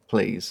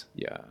 please.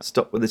 Yeah.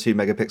 Stop with the 2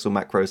 megapixel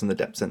macros and the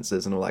depth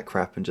sensors and all that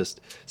crap, and just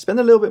spend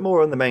a little bit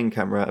more on the main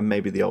camera and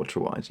maybe the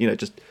ultra wide.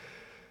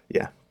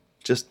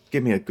 Just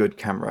give me a good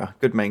camera,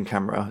 good main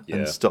camera,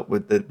 and stop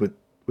with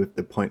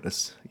the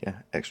pointless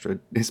extra.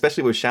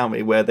 Especially with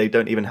Xiaomi, where they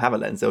don't even have a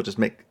lens; they'll just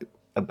make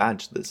a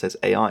badge that says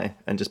AI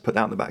and just put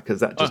that on the back because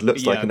that just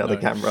looks like another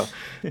camera.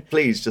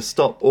 Please just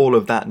stop all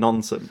of that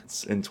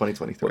nonsense in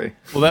 2023.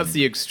 Well, that's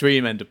the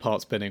extreme end of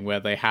part spinning where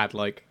they had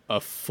like a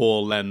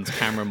 4-lens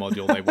camera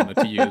module they wanted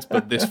to use,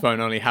 but this phone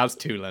only has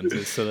 2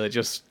 lenses, so they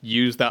just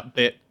use that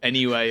bit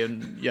anyway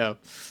and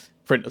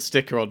print a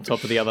sticker on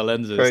top of the other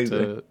lenses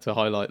to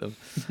highlight them.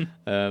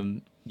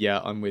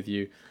 I'm with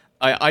you.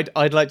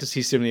 I'd like to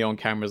see similarly on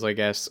cameras, I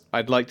guess.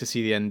 I'd like to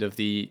see the end of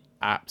the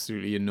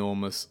absolutely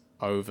enormous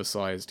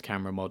oversized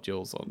camera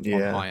modules on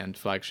high-end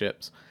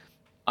flagships.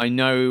 I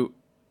know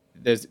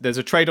there's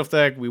a trade-off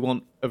there. We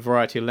want a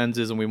variety of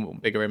lenses and we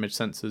want bigger image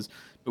sensors,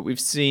 but we've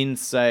seen,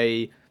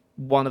 say,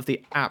 one of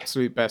the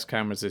absolute best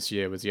cameras this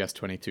year was the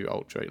S22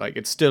 Ultra. Like,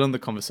 it's still in the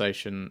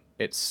conversation.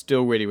 It's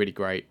still really, really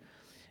great,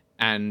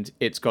 and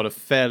it's got a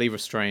fairly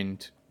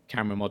restrained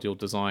camera module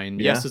design.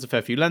 Yeah. Yes, there's a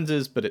fair few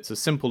lenses, but it's a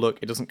simple look.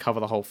 It doesn't cover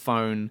the whole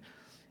phone.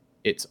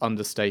 It's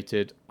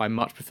understated. I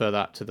much prefer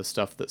that to the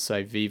stuff that,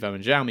 say, Vivo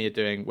and Xiaomi are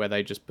doing, where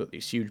they just put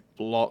these huge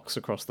blocks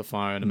across the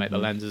phone and make the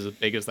lenses as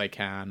big as they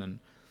can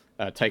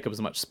and take up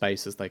as much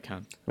space as they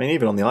can. I mean,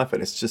 even on the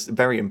iPhone, it's just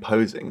very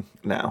imposing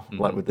now,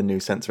 like with the new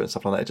sensor and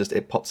stuff like that.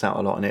 It pops out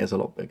a lot and it is a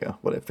lot bigger.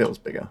 Well, it feels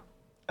bigger,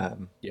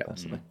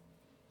 personally.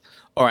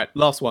 All right,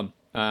 last one.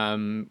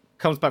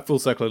 Comes back full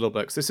circle a little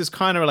bit, 'cause this is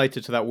kind of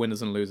related to that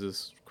winners and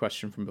losers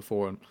question from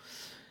before. And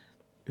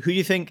who do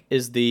you think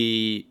is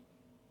the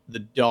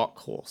dark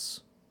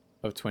horse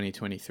of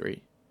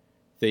 2023?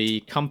 The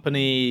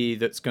company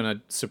that's going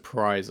to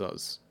surprise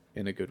us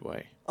in a good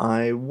way?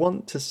 I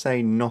want to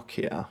say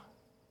Nokia,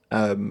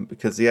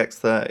 because the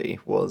X30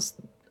 was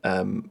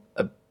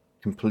a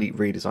complete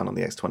redesign on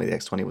the X20. The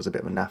X20 was a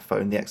bit of a naff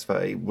phone. The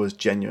X30 was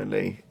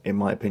genuinely, in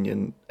my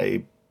opinion,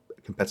 a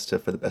competitor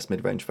for the best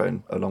mid-range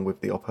phone, along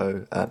with the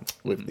Oppo,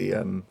 with the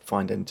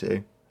Find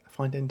N2.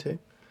 Find N2?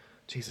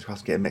 Jesus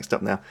Christ, I'm getting mixed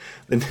up now.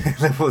 The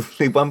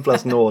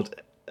OnePlus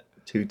Nord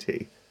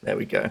 2T. There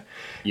we go.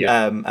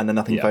 Yeah. And the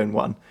Nothing Phone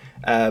 1.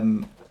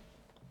 And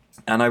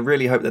I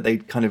really hope that they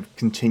kind of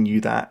continue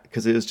that,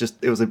 because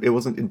it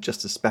wasn't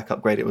just a spec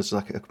upgrade. It was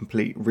like a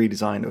complete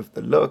redesign of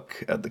the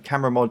look, the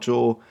camera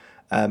module,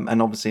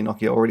 and obviously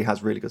Nokia already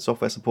has really good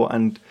software support,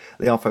 and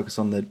they are focused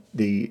on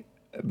the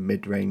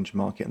mid-range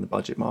market and the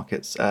budget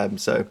markets.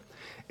 So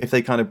if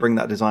they kind of bring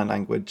that design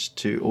language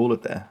to all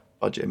of their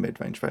budget and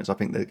mid-range phones, I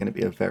think they're going to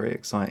be a very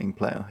exciting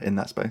player in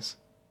that space.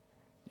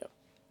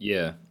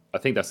 Yeah, I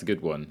think that's a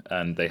good one,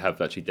 and they have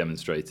actually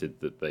demonstrated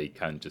that they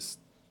can just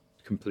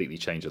completely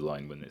change a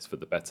line when it's for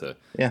the better.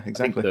 Yeah,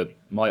 exactly. I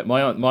think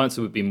my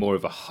answer would be more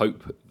of a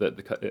hope that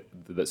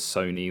that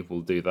Sony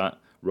will do that,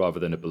 rather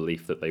than a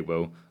belief that they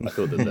will. I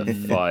thought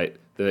that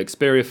the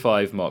Xperia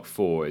 5 Mark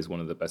IV is one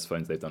of the best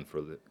phones they've done for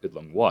a good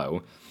long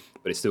while,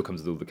 but it still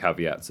comes with all the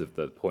caveats of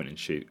the point and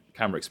shoot.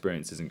 Camera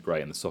experience isn't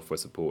great, and the software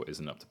support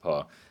isn't up to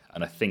par.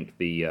 And I think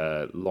the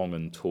long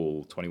and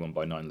tall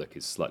 21:9 look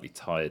is slightly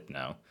tired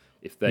now.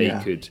 If they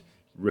could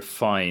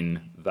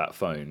refine that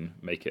phone,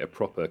 make it a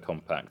proper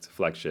compact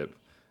flagship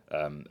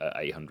at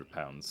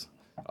 £800,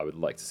 I would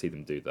like to see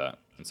them do that.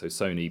 And so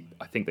Sony,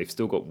 I think they've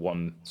still got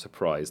one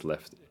surprise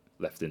left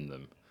in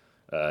them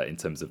in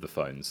terms of the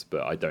phones,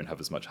 but I don't have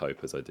as much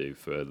hope as I do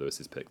for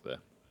Lewis's pick there.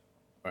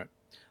 Right.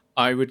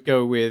 I would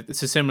go with,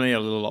 this is similarly a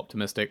little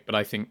optimistic, but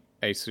I think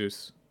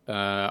Asus.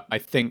 I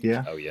think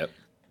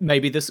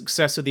maybe the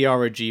success of the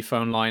ROG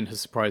phone line has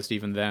surprised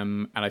even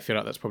them, and I feel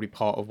like that's probably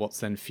part of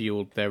what's then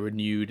fueled their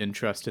renewed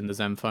interest in the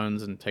Zen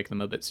phones and taken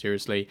them a bit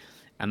seriously.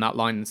 And that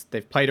line,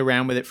 they've played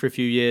around with it for a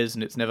few years,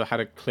 and it's never had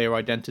a clear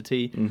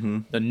identity. Mm-hmm.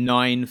 The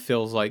 9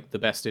 feels like the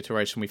best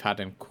iteration we've had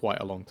in quite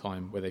a long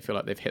time, where they feel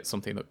like they've hit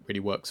something that really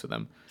works for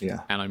them.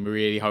 Yeah. And I'm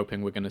really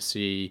hoping we're going to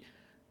see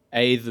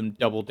them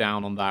double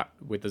down on that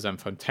with the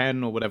Zenfone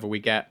 10 or whatever we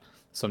get,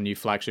 some new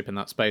flagship in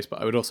that space. But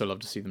I would also love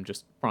to see them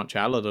just branch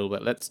out a little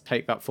bit. Let's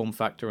take that form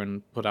factor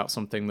and put out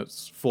something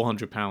that's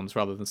 £400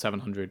 rather than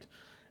 $700,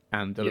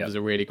 and delivers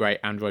a really great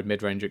Android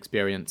mid-range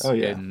experience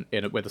in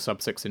it with a sub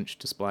 6-inch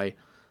display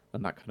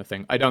and that kind of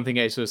thing. I don't think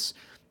Asus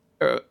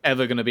are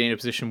ever going to be in a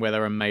position where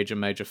they're a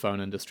major phone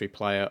industry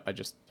player. I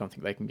just don't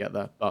think they can get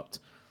there. But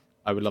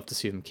I would love to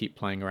see them keep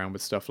playing around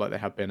with stuff like they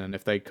have been. And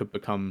if they could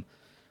become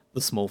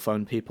the small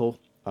phone people,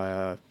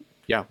 why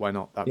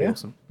not? That'd be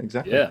awesome.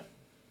 Exactly. Yeah.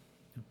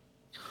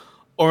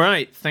 All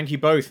right. Thank you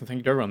both. And thank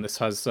you to everyone. This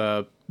has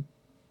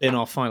been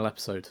our final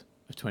episode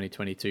of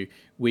 2022.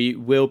 We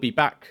will be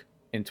back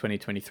in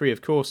 2023,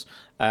 of course.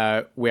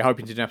 We're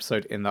hoping to do an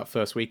episode in that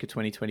first week of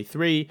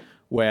 2023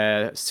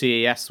 where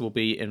CES will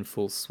be in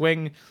full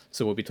swing.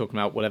 So we'll be talking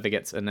about whatever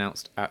gets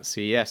announced at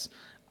CES.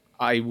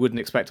 I wouldn't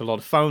expect a lot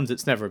of phones.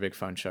 It's never a big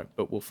phone show,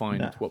 but we'll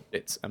find what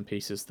bits and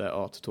pieces there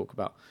are to talk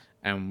about.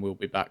 And we'll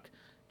be back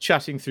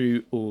chatting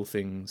through all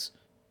things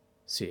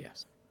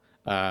CES.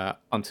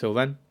 Until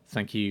then,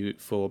 thank you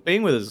for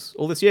being with us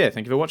all this year.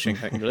 Thank you for watching.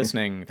 Thank you for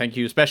listening. Thank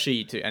you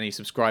especially to any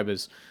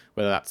subscribers,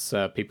 whether that's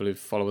people who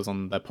follow us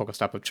on their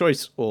podcast app of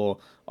choice or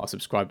are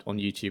subscribed on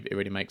YouTube. It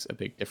really makes a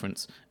big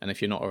difference. And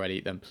if you're not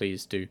already, then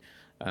please do.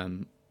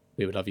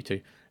 We would love you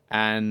to.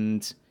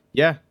 And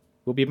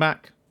we'll be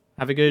back.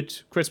 Have a good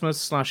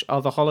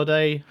Christmas/other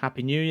holiday.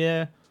 Happy New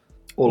Year.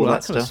 All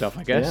that kind of stuff,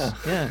 I guess.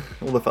 Yeah.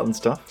 All the fun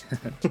stuff.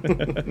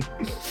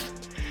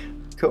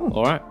 Cool.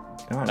 All right.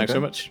 Thanks so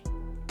much.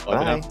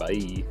 Bye.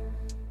 Bye.